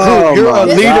of a group. You're a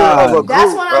leader of a group.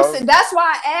 That's what I'm saying. That's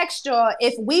why I asked y'all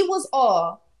if we was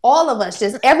all of us,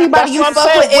 just everybody you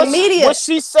fuck with immediately. What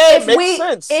she said makes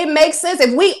sense. It makes sense.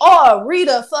 If we all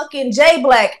Rita, fucking J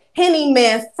Black, Henny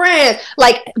Man, Friend,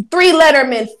 like 3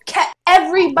 Letterman,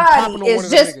 everybody is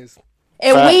just. Niggas.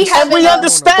 And we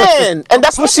understand, and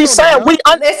that's what she's saying.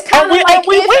 It's kind of like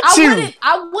we with you.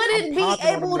 I wouldn't be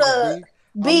able to.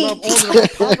 He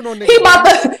about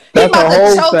to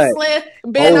choke slam,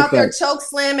 been out there choke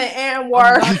slamming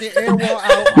Anwar.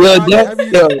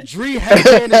 Dree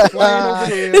headband is flying over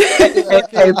there.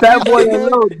 Hey, Fat Boy,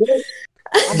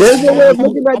 there's a way of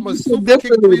looking at this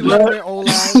differently, bro.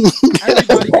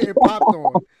 Everybody getting popped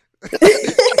on.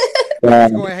 You're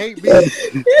gonna hate me.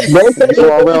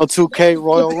 URL 2K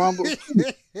Royal Rumble.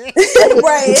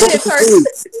 Right, it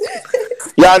hurts.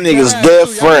 Y'all niggas dead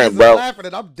friend, bro.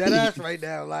 I'm dead ass right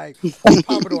now. Like I'm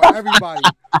popping on everybody.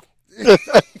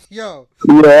 Yo.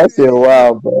 Yeah, that's it.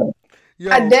 Wow, bro.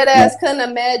 Yo, I dead ass couldn't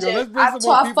imagine. I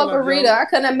fuck with Rita. I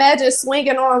couldn't imagine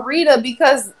swinging on Rita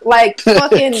because like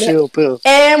fucking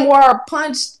Anwar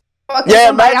punched. Yeah,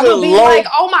 somebody. I would be like,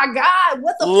 oh my god,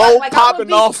 what the fuck? Like,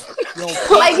 popping off.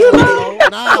 Like, you know,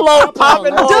 low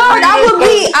popping off. Dude,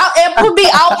 it would be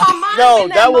out my mind. Yo,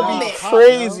 that would be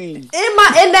crazy.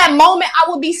 In that moment, I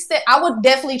would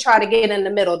definitely try to get in the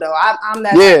middle though. I'm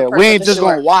that. Yeah, we ain't just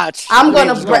gonna watch. I'm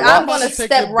gonna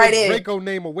step right in. Draco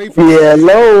name away from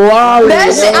low Wally.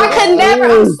 That shit, I could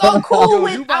never. I'm so cool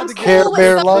with. I'm cool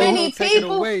with so many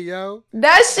people.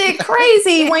 That shit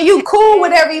crazy when you cool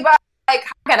with everybody. Like,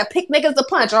 I gotta pick niggas to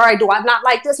punch. All right, do I not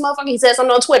like this motherfucker? He said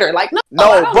something on Twitter. Like,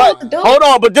 no, but hold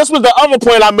on. But this was the other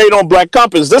point I made on Black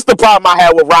Compass. This the problem I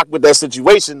had with Rock with that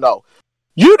situation, though.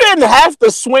 You didn't have to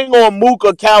swing on Mook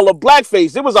or Cal or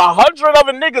Blackface. There was 100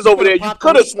 other niggas over there. You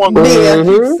could have swung on.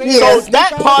 So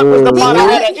that part was the part I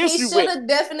had an issue with. He should have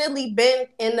definitely been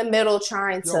in the middle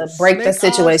trying to break the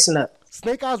situation up.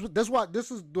 Snake Eyes,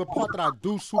 this is the part that I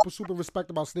do super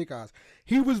respect about Snake Eyes.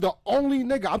 He was the only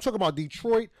nigga. I'm talking about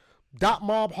Detroit, Dot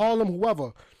Mob, Harlem,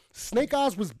 whoever. Snake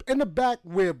Eyes was in the back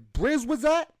where Briz was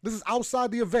at. This is outside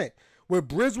the event. Where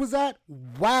Briz was at,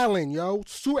 wilding, yo.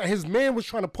 His man was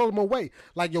trying to pull him away.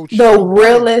 Like, yo, the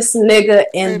realest nigga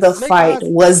in the fight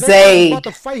was Zayd. About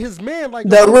to fight his man, like,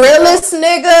 the realest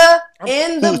nigga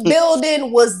in the building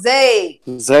was Zayd.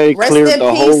 Zayd cleared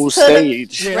the whole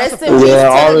stage. Rest in peace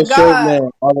to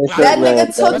God. That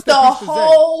nigga took the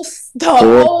whole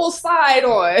side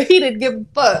on. He didn't give a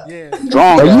fuck. Yeah.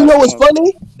 But you know what's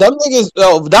funny? Them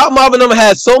niggas, Dot Mob and them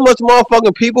had so much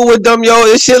motherfucking people with them, yo.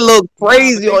 This shit look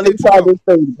crazy on this side of this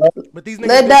thing, bro. But these niggas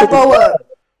let Dapo up.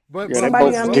 But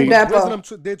somebody got me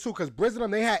Dapo. They too, because Briz and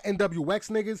them, they had NWX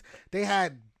niggas. They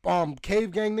had Cave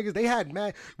Gang niggas. They had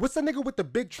what's the nigga with the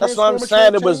big transformer chain? That's what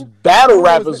I'm saying. It was battle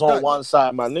rappers on one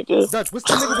side, my nigga. Dutch, what's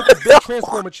the nigga with the big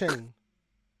transformer chain?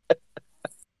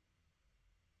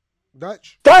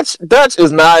 Dutch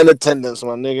is not in attendance,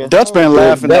 my nigga. Dutch been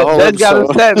laughing the whole Dutch got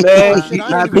upset, man.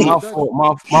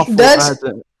 My fault. Dutch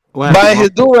buying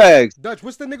his do-rags. Dutch,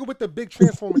 what's the nigga with the big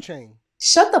transformer chain?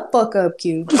 Shut the fuck up,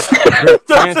 Q.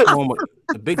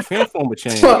 The big transformer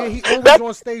chain. Yeah, he always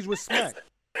on stage with Smack.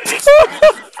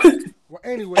 Well,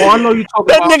 anyway. Oh, I know you talking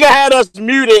that about. Nigga had us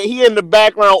muted. He in the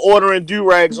background ordering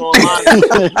do-rags online.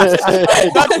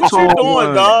 That's what you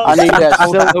doing, dog. I need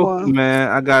that one. Man,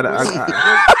 I got it.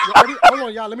 Hold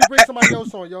on, y'all. Let me bring somebody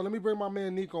else on, yo. Let me bring my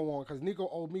man Nico on, because Nico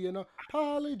owed me an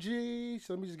apology.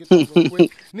 So let me just get that real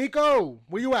quick. Nico,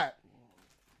 where you at?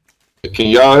 Can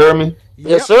y'all hear me?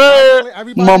 Yes, sir.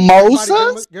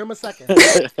 Mimosas? Give him a second.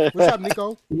 What's up,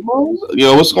 Nico?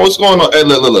 Yo, what's going on? Hey,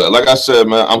 look. Like I said,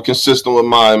 man, I'm consistent with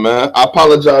mine, man. I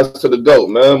apologize to the GOAT,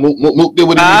 man. Mook did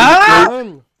what he needed to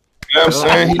do. You know what I'm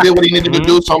saying? He did what he needed to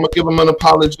do, so I'm going to give him an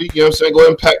apology. You know what I'm saying? Go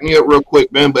ahead and pack me up real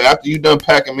quick, man. But after you done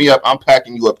packing me up, I'm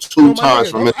packing you up two times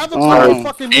from it.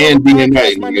 And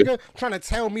DNA, nigga. Trying to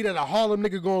tell me that a Harlem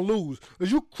nigga going to lose.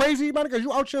 Is you crazy, my nigga?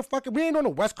 You out here fucking. We ain't on the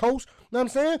West Coast. You know what I'm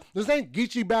saying? This ain't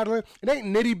Geechee battling. It ain't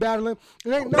Nitty battling.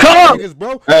 It ain't no niggas,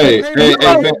 bro. Hey,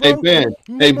 Ben.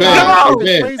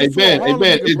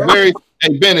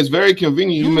 Hey, Ben, it's very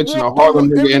convenient you mentioned a Harlem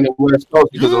nigga in the West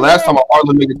Coast, because the last time a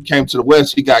Harlem nigga came to the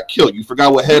West, he got killed. You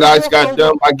forgot what Head Ice got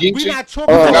done by Geechee? We're not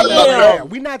talking about that.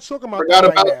 We're not talking about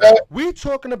that. We're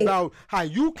talking about how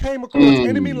you came across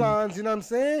enemy lines, you know what I'm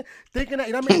saying? Thinking that,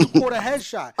 you know what I mean? You caught a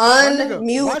headshot.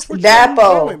 Unmute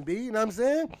Dapo. You know what I'm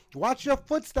saying? Watch your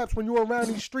footsteps when you're around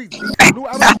these streets, B. The new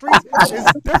era streets is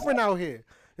different out here.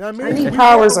 You know what I mean? I need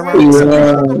powers around.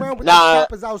 Around with the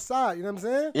choppers outside. You know what I'm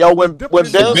saying? Yo, when Ben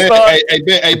started,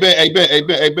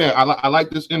 hey Ben, I like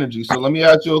this energy. So let me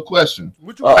ask you a question.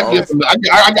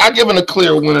 I give him a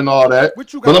clear win and all that.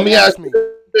 But let me ask me.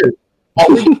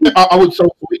 So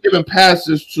we giving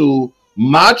passes to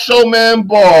Macho Man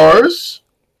bars.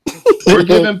 We're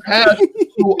giving passes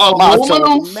to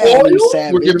aluminum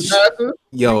foil. We're giving passes.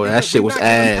 Yo, that shit was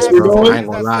ass, bro. I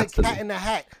ain't gonna lie to Cat you. in the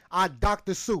Hat. I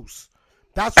Dr. Seuss.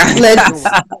 That's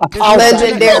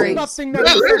legendary. Nothing that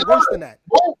is worse than that.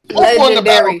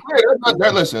 Legendary.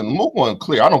 Listen, Mook won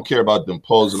clear. I don't care about them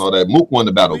polls and all that. Mook won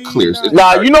the battle clear.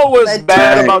 Nah, you know what's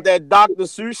bad about that Dr.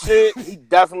 Seuss shit? He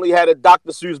definitely had a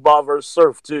Dr. Seuss bar versus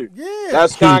Surf too. Yeah,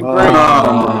 that's kind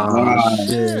of crazy.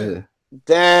 Shit.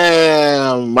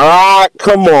 Damn, Rock,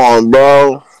 come on,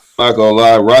 bro. Not gonna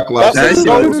lie, Rock like that's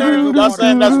go-to. That's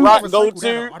Rock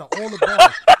go-to.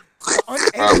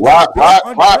 Rock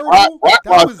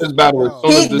lost this battle.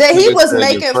 He was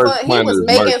making fun. He was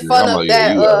making fun of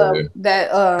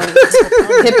that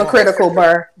hypocritical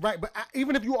bar. Right, but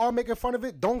even if you are making fun of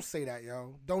it, don't say that,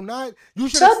 yo. Don't not. You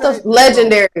should shut the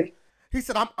legendary. He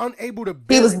said, "I'm unable to."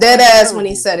 He was dead ass when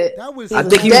he said it. That was. I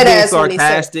think he was being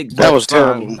sarcastic. That was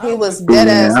terrible. He was dead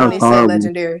ass when he said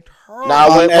legendary.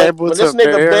 Nah, when this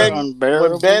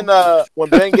nigga when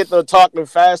Ben get to talking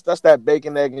fast, that's that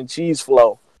bacon, egg, and cheese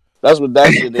flow. That's what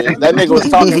that shit is. That nigga was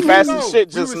talking fast as shit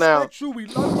just now. We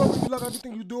love you. We love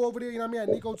everything you do over there. You know what I mean? At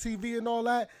Nico TV and all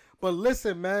that. But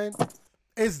listen, man,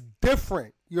 it's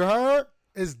different. You heard?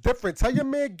 It's different. Tell your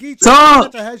man Geechee to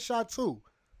get a headshot too.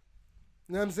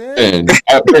 You know what I'm saying?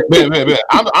 Man,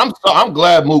 I'm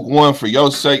glad Mook won for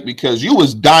your sake, because you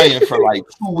was dying for like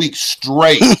 2 weeks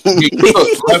straight. You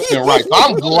took left and right. So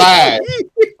I'm glad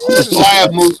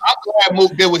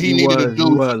Mook did what he needed to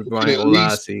do to at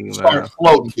least start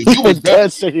floating. Because you was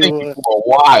thinking for a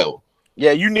while.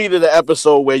 Yeah, you needed an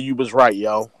episode where you was right,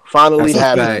 yo. Finally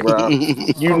had it, bro.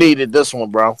 You needed this one,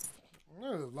 bro.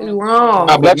 Wrong.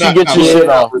 I bet you get your shit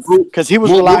off. Because he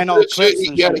was relying on clips.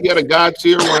 He had a guy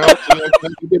tier around.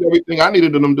 He did everything I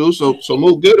needed him to do. So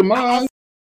Mook good in mine.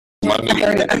 My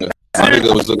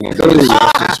nigga was looking good.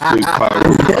 I'm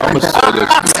gonna say this.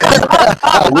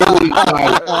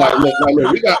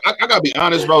 I gotta be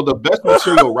honest, bro. The best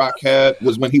material Rock had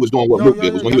was when he was doing what Mook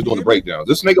did. Was when he was doing the breakdowns.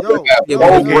 This nigga had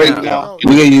whole breakdown.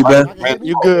 We hear you, Ben.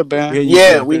 You good, Ben?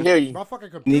 Yeah, we hear you.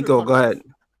 Nico, go ahead.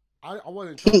 I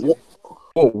wasn't trying.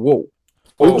 Whoa.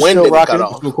 When did it cut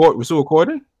off? We're still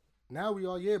recording? Now we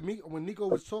are, yeah. When Nico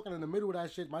was talking in the middle of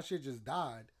that shit, my shit just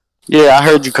died. Yeah, I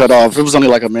heard you cut off. It was only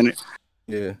like a minute.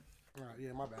 Yeah.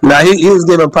 Yeah, my bad. Now he was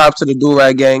giving props to the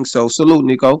Do-Rag gang, so salute,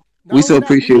 Nico. We still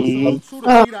appreciate you.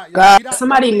 Oh, God.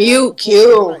 Somebody mute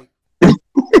Q.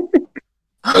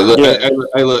 Hey,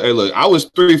 look. I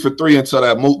was 3 for 3 until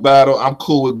that Mook battle. I'm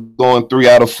cool with going 3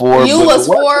 out of 4. You was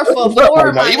 4 for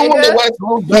 4, my even nigga. when the West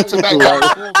moved back to back.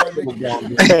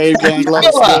 Hey, gang,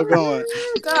 still going.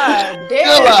 God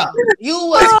damn. You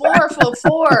was 4 for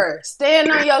 4.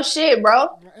 Stand on your shit,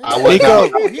 bro.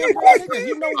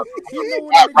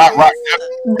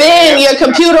 Ben, your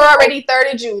computer already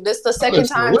 30'd you. This the second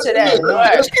time today.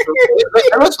 Let's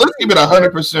keep it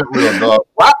 100% real, dog.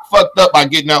 Rock fucked up by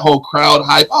getting that whole crowd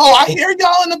hype. Oh, I hear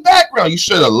y'all in the background. You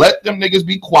should have let them niggas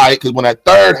be quiet, because when that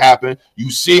third happened, you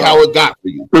see how it got for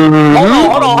you.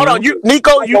 Hold on.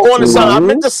 Nico, you on to something. I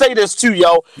meant to say this too,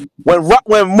 yo. When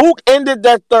Mook ended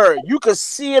that third, you could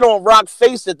see it on Rock's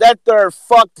face that third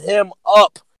fucked him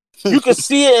up. You could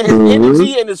see it in his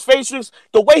energy and his facials.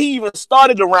 The way he even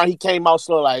started the round, he came out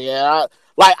slow, like, yeah,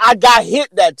 I got hit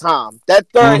that time. That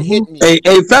third hit me. Hey,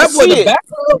 Fat Boy,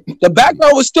 the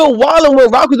background was still wilding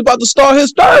when Rock was about to start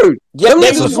his third. Yeah,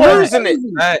 they was losing it.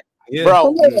 Yeah.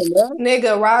 Bro,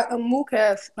 nigga,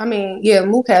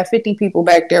 Mook had 50 people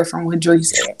back there from what Dre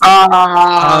said.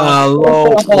 I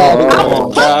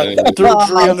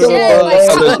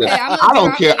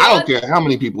don't care how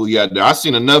many people he had there. I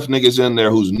seen enough niggas in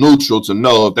there who's neutral to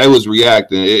know if they was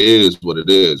reacting, it is what it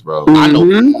is, bro. I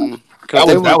know. That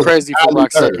was crazy for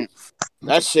Rock second.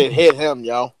 That shit hit him,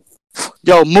 yo.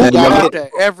 Yo, Mook got hit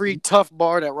at every tough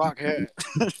bar that Rock had.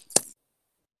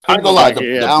 I ain't gonna lie. I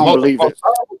don't believe it.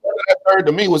 That third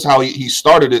to me was how he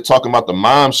started it, talking about the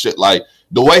mom shit. Like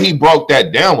the way he broke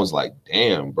that down was like,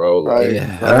 damn, bro. Like,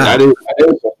 that is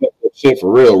shit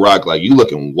for real, Rock. Like, you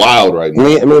looking wild right now.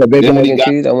 I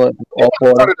want all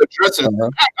four. Started addressing.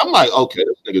 I'm like, okay,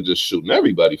 this nigga just shooting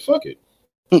everybody. Fuck it.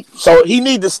 So he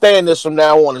need to stay in this from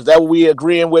now on. Is that what we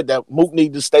agreeing with? That Mook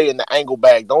need to stay in the angle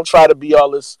bag. Don't try to be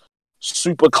all this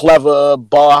super clever,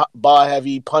 bar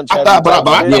heavy, punch heavy. I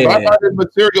thought his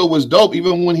material was dope,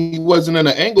 even when he wasn't in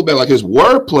an angle bag. Like, his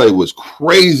wordplay was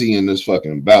crazy in this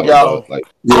fucking battle. Yo, like,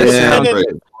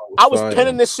 I was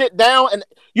pinning this shit down, and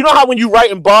you know how when you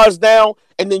writing bars down,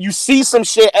 and then you see some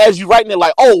shit as you writing it,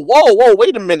 like, oh, whoa,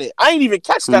 wait a minute, I ain't even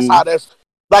catch that's how that's.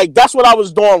 Like, that's what I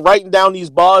was doing, writing down these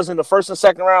bars in the first and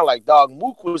second round. Like, dog,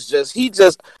 Mook was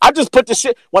I just put the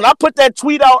shit. When I put that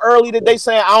tweet out early today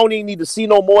saying I don't even need to see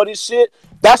no more of this shit,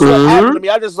 that's what happened to me.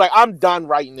 I just like, I'm done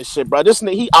writing this shit, bro. This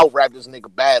nigga, he out-rapped this nigga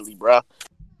badly, bro.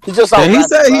 He just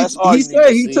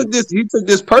he took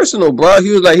this personal, bro. He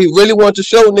was like, he really wanted to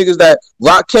show niggas that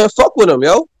Rock can't fuck with him,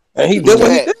 yo. And he did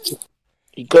what he did.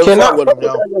 He couldn't fuck with him,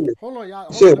 yo. Hold on, y'all.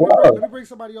 Let me bring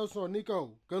somebody else on.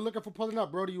 Nico, good looking for pulling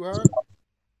up, bro. Do you heard?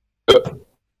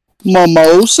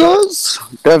 Mimosas?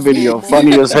 That video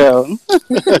funny as hell.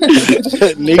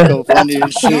 Nico funny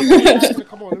as shit.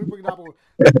 Come on, let me bring Dabo.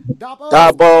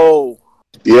 Dabo.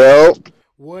 Yo.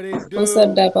 What it do? What's up,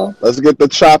 Dabo? Let's get the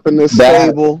chop in this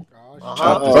table.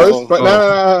 First,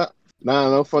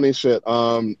 no funny shit.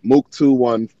 Mook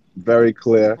 2-1, very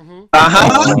clear.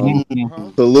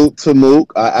 Salute to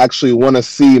Mook. I actually want to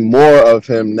see more of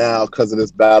him now because of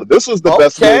this battle. This was the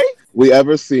best Mook we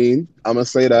ever seen. I'm gonna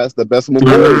say that's the best Mook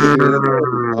we ever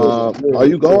seen. Are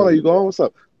you going? What's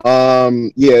up?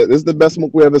 Yeah, this is the best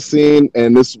Mook we ever seen,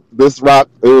 and this Rock,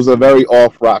 it was a very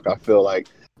off Rock. I feel like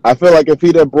if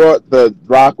he'd have brought the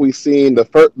Rock we seen the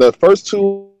first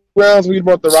 2 rounds, we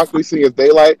brought the Rock we seen as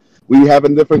Daylight, we have a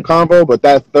different convo. But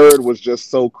that third was just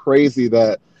so crazy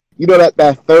that. You know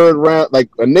that third round, like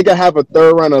a nigga have a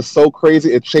third round that's so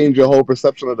crazy it changed your whole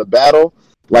perception of the battle.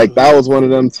 Like that was one of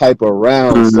them type of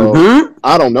rounds. So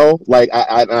I don't know. Like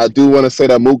I do want to say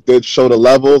that Mook did show the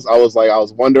levels. I was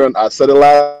wondering. I said it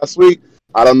last week.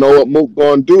 I don't know what Mook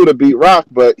gonna do to beat Rock,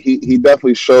 but he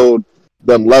definitely showed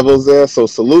them levels there. So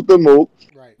salute the Mook.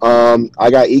 Right. I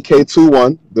got EK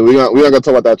 2-1. We not gonna talk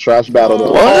about that trash battle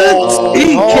though. What?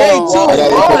 EK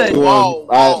 2-1.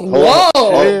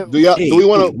 Whoa. Do we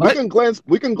want to?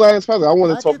 We can glance past it. I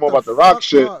want to talk more about the Rock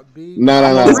shit. No.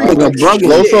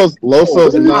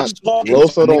 Loso's not.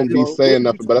 Loso don't be saying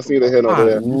nothing, but that's neither here nor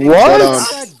there. What?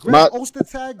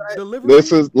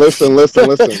 Listen.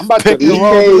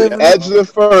 EK edged it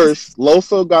first.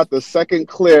 Loso got the second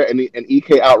clear, and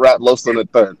EK outrapped Loso in the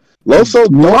third. Loso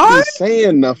don't be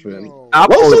saying nothing.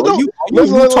 Loso don't.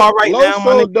 Utah right now,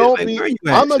 Loso don't be.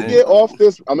 I'm gonna get off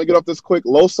this quick.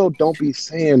 Loso don't be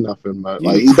saying nothing, man.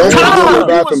 Like he don't be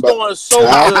rapping. You was doing so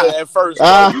good at first.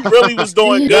 You really was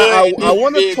doing good. I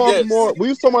want to talk more. We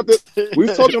was talking about this. We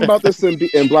was talking about this in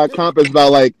Black Compass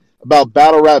about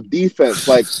battle rap defense.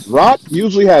 Like Rock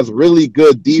usually has really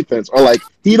good defense, or like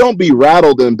he don't be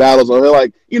rattled in battles, or he'll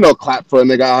like clap for a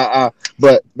nigga.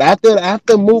 But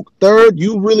after Mook third,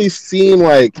 you really seen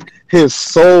like his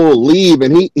soul leave,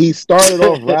 and he started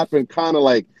off rapping kind of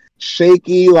like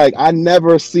shaky. Like I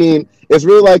never seen. It's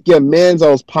really like your man's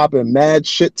always popping mad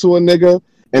shit to a nigga,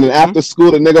 and then after school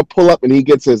the nigga pull up and he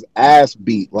gets his ass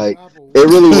beat. Like it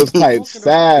really was type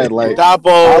sad. Like I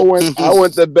went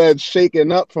to bed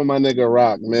shaking up for my nigga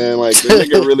Rock, man. Like the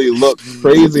nigga really looked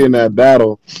crazy in that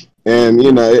battle. And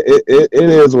it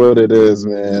is what it is,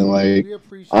 man. Like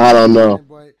I don't know.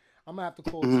 But I'm gonna have to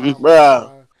call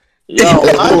bruh.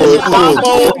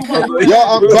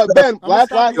 But Ben, last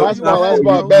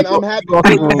ball, Ben, I'm happy for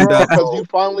you, bro, because you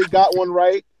finally got one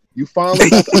right. You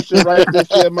finally got some shit right this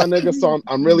year, my nigga. So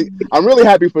I'm really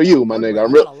happy for you, my nigga.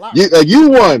 You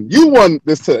won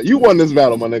this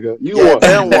battle, my nigga. You won.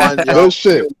 Good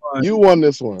shit. You won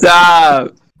this one.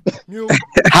 Stop. Hey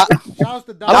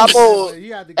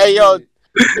yo,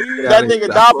 that nigga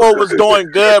Dabo was doing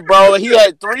good, bro. He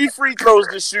had 3 free throws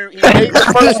to shoot. He made the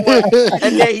first one,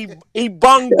 and then he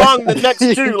bung the next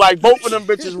 2. Like both of them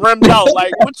bitches rimmed out.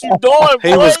 Like what you doing, boy?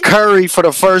 He was Curry for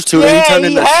the first 2. Yeah, he turned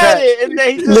into had it, and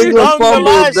then he just bung the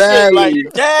last shit. Like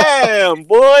damn,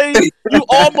 boy, you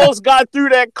almost got through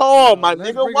that call, my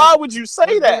nigga. Why would you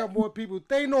say that? More people.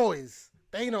 Thanos.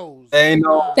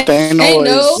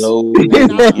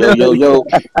 Yo.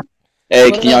 Hey,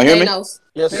 can y'all hear me?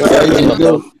 Yes,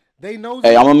 sir. Hey,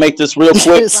 I'm gonna make this real quick.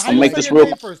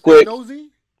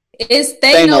 It's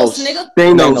Thanos, nigga.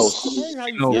 Thanos.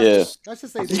 Yeah. Let's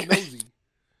just say they nosy.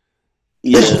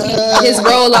 Yeah. His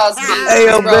rollouts. Hey,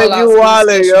 yo, Ben, you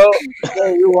wildin', yo.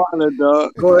 Hey, you wildin',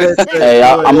 dog. Go ahead. Hey,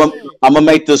 I'm gonna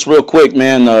make this real quick,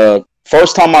 man.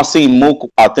 First time I seen Mook,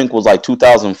 I think was like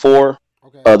 2004.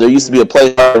 There used to be a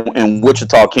place in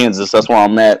Wichita, Kansas. That's where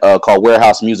I'm at, called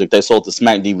Warehouse Music. They sold the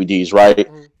Smack DVDs, right?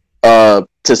 To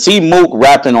see Mook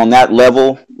rapping on that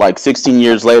level, like 16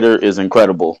 years later, is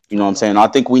incredible. You know what I'm saying? I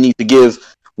think we need to give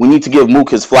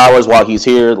Mook his flowers while he's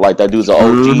here. Like that dude's an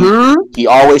OG. He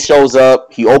always shows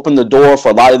up. He opened the door for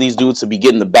a lot of these dudes to be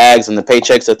getting the bags and the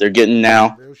paychecks that they're getting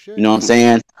now. You know what I'm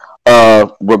saying?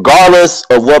 Regardless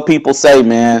of what people say,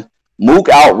 man, Mook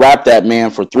out-rapped that man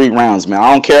for 3 rounds, man.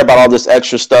 I don't care about all this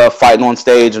extra stuff, fighting on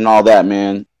stage and all that,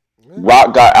 man.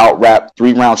 Rock got out-rapped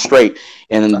 3 rounds straight.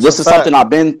 And this is something I've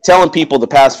been telling people the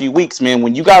past few weeks, man.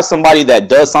 When you got somebody that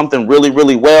does something really,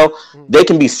 really well, they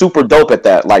can be super dope at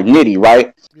that, like Nitty,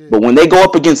 right? But when they go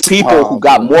up against people who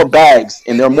got more bags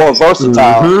and they're more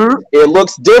versatile, it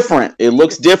looks different. It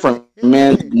looks different,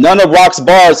 man. None of Rock's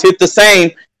bars hit the same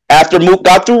after Mook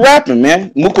got through rapping,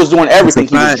 man. Mook was doing everything.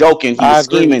 He was joking. He was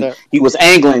scheming. He was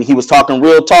angling. He was talking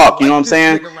real talk. You know what I'm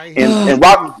saying? And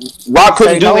Rock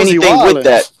couldn't do anything with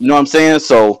that. You know what I'm saying?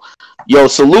 So, yo,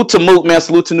 salute to Mook, man.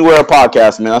 Salute to New Era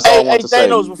Podcast, man. That's all I want to say. Hey,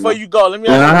 Thanos, before you go, let me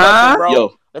ask you a question, bro.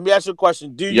 Yo. Let me ask you a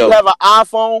question. Do you have an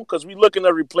iPhone? Because we looking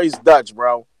to replace Dutch,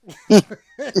 bro.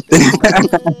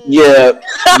 Yeah,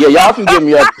 y'all can get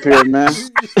me up here, man.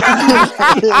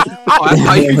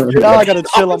 Y'all gotta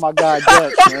chill on my guy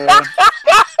Dutch, man.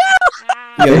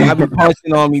 Yo, y'all be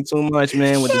punching on me too much,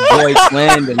 man, with the boy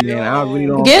slander, man. I really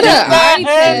don't get an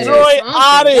Android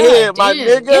out of here, my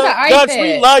nigga. Dutch,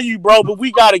 we love you, bro, but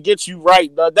we gotta get you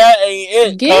right, though. That ain't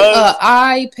it. Get an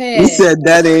iPad. He said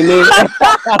that ain't it.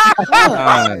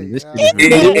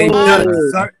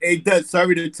 Hey, Dutch,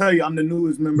 sorry to tell you, I'm the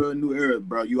newest member of New Era,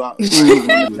 bro. You out.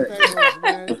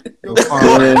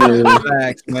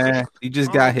 Facts, man. You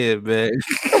just got hit, man.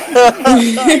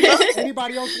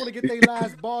 Anybody else want to get their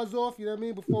last bars off? You know what I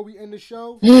mean? Before we end the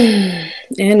show.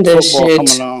 End the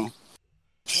shit.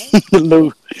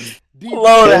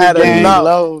 Low had enough.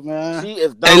 Low, man. Hey,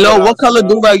 Lo, what color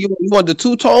do you want? The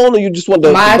 2-tone, or you just want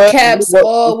the? My cap's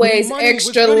always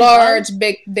extra large,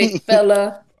 big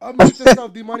fella. I'm making this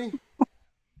up, D-Money.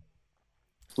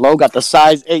 Lo got the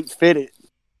size 8 fitted.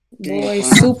 Boy,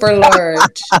 super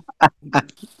large.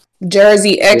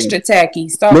 Jersey extra tacky.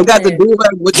 Stop They got the playing. do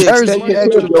rag with the Jersey extension.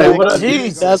 extra tacky.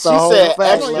 Jeez, That's a she whole said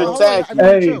fact. extra Hold on, tacky.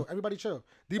 everybody Hey, chill. Everybody chill.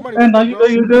 D-Money, and what's good, bro?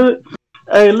 you good?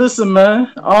 Hey, listen,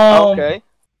 man. Okay.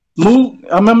 Mook.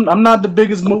 I'm not the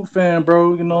biggest Mook fan,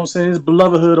 bro. You know what I'm saying? It's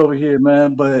belovedhood over here,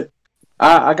 man. But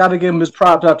I got to give him his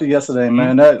props after yesterday,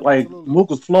 man. That Mook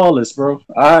was flawless, bro.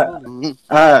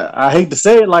 I hate to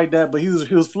say it like that, but he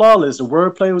was flawless. The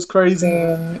wordplay was crazy.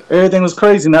 Everything was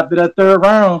crazy. And after that third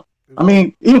round, I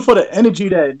mean, even for the energy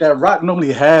that Rock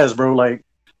normally has, bro, like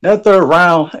that third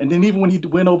round, and then even when he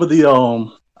went over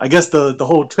the I guess the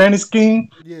whole training scheme,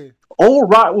 old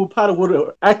Rock would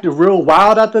have acted real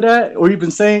wild after that, or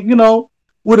even saying,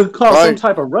 would have caused some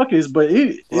type of ruckus. But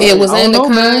it was in the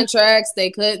contracts. They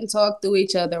couldn't talk through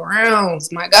each other rounds.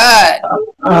 My God.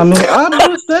 I mean, I'm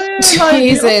just saying, like,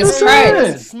 Jesus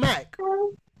Christ. Smack.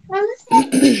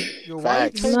 Yo, why you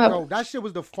take, yo, that shit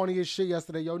was the funniest shit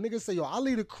yesterday. Yo, niggas say, yo, I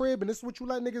leave the crib and this is what you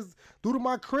let niggas do to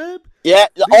my crib? Yeah,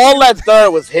 all that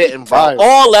third was hitting, bro.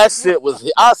 All that shit was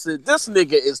hit. I said, this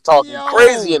nigga is talking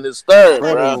crazy in his third,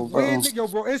 bro. Yo,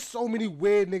 bro, it's so many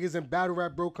weird niggas in battle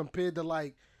rap, bro, compared to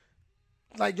like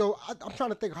yo, I'm trying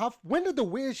to think, when did the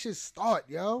weird shit start,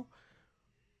 yo?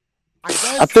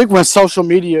 I think when social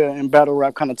media and battle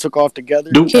rap kind of took off together.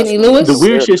 Kenny Lewis? The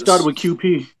weird shit started with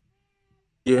QP.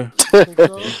 Yeah.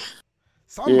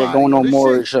 Yeah, going on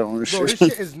more shows. Bro, this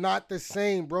shit is not the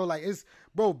same, bro. Like,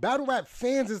 battle rap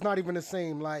fans is not even the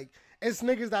same. Like, it's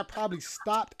niggas that probably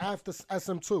stopped after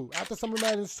SM2. After Summer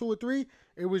Madness 2 or 3,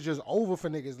 it was just over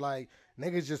for niggas. Like,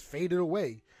 niggas just faded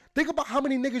away. Think about how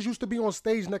many niggas used to be on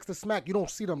stage next to Smack. You don't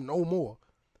see them no more.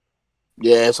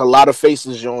 Yeah, it's a lot of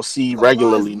faces you don't see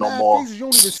regularly no more. Faces, you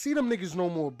don't even see them niggas no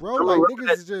more, bro. Like,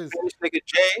 niggas is just... Nigga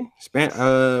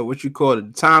Jay, what you call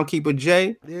it? Timekeeper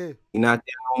Jay. Yeah. He not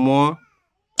there no more.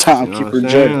 Timekeeper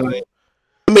Jay. Like,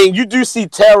 I mean, you do see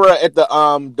Terra at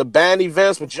the band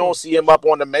events, but you don't see him up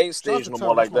on the main stage no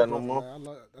more like that no more.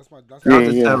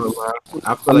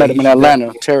 I met him in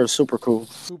Atlanta. Terra's super cool.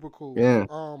 Super cool. Yeah.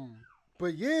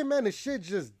 But yeah, man, the shit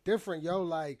just different, yo.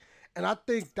 Like, and I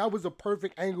think that was a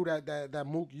perfect angle that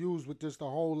Mook used with just the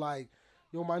whole like,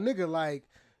 yo, my nigga, like,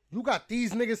 you got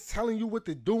these niggas telling you what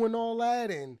to do and all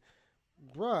that, and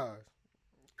bruh,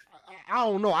 I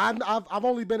don't know. I've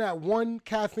only been at one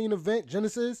caffeine event,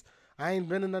 Genesis. I ain't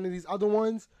been in none of these other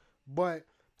ones, but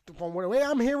from the way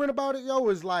I'm hearing about it, yo,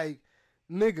 is like,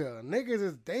 niggas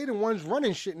is they the ones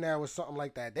running shit now or something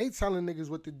like that. They telling niggas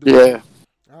what to do. Yeah.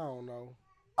 I don't know.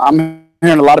 I'm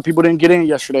hearing a lot of people didn't get in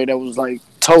yesterday that was like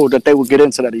told that they would get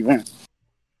into that event.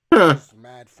 It's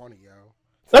mad funny, yo.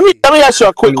 Let me ask you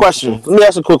a quick question.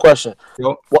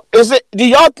 Well, do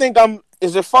y'all think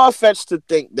is it far-fetched to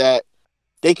think that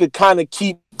they could kind of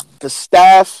keep the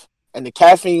staff and the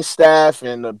caffeine staff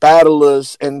and the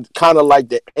battlers and kind of like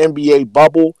the NBA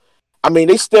bubble? I mean,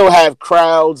 they still have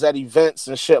crowds at events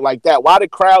and shit like that. Why the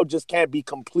crowd just can't be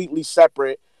completely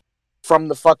separate from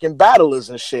the fucking battlers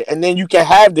and shit? And then you can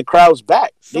have the crowds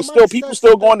back. People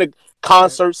still going to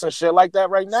concerts and shit like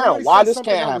that right now. Why this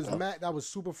can't happen? That was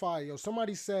super fire, yo.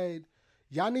 Somebody said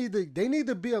they need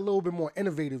to be a little bit more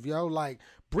innovative, yo. Like,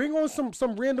 bring on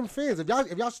some random fans. If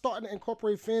y'all starting to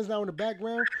incorporate fans now in the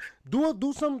background,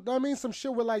 do some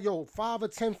shit with like, yo, 5 or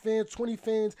 10 fans, 20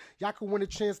 fans, y'all could win a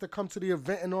chance to come to the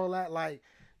event and all that. Like,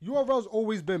 URL's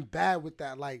always been bad with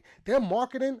that. Like, their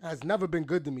marketing has never been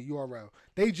good to me, URL.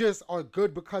 They just are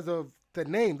good because of the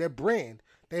name, their brand.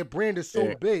 Their brand is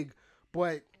so big,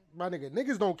 but my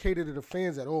niggas don't cater to the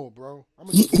fans at all, bro. I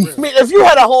mean, if you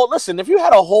had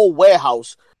a whole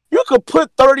warehouse, you could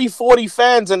put 30, 40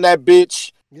 fans in that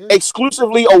bitch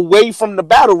exclusively away from the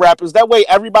battle rappers. That way,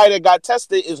 everybody that got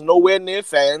tested is nowhere near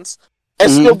fans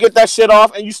and still get that shit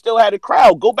off, and you still had a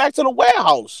crowd. Go back to the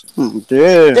warehouse.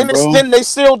 Yeah, then they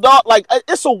sealed off. Like,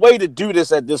 it's a way to do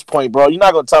this at this point, bro. You're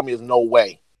not gonna tell me there's no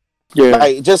way. Yeah.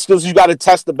 Like, just because you got to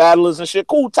test the battlers and shit,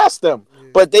 cool, test them.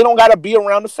 But they don't got to be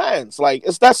around the fans. Like,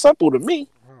 it's that simple to me.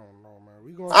 I don't know,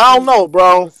 man. I don't know,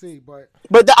 bro.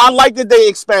 But I like that they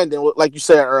expanded, like you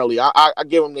said earlier. I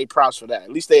give them their props for that.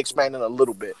 At least they expanded a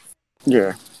little bit.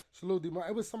 Yeah. Salute, D-Marsh.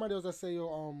 It was somebody else that say,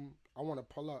 yo, I want to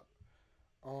pull up.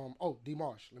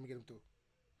 D-Marsh. Let me get him through.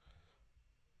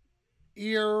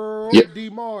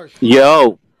 D-Marsh.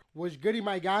 Yo. What's goody,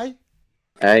 my guy?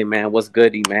 Hey, man. What's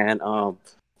goody, man?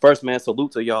 First, man,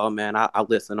 salute to y'all, man. I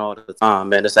listen all the time,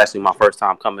 man. It's actually my first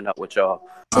time coming up with y'all.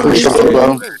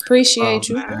 Appreciate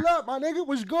you. Pull up, my nigga.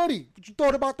 What's goody? What you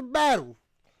thought about the battle?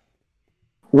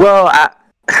 Well,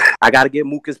 I got to give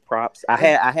Mook his props. I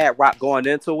had Rock going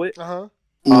into it. I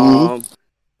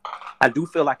do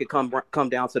feel like it come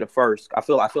down to the first. I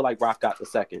feel like Rock got the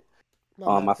second.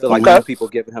 I feel like some people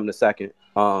giving him the second.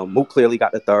 Mook clearly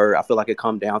got the third. I feel like it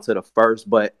come down to the first,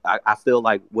 but I feel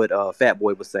like what Fat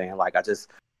Boy was saying. Like I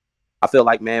feel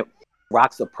like, man,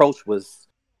 Rock's approach was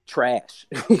trash.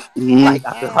 Like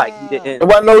I feel like he didn't. There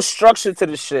wasn't no structure to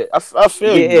the shit. I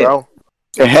feel you, bro.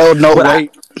 It held no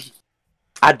weight.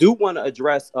 I do want to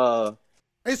address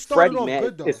Freddie, man.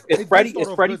 Good, is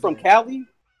Freddie from Cali?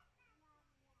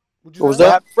 What was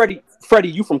that? Freddie,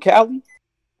 you from Cali?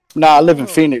 Nah, I live in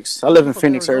Phoenix. I live in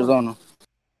Phoenix, Arizona.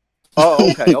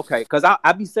 Oh, okay. Because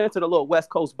I be sent to the little West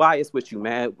Coast bias with you,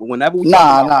 man. Whenever we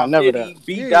never that.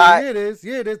 Yeah, it is.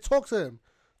 Yeah, it is. Talk to him.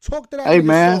 Talk to that. Hey,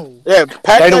 man. Soul. Yeah,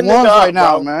 they the ones right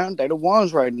now, man. They the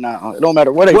ones right now. It don't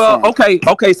matter where they from.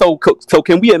 Okay. So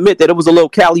can we admit that it was a little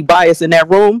Cali bias in that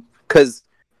room? Because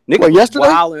nigga, yesterday,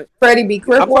 wilding. Freddie be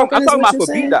crip walking. I'm talking about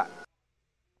for B-Dot.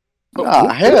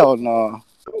 Nah, hell no.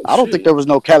 I don't think there was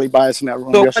no Cali bias in that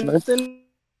room yesterday.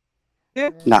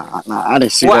 Nah, I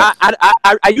didn't see that.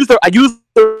 I used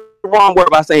the wrong word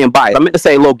by saying bias. I meant to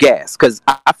say a little gas because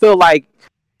I feel like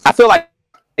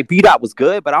B-Dot was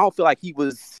good, but I don't feel like he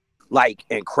was like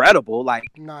incredible. Like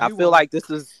I feel like this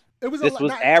was average.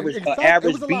 Average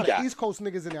it was a B-Dot. lot of East Coast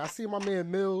niggas in there. I see my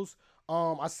man Mills.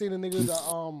 I seen a nigga that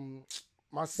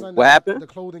my son. What happened? The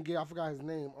clothing gear. I forgot his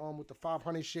name. With the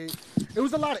 500 shit. It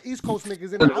was a lot of East Coast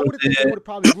niggas in there. I would have think they would have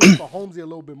probably rooted for Holmesy a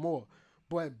little bit more,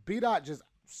 but B-Dot just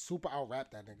super out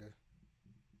rap that nigga.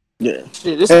 Yeah,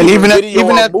 and even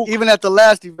at the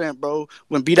last event, bro,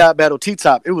 when B-Dot battled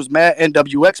T-Top, it was mad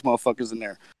NWX motherfuckers in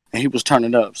there, and he was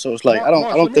turning up. So it's like I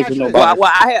don't think there's nobody.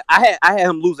 Well, I had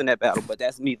him losing that battle, but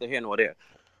that's neither here nor there.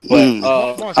 But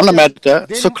I'm not mad at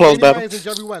that. It's a close battle. And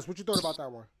Jerry West, what you thought about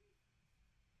that one?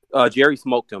 Jerry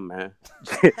smoked him, man.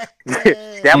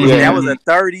 that was a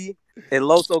 30, and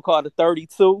Loso called a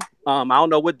 32. I don't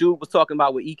know what dude was talking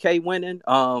about with EK winning.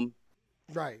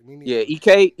 Right. Yeah,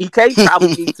 EK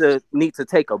probably need to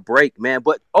take a break, man.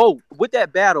 But with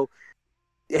that battle,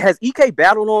 has EK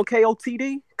battled on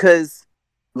KOTD? Because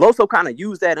Loso kind of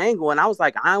used that angle, and I was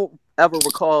like, I don't ever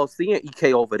recall seeing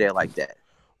EK over there like that.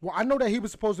 Well, I know that he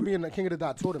was supposed to be in the King of the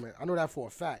Dot tournament. I know that for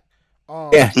a fact.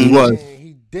 Yeah, he was.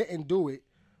 He didn't do it.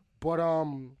 But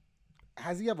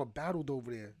has he ever battled over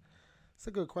there? It's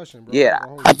a good question, bro. Yeah,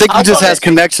 I think he just has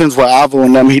connections with Avo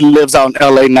and them. He lives out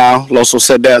in LA now. Loso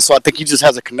said that, so I think he just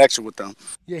has a connection with them.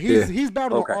 Yeah, he's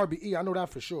battled on RBE. I know that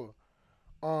for sure.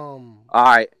 All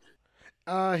right.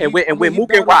 When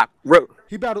Mook and Rock,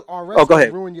 he battled RS. Oh, go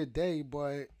ahead. Ruin Your Day,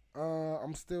 but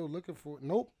I'm still looking for.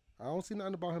 Nope, I don't see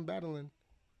nothing about him battling.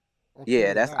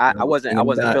 Yeah, I wasn't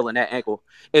feeling that ankle.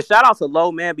 And shout out to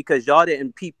Low, man, because y'all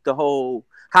didn't peep the whole.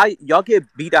 How y'all give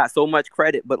B-Dot so much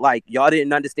credit, but like y'all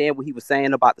didn't understand what he was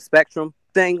saying about the Spectrum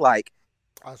thing. Like,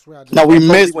 I swear, no, we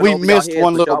missed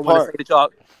one little part.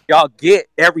 Y'all get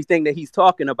everything that he's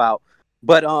talking about,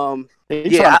 but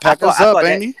he's trying to pack us up,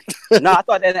 ain't he? No, I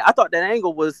thought that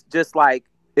angle was just like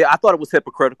I thought it was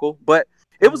hypocritical, but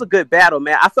it was a good battle,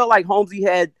 man. I felt like Holmesy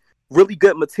had really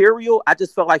good material. I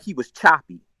just felt like he was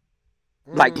choppy.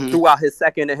 Like throughout his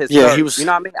second and his third. He was. You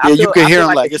know what I mean? You could hear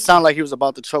him like it sounded like he was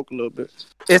about to choke a little bit.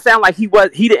 It sounded like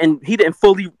he didn't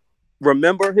fully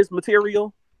remember his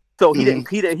material, so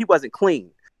he wasn't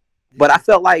clean. But I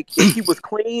felt like if he was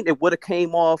clean, it would have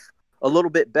came off a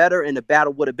little bit better, and the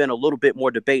battle would have been a little bit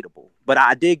more debatable. But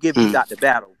I did give B-Dot the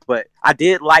battle, but I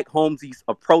did like Holmesy's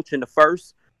approach in the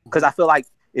first because I feel like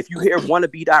if you hear one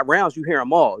of B-Dot rounds, you hear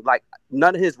them all. Like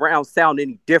none of his rounds sound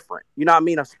any different. You know what I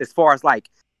mean? As far as like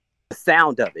the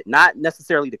sound of it, not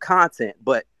necessarily the content,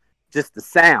 but just the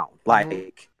sound,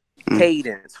 like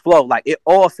cadence, flow, like it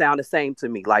all sound the same to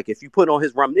me. Like if you put on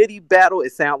his Rum Nitty battle,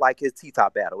 it sound like his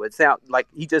T-Top battle. It sound like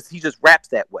he just raps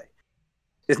that way.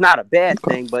 It's not a bad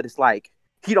thing, but it's like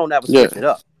he don't ever switch it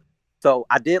up. So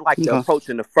I did like the approach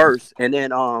in the first, and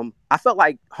then I felt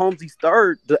like Holmesy's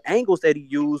third, the angles that he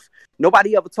used,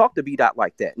 nobody ever talked to B-Dot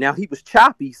like that. Now he was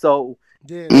choppy, so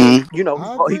you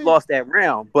know he lost that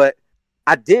round, but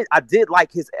I did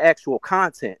like his actual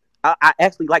content. I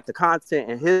actually like the content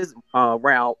in his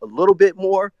round a little bit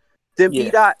more than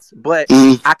B-Dot's, but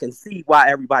I can see why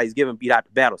everybody's giving B-Dot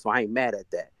the battle, so I ain't mad at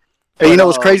that. Hey, you know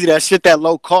what's crazy? That shit that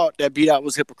Low caught that B-Dot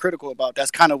was hypocritical about. That's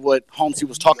kind of what Holmesy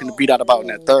was talking to B-Dot about in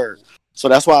that third. So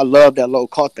that's why I love that Low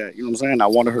caught that. You know what I'm saying? I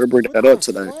wanted her to bring that up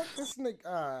today.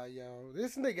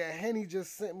 This nigga Henny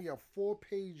just sent me a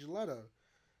 4-page letter.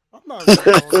 I'm not.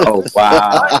 Oh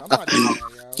wow! I'm not doing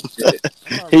that,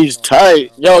 yo. He's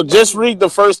tight. Yo, just read the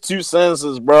first two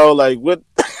sentences, bro. Like what?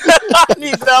 I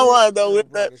need someone though.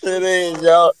 What that shit is,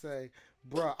 yo. Say,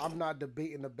 bro, I'm not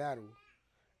debating the battle.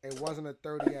 It wasn't a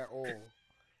 30 at all.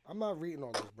 I'm not reading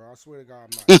all this, bro. I swear to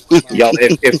God, I'm not. Yo,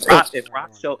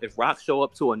 if Rock show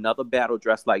up to another battle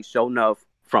dressed like Show Enough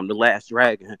from The Last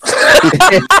Dragon,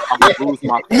 I'm gonna lose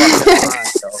my fucking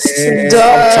mind, yo.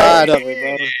 I'm tired of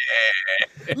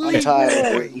it, bro. I'm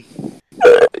tired of it.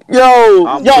 Yo,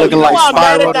 you know like why I'm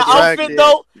mad at Spyro that the outfit Dragon.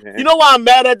 though? Yeah. You know why I'm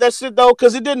mad at that shit though?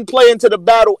 Because it didn't play into the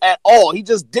battle at all. He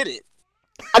just did it.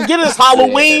 I get it's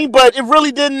Halloween, but it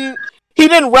really didn't. He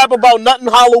didn't rap about nothing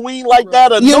Halloween like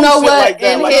that, or You no know shit what? like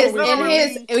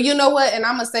that. You know what? And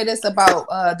I'm gonna say this about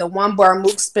the one bar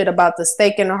Mook spit about the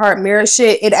stake in the heart mirror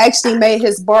shit. It actually made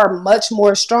his bar much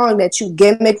more strong that you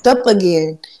gimmicked up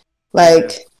again.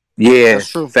 Like, Yeah, That's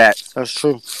true. facts. That's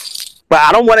true. But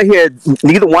I don't want to hear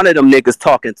neither one of them niggas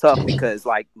talking tough because,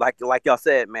 like y'all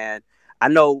said, man. I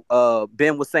know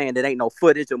Ben was saying there ain't no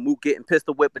footage of Mook getting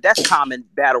pistol whipped, but that's common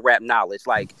battle rap knowledge.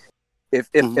 Like, if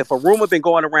a rumor been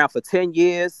going around for 10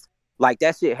 years, like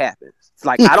that shit happens. It's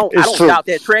like I don't It's true. doubt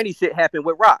that tranny shit happened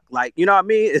with Rock. Like, you know what I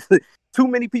mean? It's too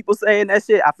many people saying that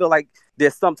shit. I feel like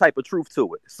there's some type of truth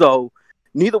to it. So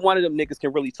neither one of them niggas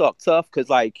can really talk tough because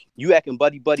like you acting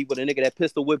buddy buddy with a nigga that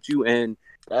pistol whipped you and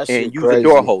use a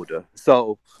door holder.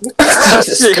 So he said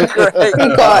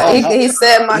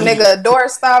my nigga a door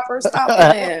stopper. Stop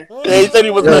playing. Yeah, he said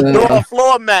he was a door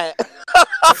floor mat.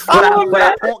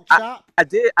 I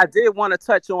did want to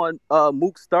touch on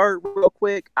Mook's third real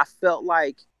quick. I felt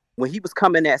like when he was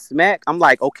coming at Smack, I'm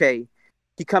like, okay,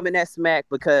 he coming at Smack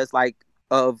because like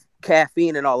of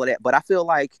caffeine and all of that. But I feel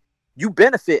like you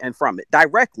benefiting from it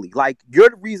directly. Like you're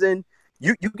the reason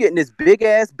you getting this big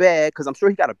ass bag because I'm sure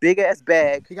he got a big ass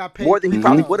bag. He got paid more than he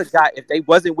probably would have got if they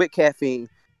wasn't with caffeine.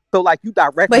 So like you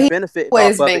directly benefit.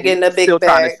 Always been getting a big still bag.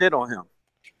 trying to shit on him.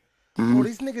 Bro,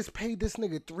 these niggas paid this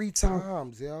nigga 3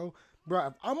 times, yo. Bro,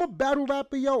 if I'm a battle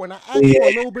rapper, yo, and I ask for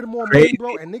a little bit more money,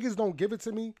 bro, and niggas don't give it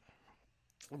to me,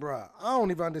 bro, I don't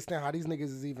even understand how these niggas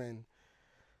is even.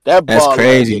 That's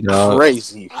crazy, dog.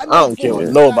 Crazy. I don't care what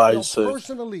nobody says.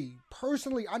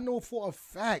 Personally, I know for a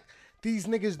fact these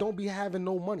niggas don't be having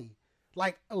no money.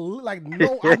 Like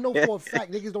no, I know for a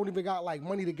fact niggas don't even got like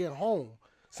money to get home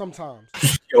sometimes.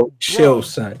 Yo, chill,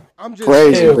 son. I'm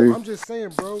just saying,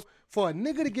 bro. For a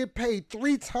nigga to get paid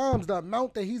 3 times the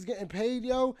amount that he's getting paid,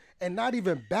 yo, and not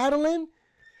even battling,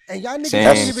 and y'all niggas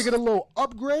don't even get a little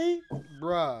upgrade,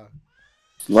 bruh.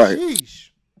 Right. Sheesh.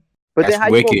 But then how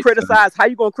you gonna criticize? How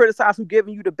you gonna criticize who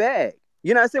giving you the bag?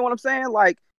 You know what I'm saying?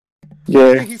 Like, I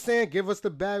think he's saying give us the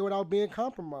bag without being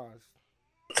compromised.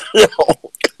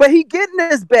 But he getting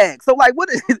his bag. So like, what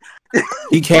is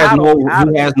he has no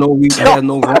reason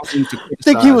to criticize. I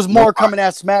think he was more coming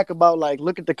at Smack about like,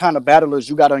 look at the kind of battlers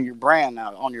you got on your brand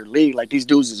now, on your league. Like these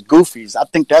dudes is goofies. I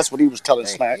think that's what he was telling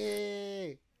Smack.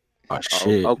 Oh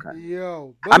shit. Okay.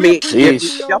 Yo, I mean,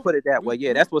 y'all put it that way.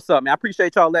 Yeah, that's what's up, man. I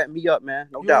appreciate y'all letting me up, man.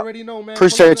 No doubt. You already know, man.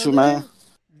 Appreciate you, man.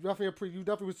 You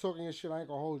definitely was talking your shit. I ain't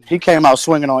gonna hold you. He came out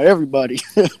swinging on everybody.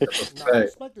 I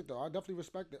respect it though. I definitely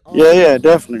respect it. Yeah,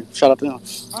 definitely. Shout out to him.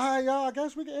 All right, y'all. I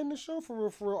guess we can end the show for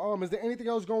real. Is there anything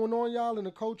else going on, y'all, in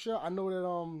the culture? I know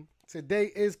that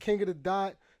today is King of the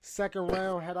Dot, second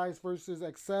round, Head Ice versus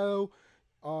Excel,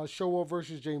 Show Off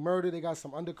versus J Murda. They got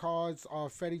some undercards.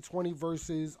 Fetty 20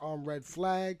 versus Red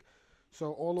Flag.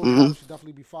 So all of those should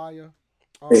definitely be fire.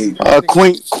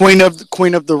 Queen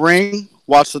of the Ring,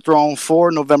 Watch the Throne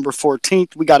 4, November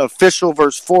 14th. We got official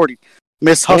versus 40.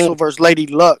 Miss Hustle versus Lady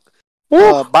Luck.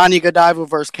 Bonnie Godiva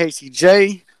versus Casey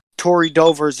J. Tori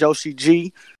Doe versus Yoshi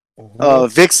G.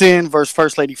 Vixen versus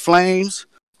First Lady Flames.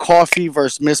 Coffee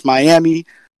versus Miss Miami.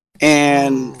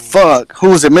 And who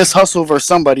was it? Miss Hustle versus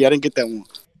somebody. I didn't get that one.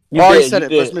 You already did,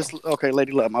 said you it. did. Okay,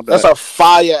 Lady Luck, my bad. That's a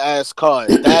fire ass card.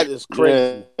 That is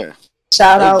crazy. Yeah.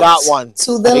 Shout out got one.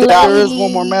 To the ladies. There is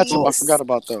one more matchup I forgot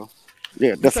about though.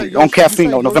 Yeah, definitely. On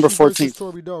caffeine though, November 14th.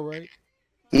 Tori Doe, right?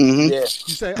 Mm-hmm. Yeah. You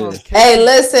say, hey,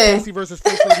 listen. Casey versus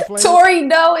First Lady Flames? Tori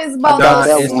Doe is about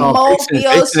to smoke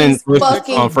Yoshi's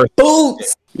fucking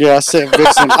boots. Yeah, I said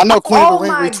Vixen. I know Queen of the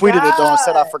Ring retweeted it though and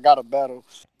said I forgot a battle.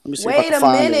 Let me see if I can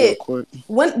find it real quick.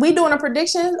 When we doing a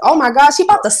prediction? Oh my gosh, she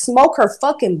about to smoke her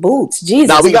fucking boots. Jesus.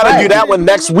 Now we gotta do that one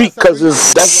next week because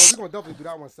that's. We're gonna definitely do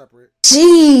that one separate.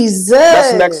 Jesus.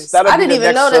 That's next. I didn't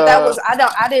even know that was.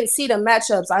 I didn't see the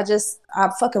matchups.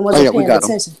 I fucking wasn't paying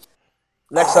attention.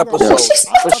 Next episode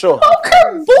for sure.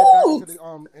 Her boots.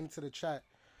 Into the chat.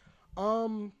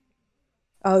 Oh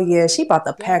yeah, she about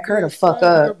to pack her the fuck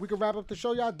up. We can wrap up the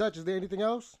show, y'all. Dutch, is there anything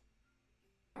else?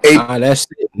 That's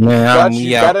it, man. Dutch,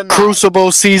 you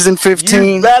Crucible season 15.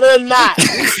 You better not.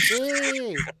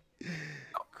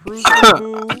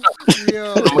 Crucible.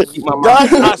 Yo.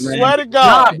 Dutch, I swear to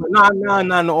God. Nah,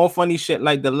 no, all funny shit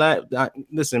like the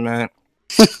listen, man.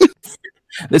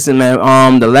 Listen,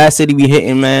 man. The last city we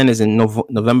hitting, man, is in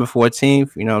November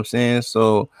 14th. You know what I'm saying?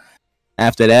 So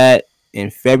after that, in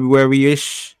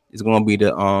February-ish, it's gonna be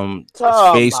the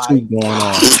phase 2 going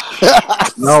on.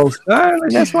 No, son,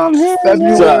 that's what I'm hearing.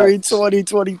 February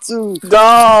 2022.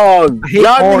 Dog,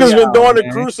 y'all niggas been doing the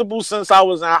man. Crucible since I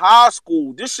was in high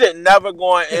school. This shit never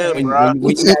going in, bro.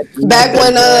 Back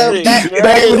when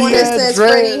since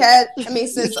Freddie had,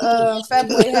 since Fat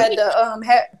Boy had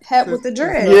the hat with the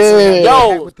dreads.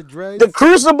 Yo, the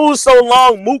Crucible is so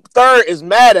long. Mook Third is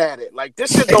mad at it. Like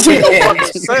this shit don't make no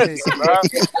fucking sense, bro.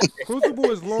 Crucible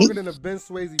is longer than a Ben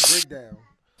Swayze breakdown.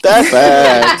 That's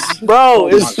bad, bro.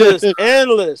 It's just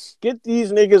endless. Get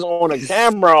these niggas on a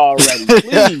camera already,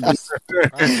 please.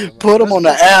 Put them on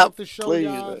the app, the show, please.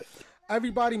 Y'all.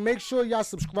 Everybody, make sure y'all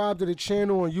subscribe to the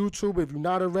channel on YouTube if you're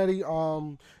not already.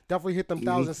 Definitely hit them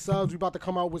 1,000 subs. We about to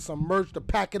come out with some merch to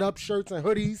pack it up, shirts and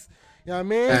hoodies. You know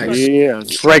what I mean? Yeah,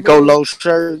 Draco Low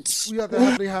shirts. We have to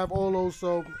definitely have all those.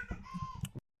 So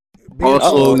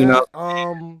also, you know,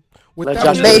 with Let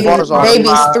that, babies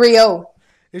 3-0.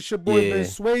 It's your boy Ben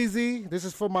Swayze. This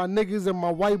is for my niggas and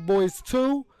my white boys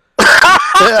too.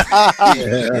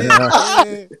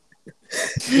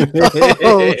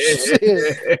 Oh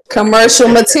shit! Commercial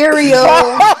material.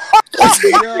 It's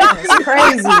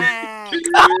crazy.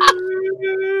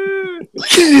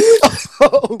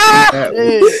 Oh,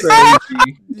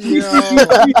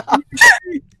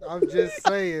 I'm just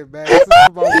saying, man. This is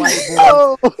for my white boys,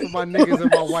 for my niggas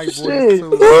and my white boys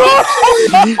too.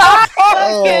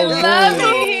 I love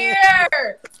it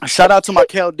here. Shout out to my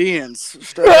Chaldeans.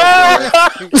 Y'all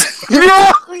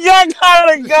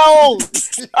gotta go.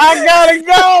 I gotta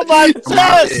go. My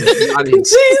chest.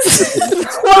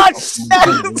 Watch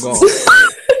that.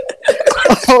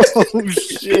 Oh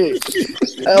shit!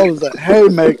 That was a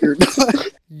haymaker.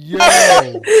 Yo,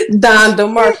 Don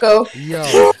DeMarco.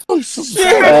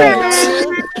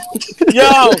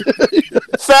 Yo,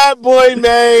 Fat Boy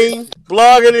Maine,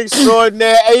 blogging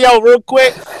extraordinaire. Hey, yo, real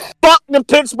quick, fuck the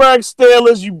Pittsburgh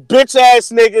Steelers, you bitch ass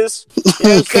niggas. You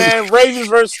know what I'm saying? Ravens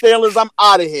versus Steelers, I'm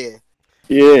out of here.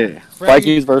 Yeah,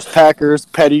 Vikings versus Packers.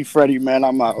 Petty Freddie, man,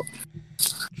 I'm out.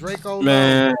 Draco,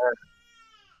 man.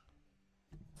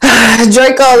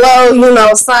 Draco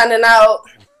Low, signing out.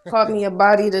 Caught me a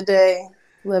body today.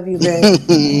 Love you, babe.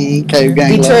 Cave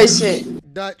gang. Detroit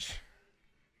shit. Dutch.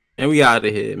 And we out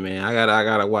of here, man. I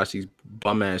gotta watch these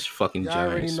bum ass fucking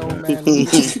Giants. Y'all already know, man.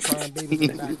 Babies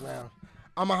in the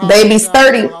background. Baby's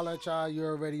 30. I'll let y'all. You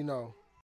already know.